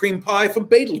banana cream pie from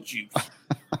Betelgeuse.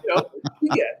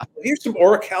 Here's some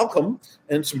orichalcum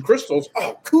and some crystals.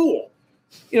 Oh, cool.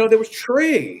 There was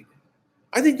trade.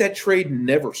 I think that trade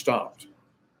never stopped.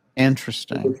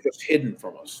 Interesting. It was just hidden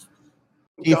from us.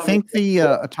 Do you think the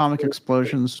atomic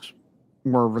explosions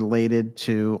were related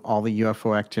to all the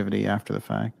UFO activity after the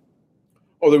fact?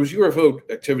 Oh, there was UFO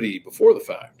activity before the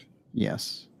fact.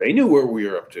 Yes. They knew where we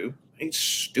were up to. Ain't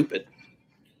stupid.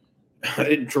 I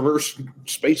didn't traverse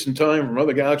space and time from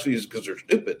other galaxies because they're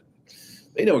stupid.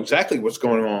 They know exactly what's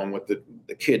going on with the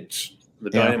kids, the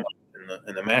dynamite,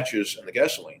 and the matches and the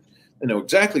gasoline. They know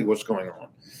exactly what's going on.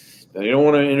 Now, they don't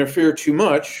want to interfere too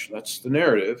much. That's the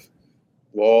narrative.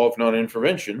 Law of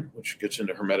non-intervention, which gets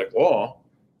into Hermetic law.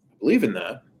 I believe in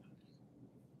that.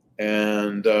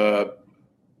 And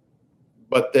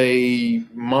but they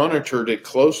monitored it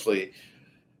closely.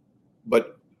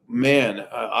 But man,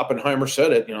 Oppenheimer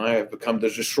said it. I have become the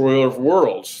destroyer of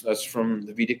worlds. That's from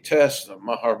the Vedic text, the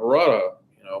Mahabharata.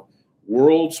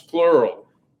 Worlds plural.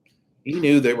 He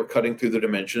knew they were cutting through the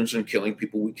dimensions and killing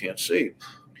people we can't see.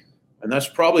 And that's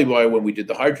probably why when we did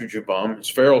the hydrogen bomb, as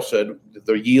Farrell said,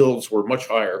 the yields were much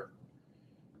higher.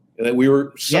 And that we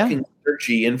were sucking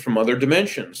energy in from other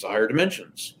dimensions, the higher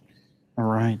dimensions. All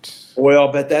right. Boy,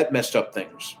 I'll bet that messed up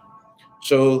things.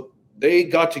 So they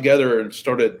got together and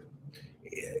started.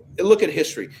 Look at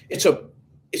history. It's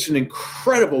an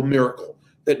incredible miracle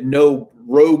that no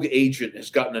rogue agent has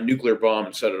gotten a nuclear bomb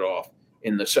and set it off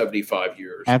in the 75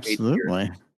 years. Absolutely.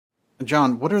 Years.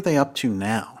 John, what are they up to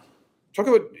now? Talk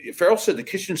about, Farrell said the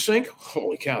kitchen sink.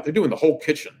 Holy cow, they're doing the whole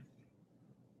kitchen.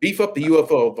 Beef up the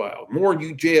UFO file, more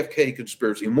JFK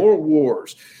conspiracy, more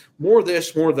wars, more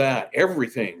this, more that,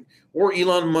 everything, more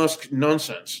Elon Musk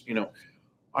nonsense.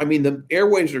 I mean, the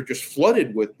airwaves are just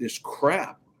flooded with this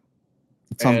crap.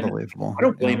 It's unbelievable. I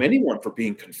don't blame anyone for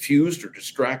being confused or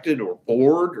distracted or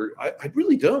bored. I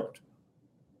really don't.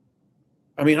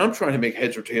 I mean, I'm trying to make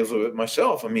heads or tails of it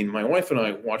myself. I mean, my wife and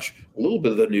I watch a little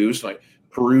bit of the news, and I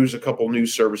peruse a couple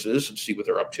news services and see what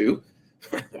they're up to.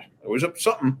 Always up to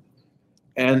something.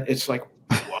 And it's like,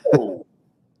 whoa.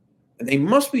 And they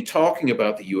must be talking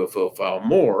about the UFO file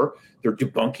more. They're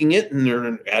debunking it, and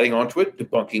they're adding on to it,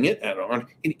 debunking it, add on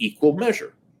in equal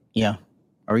measure. Yeah.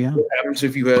 Oh, yeah. What happens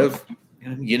if you have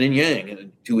yin and yang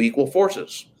and two equal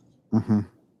forces? Mm-hmm.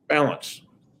 Balance.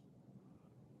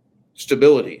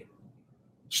 Stability.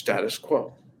 Status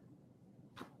quo.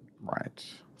 Right.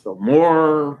 So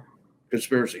more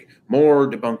conspiracy, more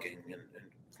debunking, and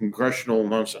congressional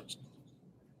nonsense.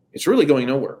 It's really going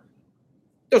nowhere.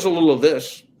 There's a little of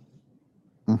this,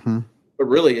 but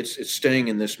really it's staying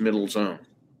in this middle zone.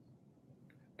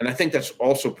 And I think that's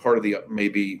also part of the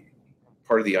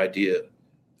idea.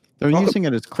 They're using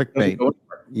it as clickbait.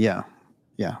 Yeah.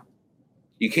 Yeah.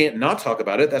 You can't not talk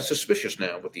about it. That's suspicious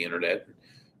now with the internet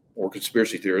or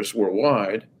conspiracy theorists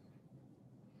worldwide.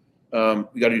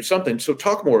 We got to do something. So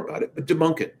talk more about it, but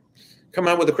debunk it. Come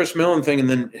out with a Chris Mellon thing and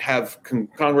then have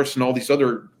Congress and all these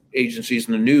other agencies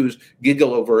in the news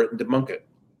giggle over it and debunk it.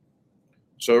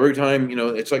 So every time,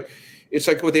 it's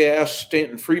like what they asked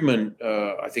Stanton Friedman,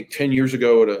 I think 10 years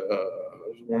ago at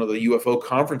one of the UFO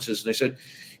conferences. And they said,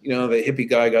 the hippie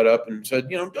guy got up and said,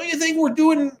 don't you think we're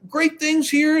doing great things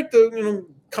here at the,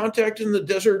 Contact in the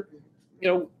Desert,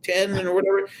 10 or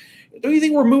whatever? Don't you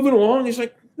think we're moving along? He's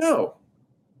like, no.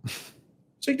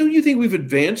 It's like, don't you think we've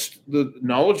advanced the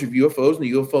knowledge of UFOs and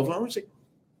the UFO phenomenon? It's like,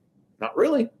 not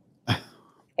really.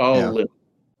 A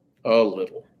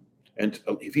little. And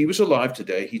if he was alive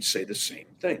today, he'd say the same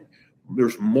thing.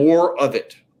 There's more of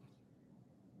it.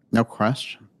 No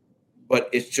question. But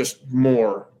it's just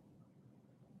more.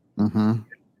 Mm-hmm.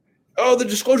 Oh, the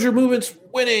disclosure movement's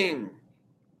winning.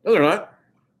 No, they're not.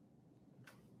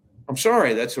 I'm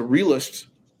sorry. That's a realist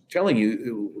telling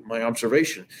you my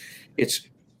observation.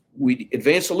 We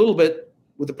advanced a little bit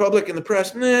with the public and the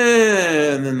press, and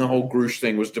then the whole Grush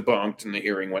thing was debunked and the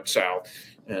hearing went south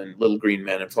and little green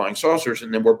men and flying saucers.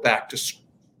 And then we're back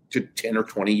to 10 or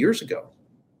 20 years ago.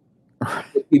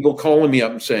 People calling me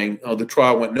up and saying, oh, the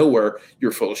trial went nowhere.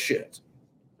 You're full of shit.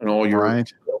 And all your,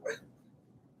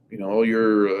 all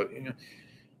your,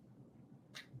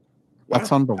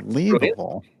 That's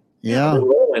unbelievable. Yeah.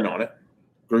 We're all in on it.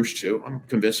 Grush too. I'm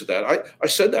convinced of that. I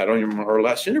said that on our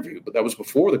last interview, but that was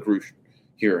before the Grush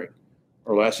hearing.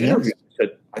 Our last interview, I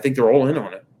said, I think they're all in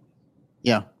on it.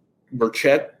 Yeah.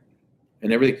 Burchett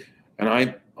and everything. And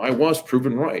I was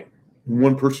proven right.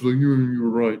 One person like, you were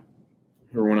right.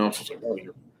 Everyone else was like, oh,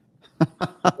 you're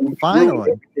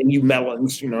finally. You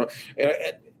melons,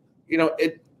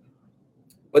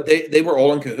 but they were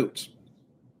all in cahoots.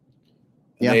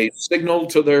 Yeah. They signaled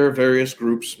to their various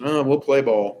groups, we'll play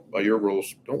ball by your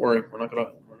rules. Don't worry. We're not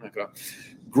gonna.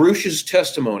 Grush's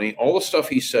testimony, all the stuff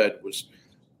he said was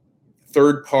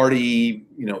third party,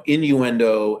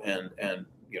 innuendo and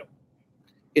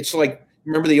it's like,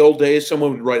 remember the old days,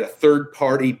 someone would write a third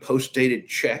party post dated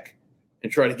check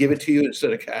and try to give it to you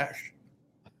instead of cash.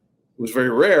 It was very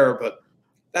rare, but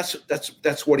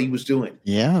that's what he was doing.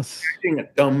 Yes. Acting a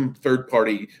dumb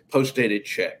third-party post-dated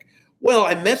check. Well,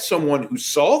 I met someone who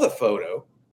saw the photo.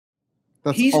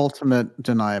 That's ultimate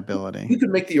deniability. You could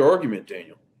make the argument,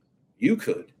 Daniel. You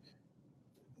could.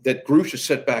 That Grush has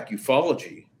set back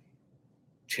ufology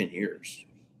 10 years.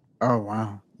 Oh,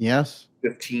 wow. Yes.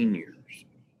 15 years.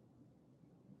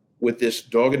 With this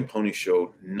dog and pony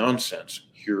show nonsense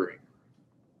hearing.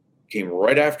 Came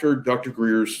right after Dr.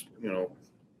 Greer's,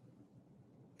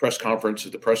 press conference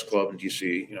at the press club in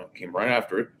DC, came right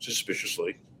after it,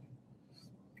 suspiciously.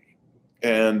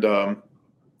 And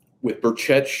with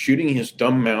Burchett shooting his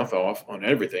dumb mouth off on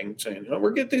everything, saying,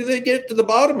 we're going to get to the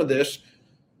bottom of this,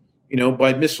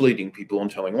 by misleading people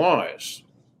and telling lies.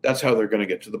 That's how they're going to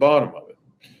get to the bottom of it.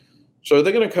 So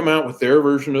they're going to come out with their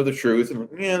version of the truth, and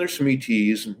there's some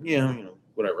ETs, and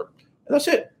whatever. And that's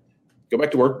it. Go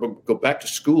back to work, go back to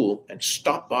school, and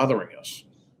stop bothering us.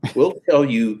 We'll tell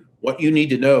you what you need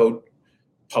to know,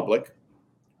 public,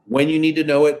 when you need to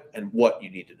know it, and what you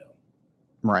need to know.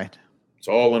 Right. It's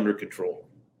all under control.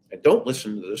 And don't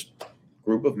listen to this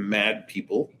group of mad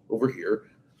people over here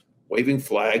waving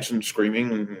flags and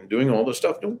screaming and doing all this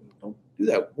stuff. Don't do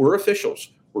that. We're officials.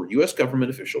 We're U.S.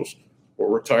 government officials. We're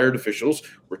retired officials,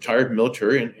 retired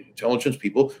military and intelligence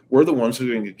people. We're the ones who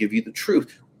are going to give you the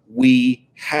truth. We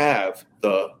have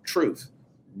the truth.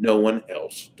 No one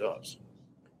else does.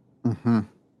 Mm-hmm.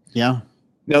 Yeah.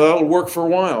 Now that'll work for a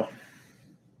while,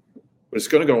 but it's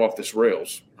going to go off this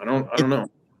rails. I don't know.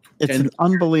 It's an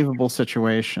unbelievable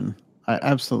situation. I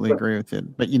absolutely agree with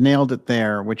it. But you nailed it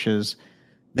there, which is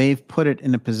they've put it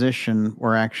in a position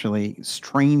where actually,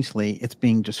 strangely, it's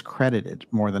being discredited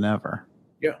more than ever.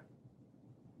 Yeah.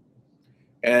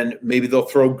 And maybe they'll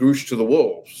throw Grush to the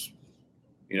wolves,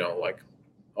 like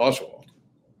Oswald.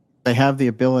 They have the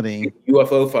ability.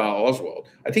 UFO file Oswald.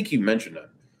 I think you mentioned that.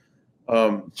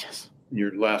 Yes. In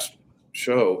your last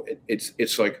show.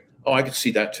 It's like, oh, I could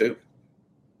see that too.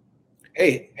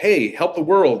 Hey, help the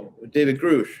world, David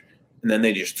Grush. And then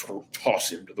they just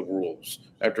toss him to the wolves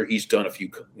after he's done a few,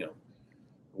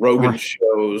 Rogan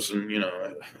shows, and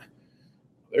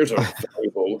there's a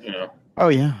valuable, Oh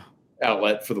yeah,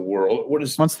 outlet for the world. What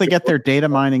is once they get their data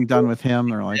mining done with him,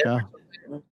 they're like,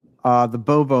 the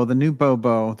Bobo, the new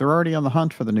Bobo. They're already on the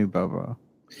hunt for the new Bobo.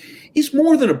 He's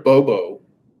more than a Bobo,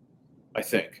 I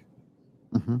think,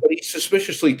 mm-hmm. but he's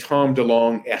suspiciously Tom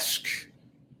DeLonge-esque.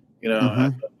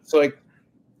 Mm-hmm. It's like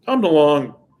Tom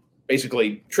DeLonge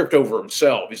basically tripped over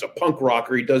himself. He's a punk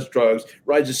rocker. He does drugs,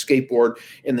 rides a skateboard,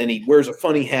 and then he wears a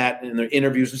funny hat in the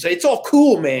interviews and say, "It's all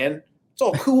cool, man. It's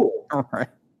all cool." All right.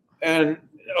 And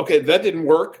okay, that didn't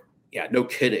work. Yeah, no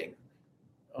kidding.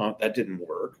 That didn't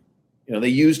work. They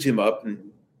used him up,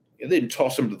 and they didn't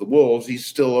toss him to the wolves. He's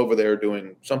still over there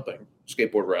doing something.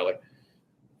 Skateboard rally,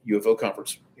 UFO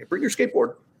conference. Bring your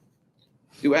skateboard.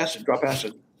 Do acid, drop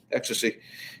acid, ecstasy.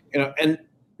 And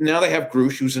now they have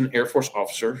Grush, who's an Air Force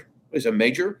officer. He's a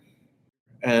major,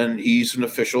 and he's an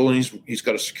official, and he's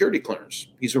got a security clearance.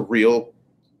 He's a real.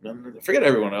 Forget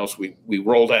everyone else we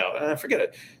rolled out. Forget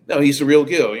it. No, he's a real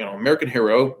deal. American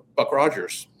hero, Buck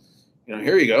Rogers.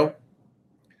 Here you go.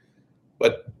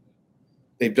 But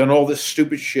they've done all this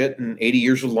stupid shit and 80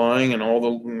 years of lying and all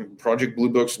the Project Blue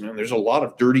Books, and there's a lot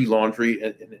of dirty laundry,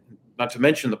 and not to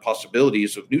mention the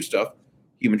possibilities of new stuff,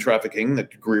 human trafficking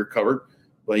that Greer covered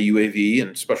by UAV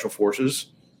and special forces,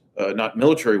 not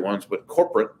military ones, but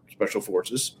corporate special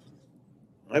forces.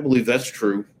 I believe that's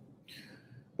true.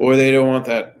 Boy, they don't want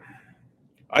that.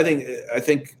 I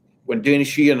think when Danny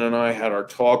Sheehan and I had our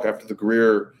talk after the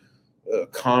Greer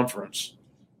conference,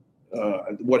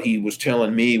 what he was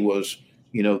telling me was,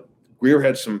 Greer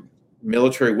had some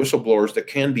military whistleblowers that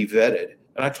can be vetted,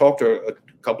 and I talked to a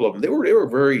couple of them. They were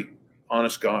very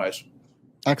honest guys.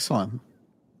 Excellent.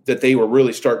 That they were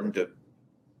really starting to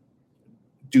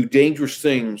do dangerous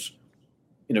things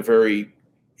in a very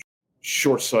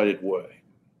short-sighted way.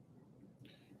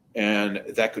 And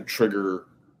that could trigger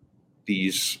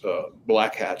these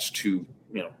black hats to,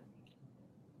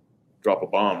 drop a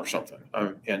bomb or something.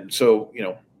 And so,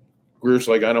 Greer's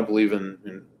like, I don't believe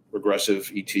in regressive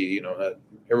ET,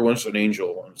 everyone's an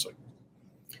angel. And it's like,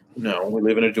 no, we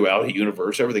live in a duality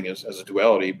universe. Everything has a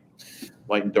duality,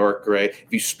 light and dark, gray. If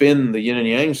you spin the yin and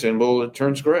yang symbol, it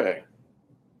turns gray.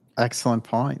 Excellent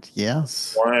point.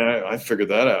 Yes. Why I figured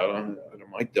that out on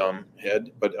my dumb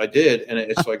head, but I did. And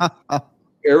it's like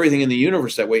everything in the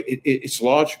universe that way. It's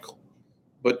logical.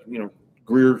 But,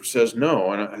 Greer says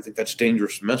no. And I think that's a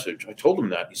dangerous message. I told him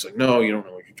that. He's like, no, you don't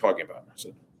know what you're talking about. I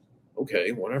said,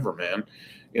 okay, whatever, man.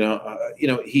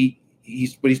 But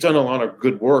he's done a lot of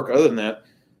good work. Other than that,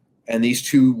 And these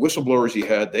two whistleblowers he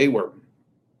had, they were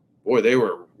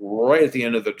right at the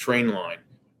end of the train line.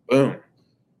 Boom.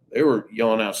 They were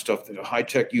yelling out stuff,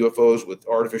 high-tech UFOs with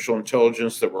artificial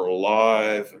intelligence that were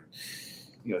alive,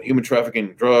 and human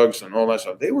trafficking, drugs, and all that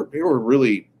stuff. They were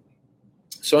really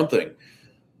something.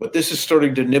 But this is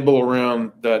starting to nibble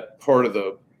around that part of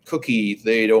the cookie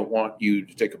they don't want you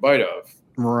to take a bite of.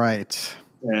 Right.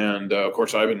 And of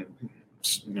course, I've been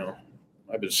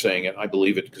saying it. I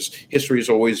believe it because history is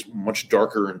always much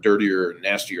darker and dirtier and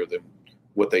nastier than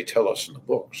what they tell us in the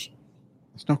books.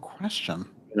 There's no question.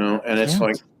 And it's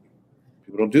like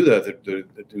people don't do that.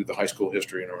 They do the high school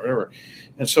history and whatever.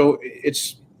 And so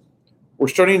we're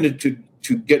starting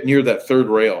to get near that third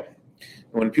rail.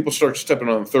 When people start stepping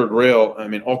on the third rail, I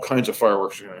mean, all kinds of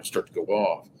fireworks are going to start to go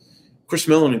off. Chris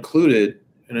Mellon included,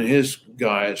 and his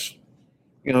guys,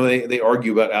 they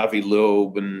argue about Avi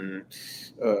Loeb and,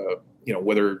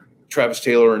 whether Travis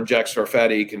Taylor and Jack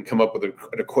Sarfati can come up with an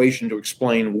equation to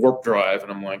explain warp drive.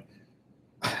 And I'm like,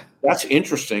 that's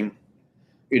interesting.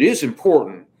 It is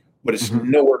important, but it's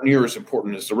nowhere near as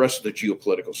important as the rest of the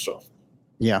geopolitical stuff.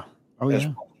 Yeah. Oh,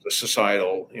 yeah. The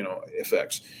societal,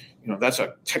 effects. That's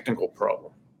a technical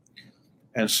problem.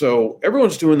 And so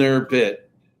everyone's doing their bit.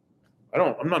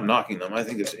 I'm not knocking them. I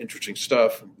think it's interesting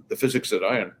stuff, the physics that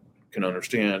I can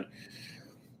understand.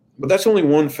 But that's only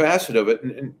one facet of it.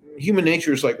 And human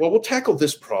nature is like, well, we'll tackle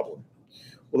this problem.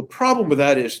 Well, the problem with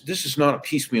that is this is not a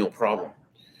piecemeal problem.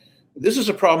 This is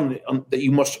a problem that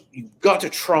you've got to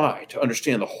try to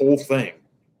understand the whole thing,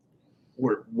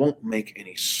 where it won't make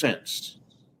any sense.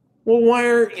 Well, why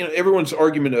are everyone's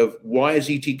argument of why is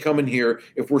ET coming here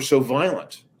if we're so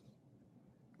violent?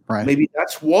 Right. Maybe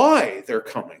that's why they're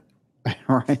coming.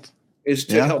 Right. Is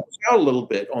to help us out a little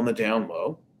bit on the down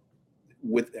low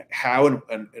with how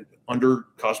and under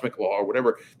cosmic law or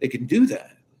whatever they can do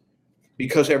that,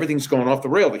 because everything's gone off the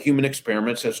rail. The human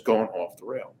experiments has gone off the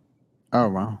rail. Oh,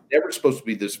 wow. Never supposed to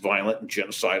be this violent and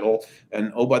genocidal.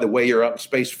 And oh, by the way, you're out in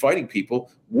space fighting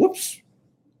people. Whoops.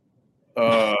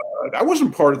 That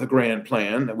wasn't part of the grand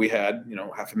plan that we had,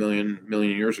 500,000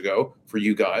 years ago for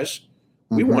you guys.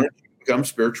 We wanted to become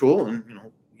spiritual and,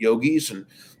 yogis and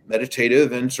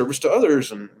meditative and service to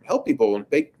others and help people and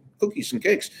bake cookies and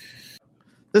cakes.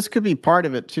 This could be part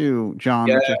of it too, John.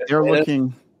 Yeah, because they're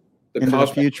looking into the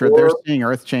future. They're seeing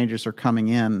Earth changes are coming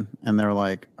in, and they're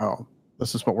like, "Oh,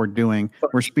 this is what we're doing.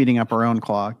 We're speeding up our own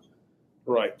clock."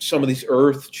 Right. Some of these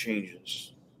Earth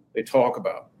changes they talk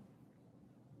about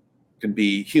can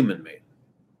be human-made.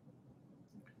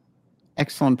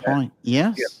 Excellent point.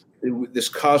 Yes. Yeah. This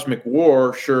cosmic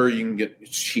war, sure, you can get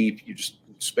it's cheap. You just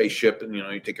spaceship and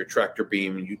you take your tractor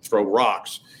beam and you throw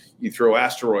rocks, you throw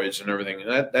asteroids and everything, and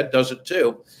that does it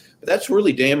too. But that's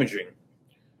really damaging.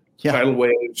 Yeah. Tidal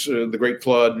waves, the Great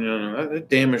Flood, that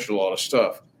damaged a lot of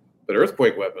stuff. But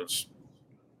earthquake weapons.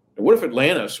 And what if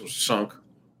Atlantis was sunk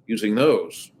using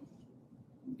those?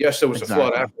 Yes, there was a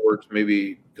flood afterwards,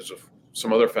 maybe because of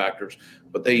some other factors,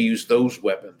 but they used those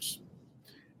weapons.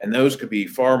 And those could be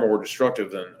far more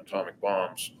destructive than atomic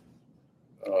bombs.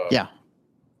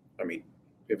 I mean,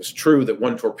 if it's true that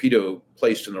one torpedo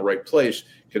placed in the right place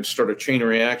can start a chain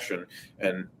reaction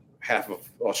and half of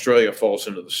Australia falls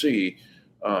into the sea,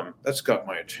 that's got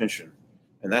my attention.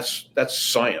 And that's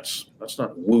science. That's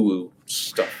not woo-woo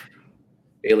stuff.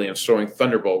 Aliens throwing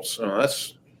thunderbolts.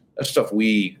 That's stuff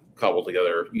we cobbled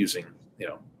together using,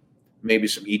 maybe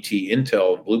some ET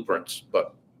intel and blueprints,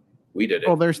 but we did it.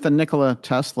 Well, there's the Nikola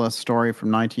Tesla story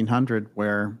from 1900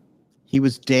 where he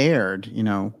was dared,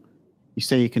 you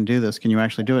say you can do this. Can you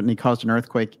actually do it? And he caused an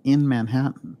earthquake in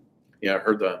Manhattan. Yeah, I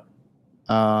heard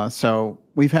that. So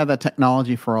we've had that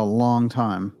technology for a long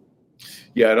time.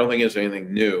 Yeah, I don't think it's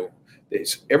anything new.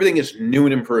 Everything is new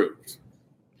and improved.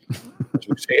 As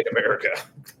we say in America.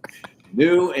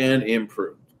 New and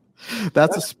improved.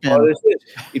 That's a spin.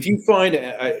 If you find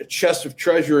a chest of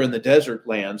treasure in the desert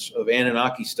lands of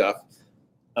Anunnaki stuff,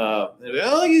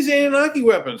 use Anunnaki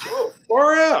weapons. Oh,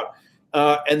 far out.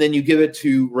 And then you give it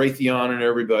to Raytheon and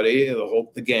everybody,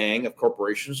 the gang of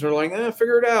corporations. They're like,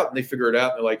 figure it out. And they figure it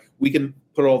out. And they're like, we can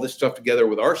put all this stuff together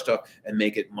with our stuff and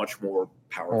make it much more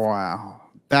powerful. Wow.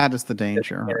 That is the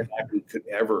danger. Anunnaki could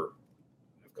ever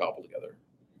have cobbled together.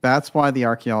 That's why the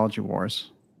archaeology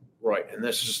wars. Right. And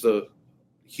this is the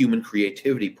human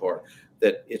creativity part,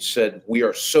 that it said we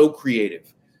are so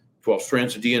creative. 12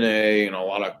 strands of DNA and a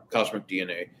lot of cosmic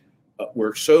DNA.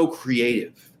 We're so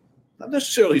creative. Not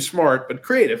necessarily smart, but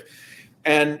creative.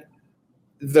 And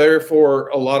therefore,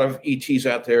 a lot of ETs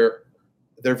out there,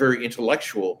 they're very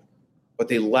intellectual, but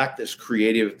they lack this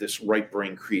right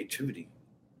brain creativity.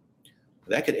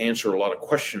 That could answer a lot of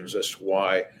questions as to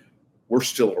why we're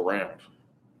still around.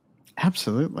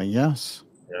 Absolutely, yes.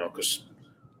 Because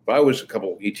if I was a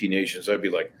couple ET nations, I'd be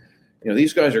like,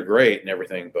 these guys are great and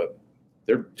everything, but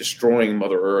they're destroying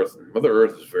Mother Earth, and Mother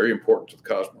Earth is very important to the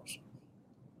cosmos.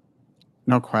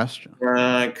 No question.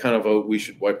 I kind of vote we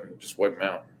should just wipe them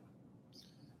out,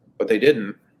 but they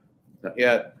didn't, not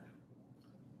yet.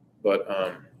 But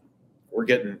we're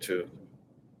getting to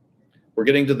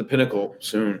the pinnacle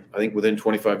soon. I think within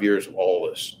 25 years of all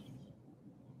this.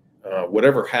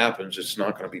 Whatever happens, it's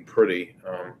not going to be pretty.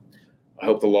 I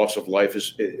hope the loss of life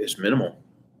is minimal.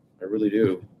 I really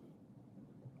do.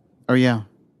 Oh, yeah.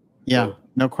 Yeah,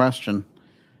 no question.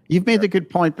 You've made the good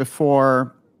point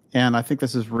before, and I think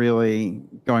this is really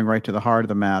going right to the heart of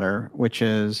the matter, which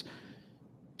is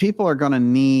people are going to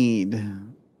need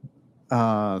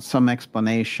some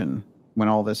explanation when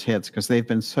all this hits, because they've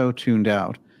been so tuned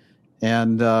out.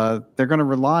 And they're going to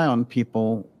rely on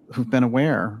people who've been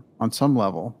aware on some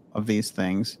level of these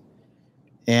things.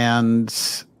 And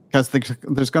because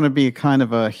there's going to be a kind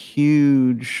of a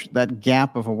huge, that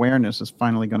gap of awareness is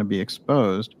finally going to be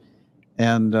exposed.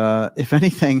 And if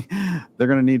anything, they're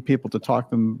going to need people to talk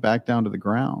them back down to the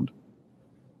ground.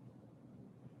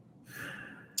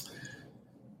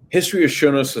 History has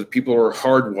shown us that people are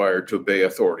hardwired to obey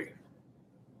authority.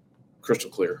 Crystal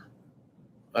clear.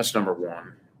 That's number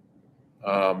one.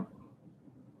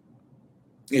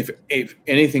 If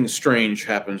anything strange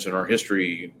happens in our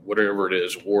history, whatever it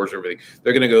is, wars, everything,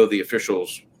 they're going to go to the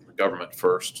officials, the government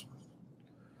first.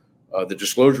 The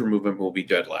disclosure movement will be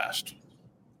dead last.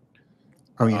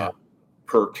 Oh, yeah.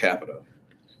 Per capita.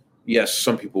 Yes,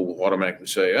 some people will automatically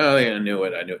say, oh, I knew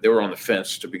it. They were on the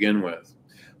fence to begin with.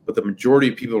 But the majority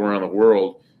of people around the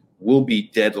world will be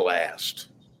dead last.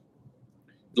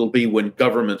 It'll be when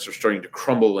governments are starting to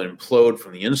crumble and implode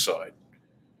from the inside,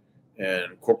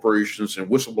 and corporations and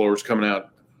whistleblowers coming out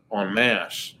en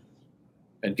masse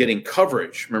and getting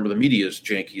coverage. Remember, the media is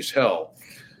janky as hell.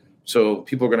 So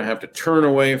people are going to have to turn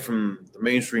away from the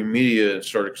mainstream media and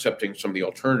start accepting some of the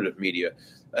alternative media.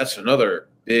 That's another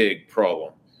big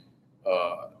problem,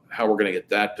 how we're going to get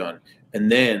that done.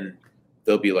 And then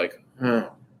they'll be like,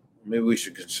 maybe we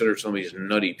should consider some of these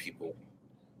nutty people.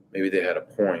 Maybe they had a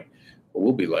point. But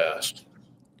we'll be last.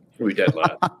 We'll be dead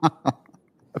last.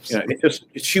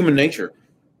 It's human nature.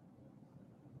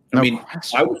 I mean,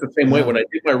 I was the same way when I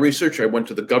did my research. I went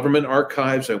to the government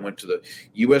archives. I went to the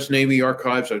U.S. Navy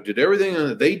archives. I did everything,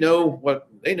 and they know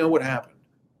what happened.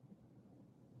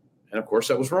 And of course,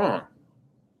 that was wrong.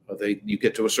 You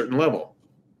get to a certain level,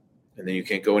 and then you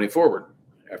can't go any forward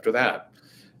after that.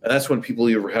 And that's when people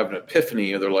either have an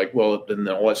epiphany, or they're like, "Well, then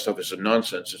all that stuff is a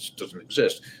nonsense. It doesn't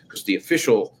exist," because the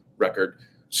official record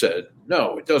said,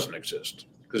 "No, it doesn't exist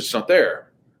because it's not there."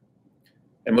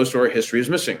 And most of our history is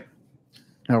missing.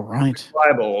 Oh, right.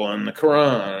 The Bible and the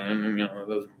Quran and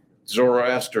the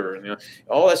Zoroaster and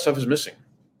all that stuff is missing.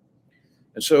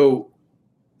 And so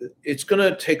it's going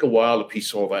to take a while to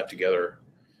piece all that together.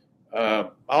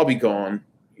 I'll be gone.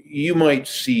 You might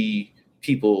see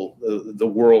people, the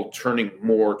world turning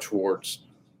more towards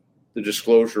the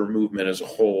disclosure movement as a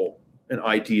whole and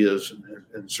ideas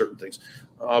and certain things.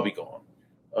 I'll be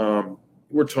gone.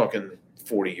 We're talking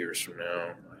 40 years from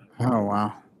now. Oh,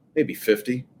 wow. Maybe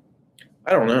 50.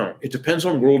 I don't know. It depends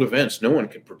on world events. No one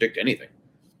can predict anything.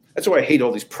 That's why I hate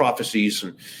all these prophecies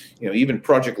and, even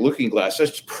Project Looking Glass.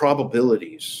 That's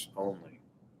probabilities only.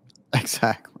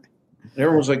 Exactly. And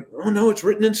everyone's like, "Oh no, it's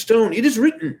written in stone." It is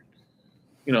written.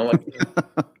 Well,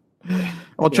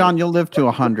 John, you'll live to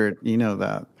 100. You know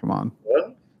that. Come on.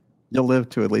 What? You'll live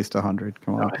to at least 100.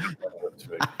 Come on.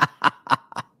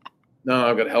 No,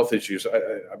 I've got health issues.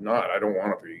 I'm not. I don't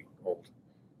want to be old.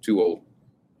 Too old.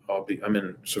 I'm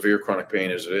in severe chronic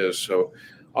pain as it is, so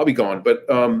I'll be gone. But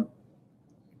I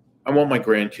want my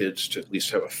grandkids to at least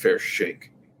have a fair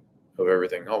shake of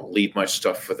everything. I'll leave my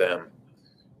stuff for them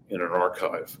in an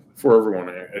archive for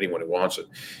anyone who wants it.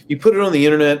 You put it on the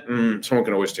internet, someone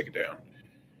can always take it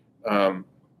down.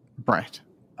 Right.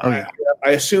 Oh, yeah.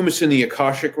 I assume it's in the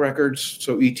Akashic records,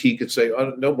 so ET could say,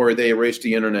 "Oh, don't worry, they erased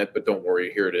the internet, but don't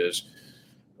worry, here it is."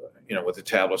 With the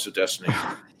tablets of destiny.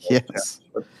 Yes.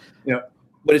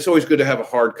 But it's always good to have a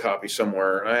hard copy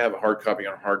somewhere. I have a hard copy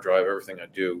on a hard drive. Everything I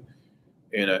do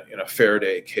in a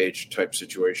Faraday cage type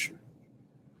situation.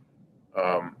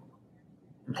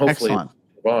 Hopefully,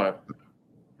 survive.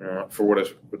 For what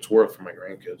it's worth for my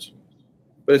grandkids.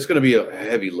 But it's going to be a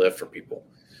heavy lift for people,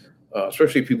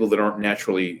 especially people that aren't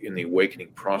naturally in the awakening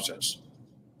process.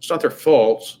 It's not their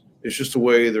fault. It's just the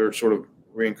way their sort of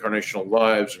reincarnational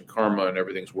lives and karma and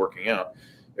everything's working out.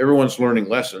 Everyone's learning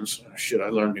lessons. Shit, I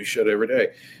learn new shit every day.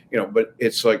 But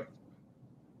it's like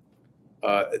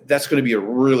That's going to be a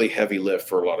really heavy lift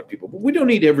for a lot of people. But we don't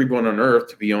need everyone on Earth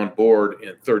to be on board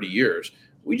in 30 years.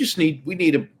 We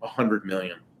need 100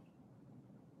 million.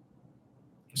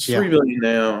 It's 3 million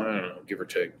now, I don't know, give or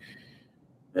take.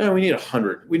 No, we need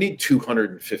 100. We need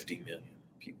 250 million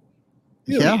people.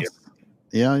 Yeah,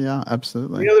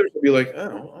 absolutely. The others will be like,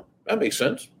 oh, that makes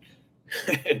sense.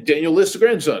 Daniel List's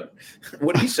grandson.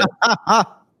 What did he say?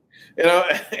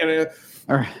 And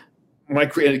all right. My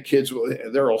creative kids,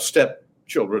 they're all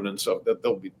stepchildren and stuff. That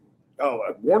they'll be,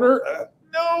 Warner?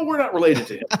 No, we're not related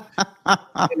to him.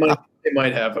 They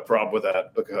might have a problem with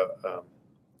that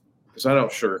because I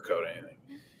don't sugarcoat anything.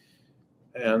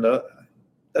 And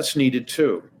that's needed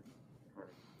too.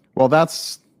 Well,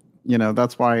 that's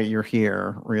why you're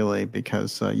here, really,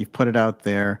 because you've put it out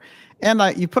there. And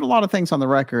you put a lot of things on the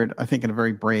record, I think, in a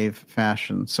very brave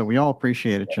fashion. So we all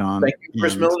appreciate it, John. Thank you,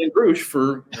 Chris Millen and Grush,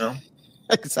 for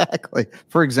exactly.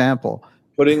 For example,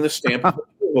 putting the stamp of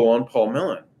approval on Paul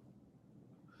Millen.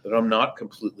 That I'm not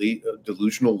completely a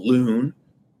delusional loon,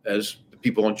 as the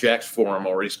people on Jack's forum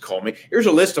already call me. Here's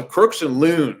a list of crooks and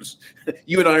loons.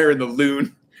 You and I are in the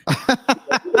loon.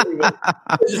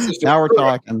 Now we're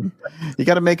talking. You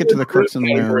got to make it to the crooks and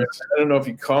loons. I don't know if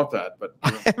you caught that, but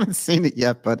I haven't seen it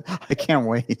yet, but I can't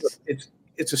wait.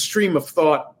 It's a stream of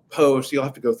thought post. You'll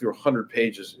have to go through 100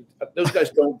 pages. Those guys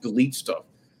don't delete stuff,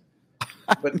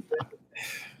 but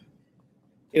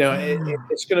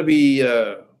it's going to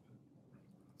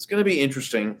be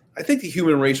interesting. I think the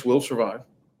human race will survive,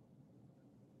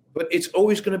 but it's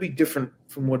always going to be different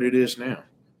from what it is now.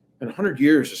 In 100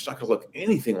 years, it's not going to look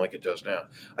anything like it does now.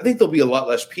 I think there'll be a lot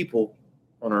less people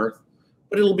on Earth,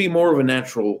 but it'll be more of a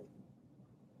natural.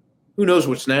 Who knows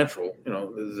what's natural?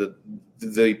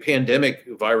 The pandemic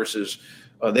viruses,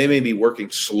 they may be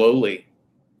working slowly.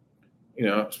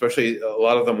 Especially a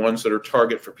lot of them ones that are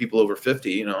target for people over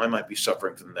 50. I might be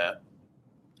suffering from that.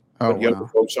 But younger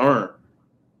folks aren't.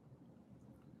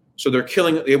 So they're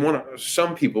killing.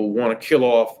 Some people want to kill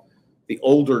off the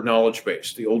older knowledge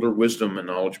base, the older wisdom and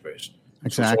knowledge base.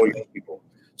 Exactly. So people.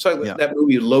 It's like that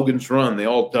movie Logan's Run. They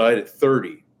all died at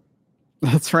 30.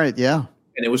 That's right. Yeah.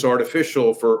 And it was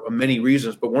artificial for many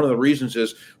reasons. But one of the reasons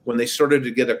is when they started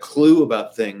to get a clue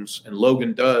about things, and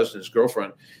Logan does, and his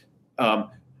girlfriend,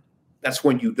 that's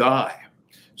when you die.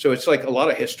 So it's like a lot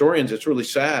of historians, it's really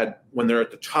sad when they're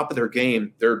at the top of their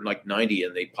game, they're like 90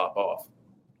 and they pop off.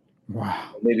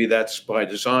 Wow. Maybe that's by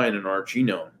design in our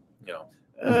genome.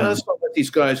 Let's not let these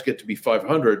guys get to be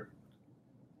 500.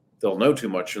 They'll know too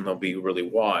much and they'll be really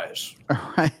wise. All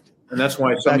right. And that's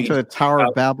why back to a Tower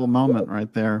of Babel moment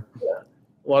right there. Yeah.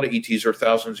 A lot of ETs are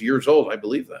thousands of years old. I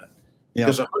believe that. Yeah.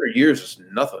 Because 100 years is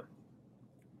nothing.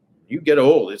 You get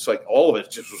old, it's like all of it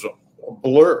just was a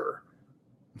blur.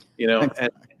 And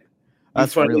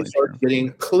that's finally really start getting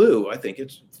a clue. I think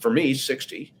it's, for me,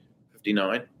 60,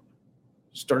 59.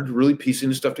 Started really piecing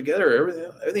the stuff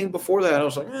together. Everything before that, I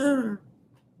was like,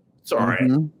 it's all right.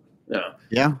 No.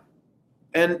 Yeah.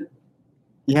 And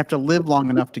you have to live long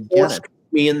enough to get it.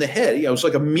 Me in the head. It was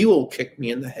like a mule kicked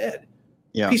me in the head.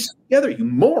 Yeah. Piece it together, you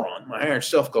moron. My higher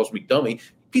self calls me dummy.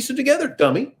 Piece it together,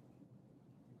 dummy.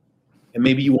 And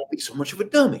maybe you won't be so much of a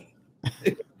dummy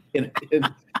in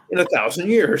 1,000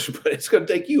 years, but it's going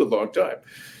to take you a long time.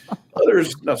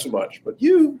 Others, not so much, but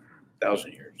you,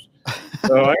 1,000 years.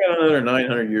 So I got another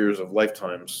 900 years of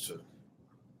lifetimes to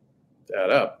add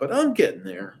up, but I'm getting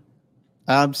there.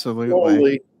 Absolutely.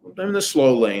 Slowly. I'm in the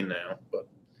slow lane now. But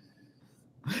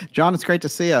John, it's great to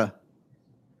see you.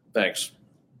 Thanks.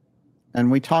 And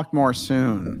we talk more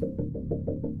soon.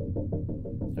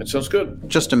 That sounds good.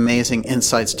 Just amazing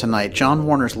insights tonight. John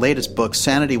Warner's latest book,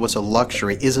 Sanity Was a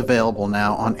Luxury, is available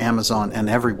now on Amazon and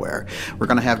everywhere. We're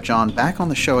going to have John back on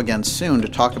the show again soon to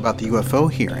talk about the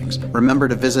UFO hearings. Remember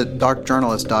to visit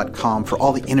darkjournalist.com for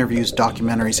all the interviews,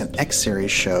 documentaries, and X-Series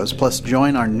shows, plus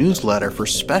join our newsletter for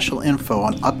special info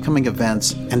on upcoming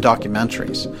events and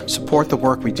documentaries. Support the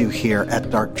work we do here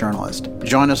at Dark Journalist.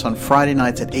 Join us on Friday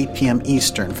nights at 8 p.m.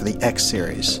 Eastern for the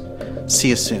X-Series. See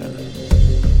you soon.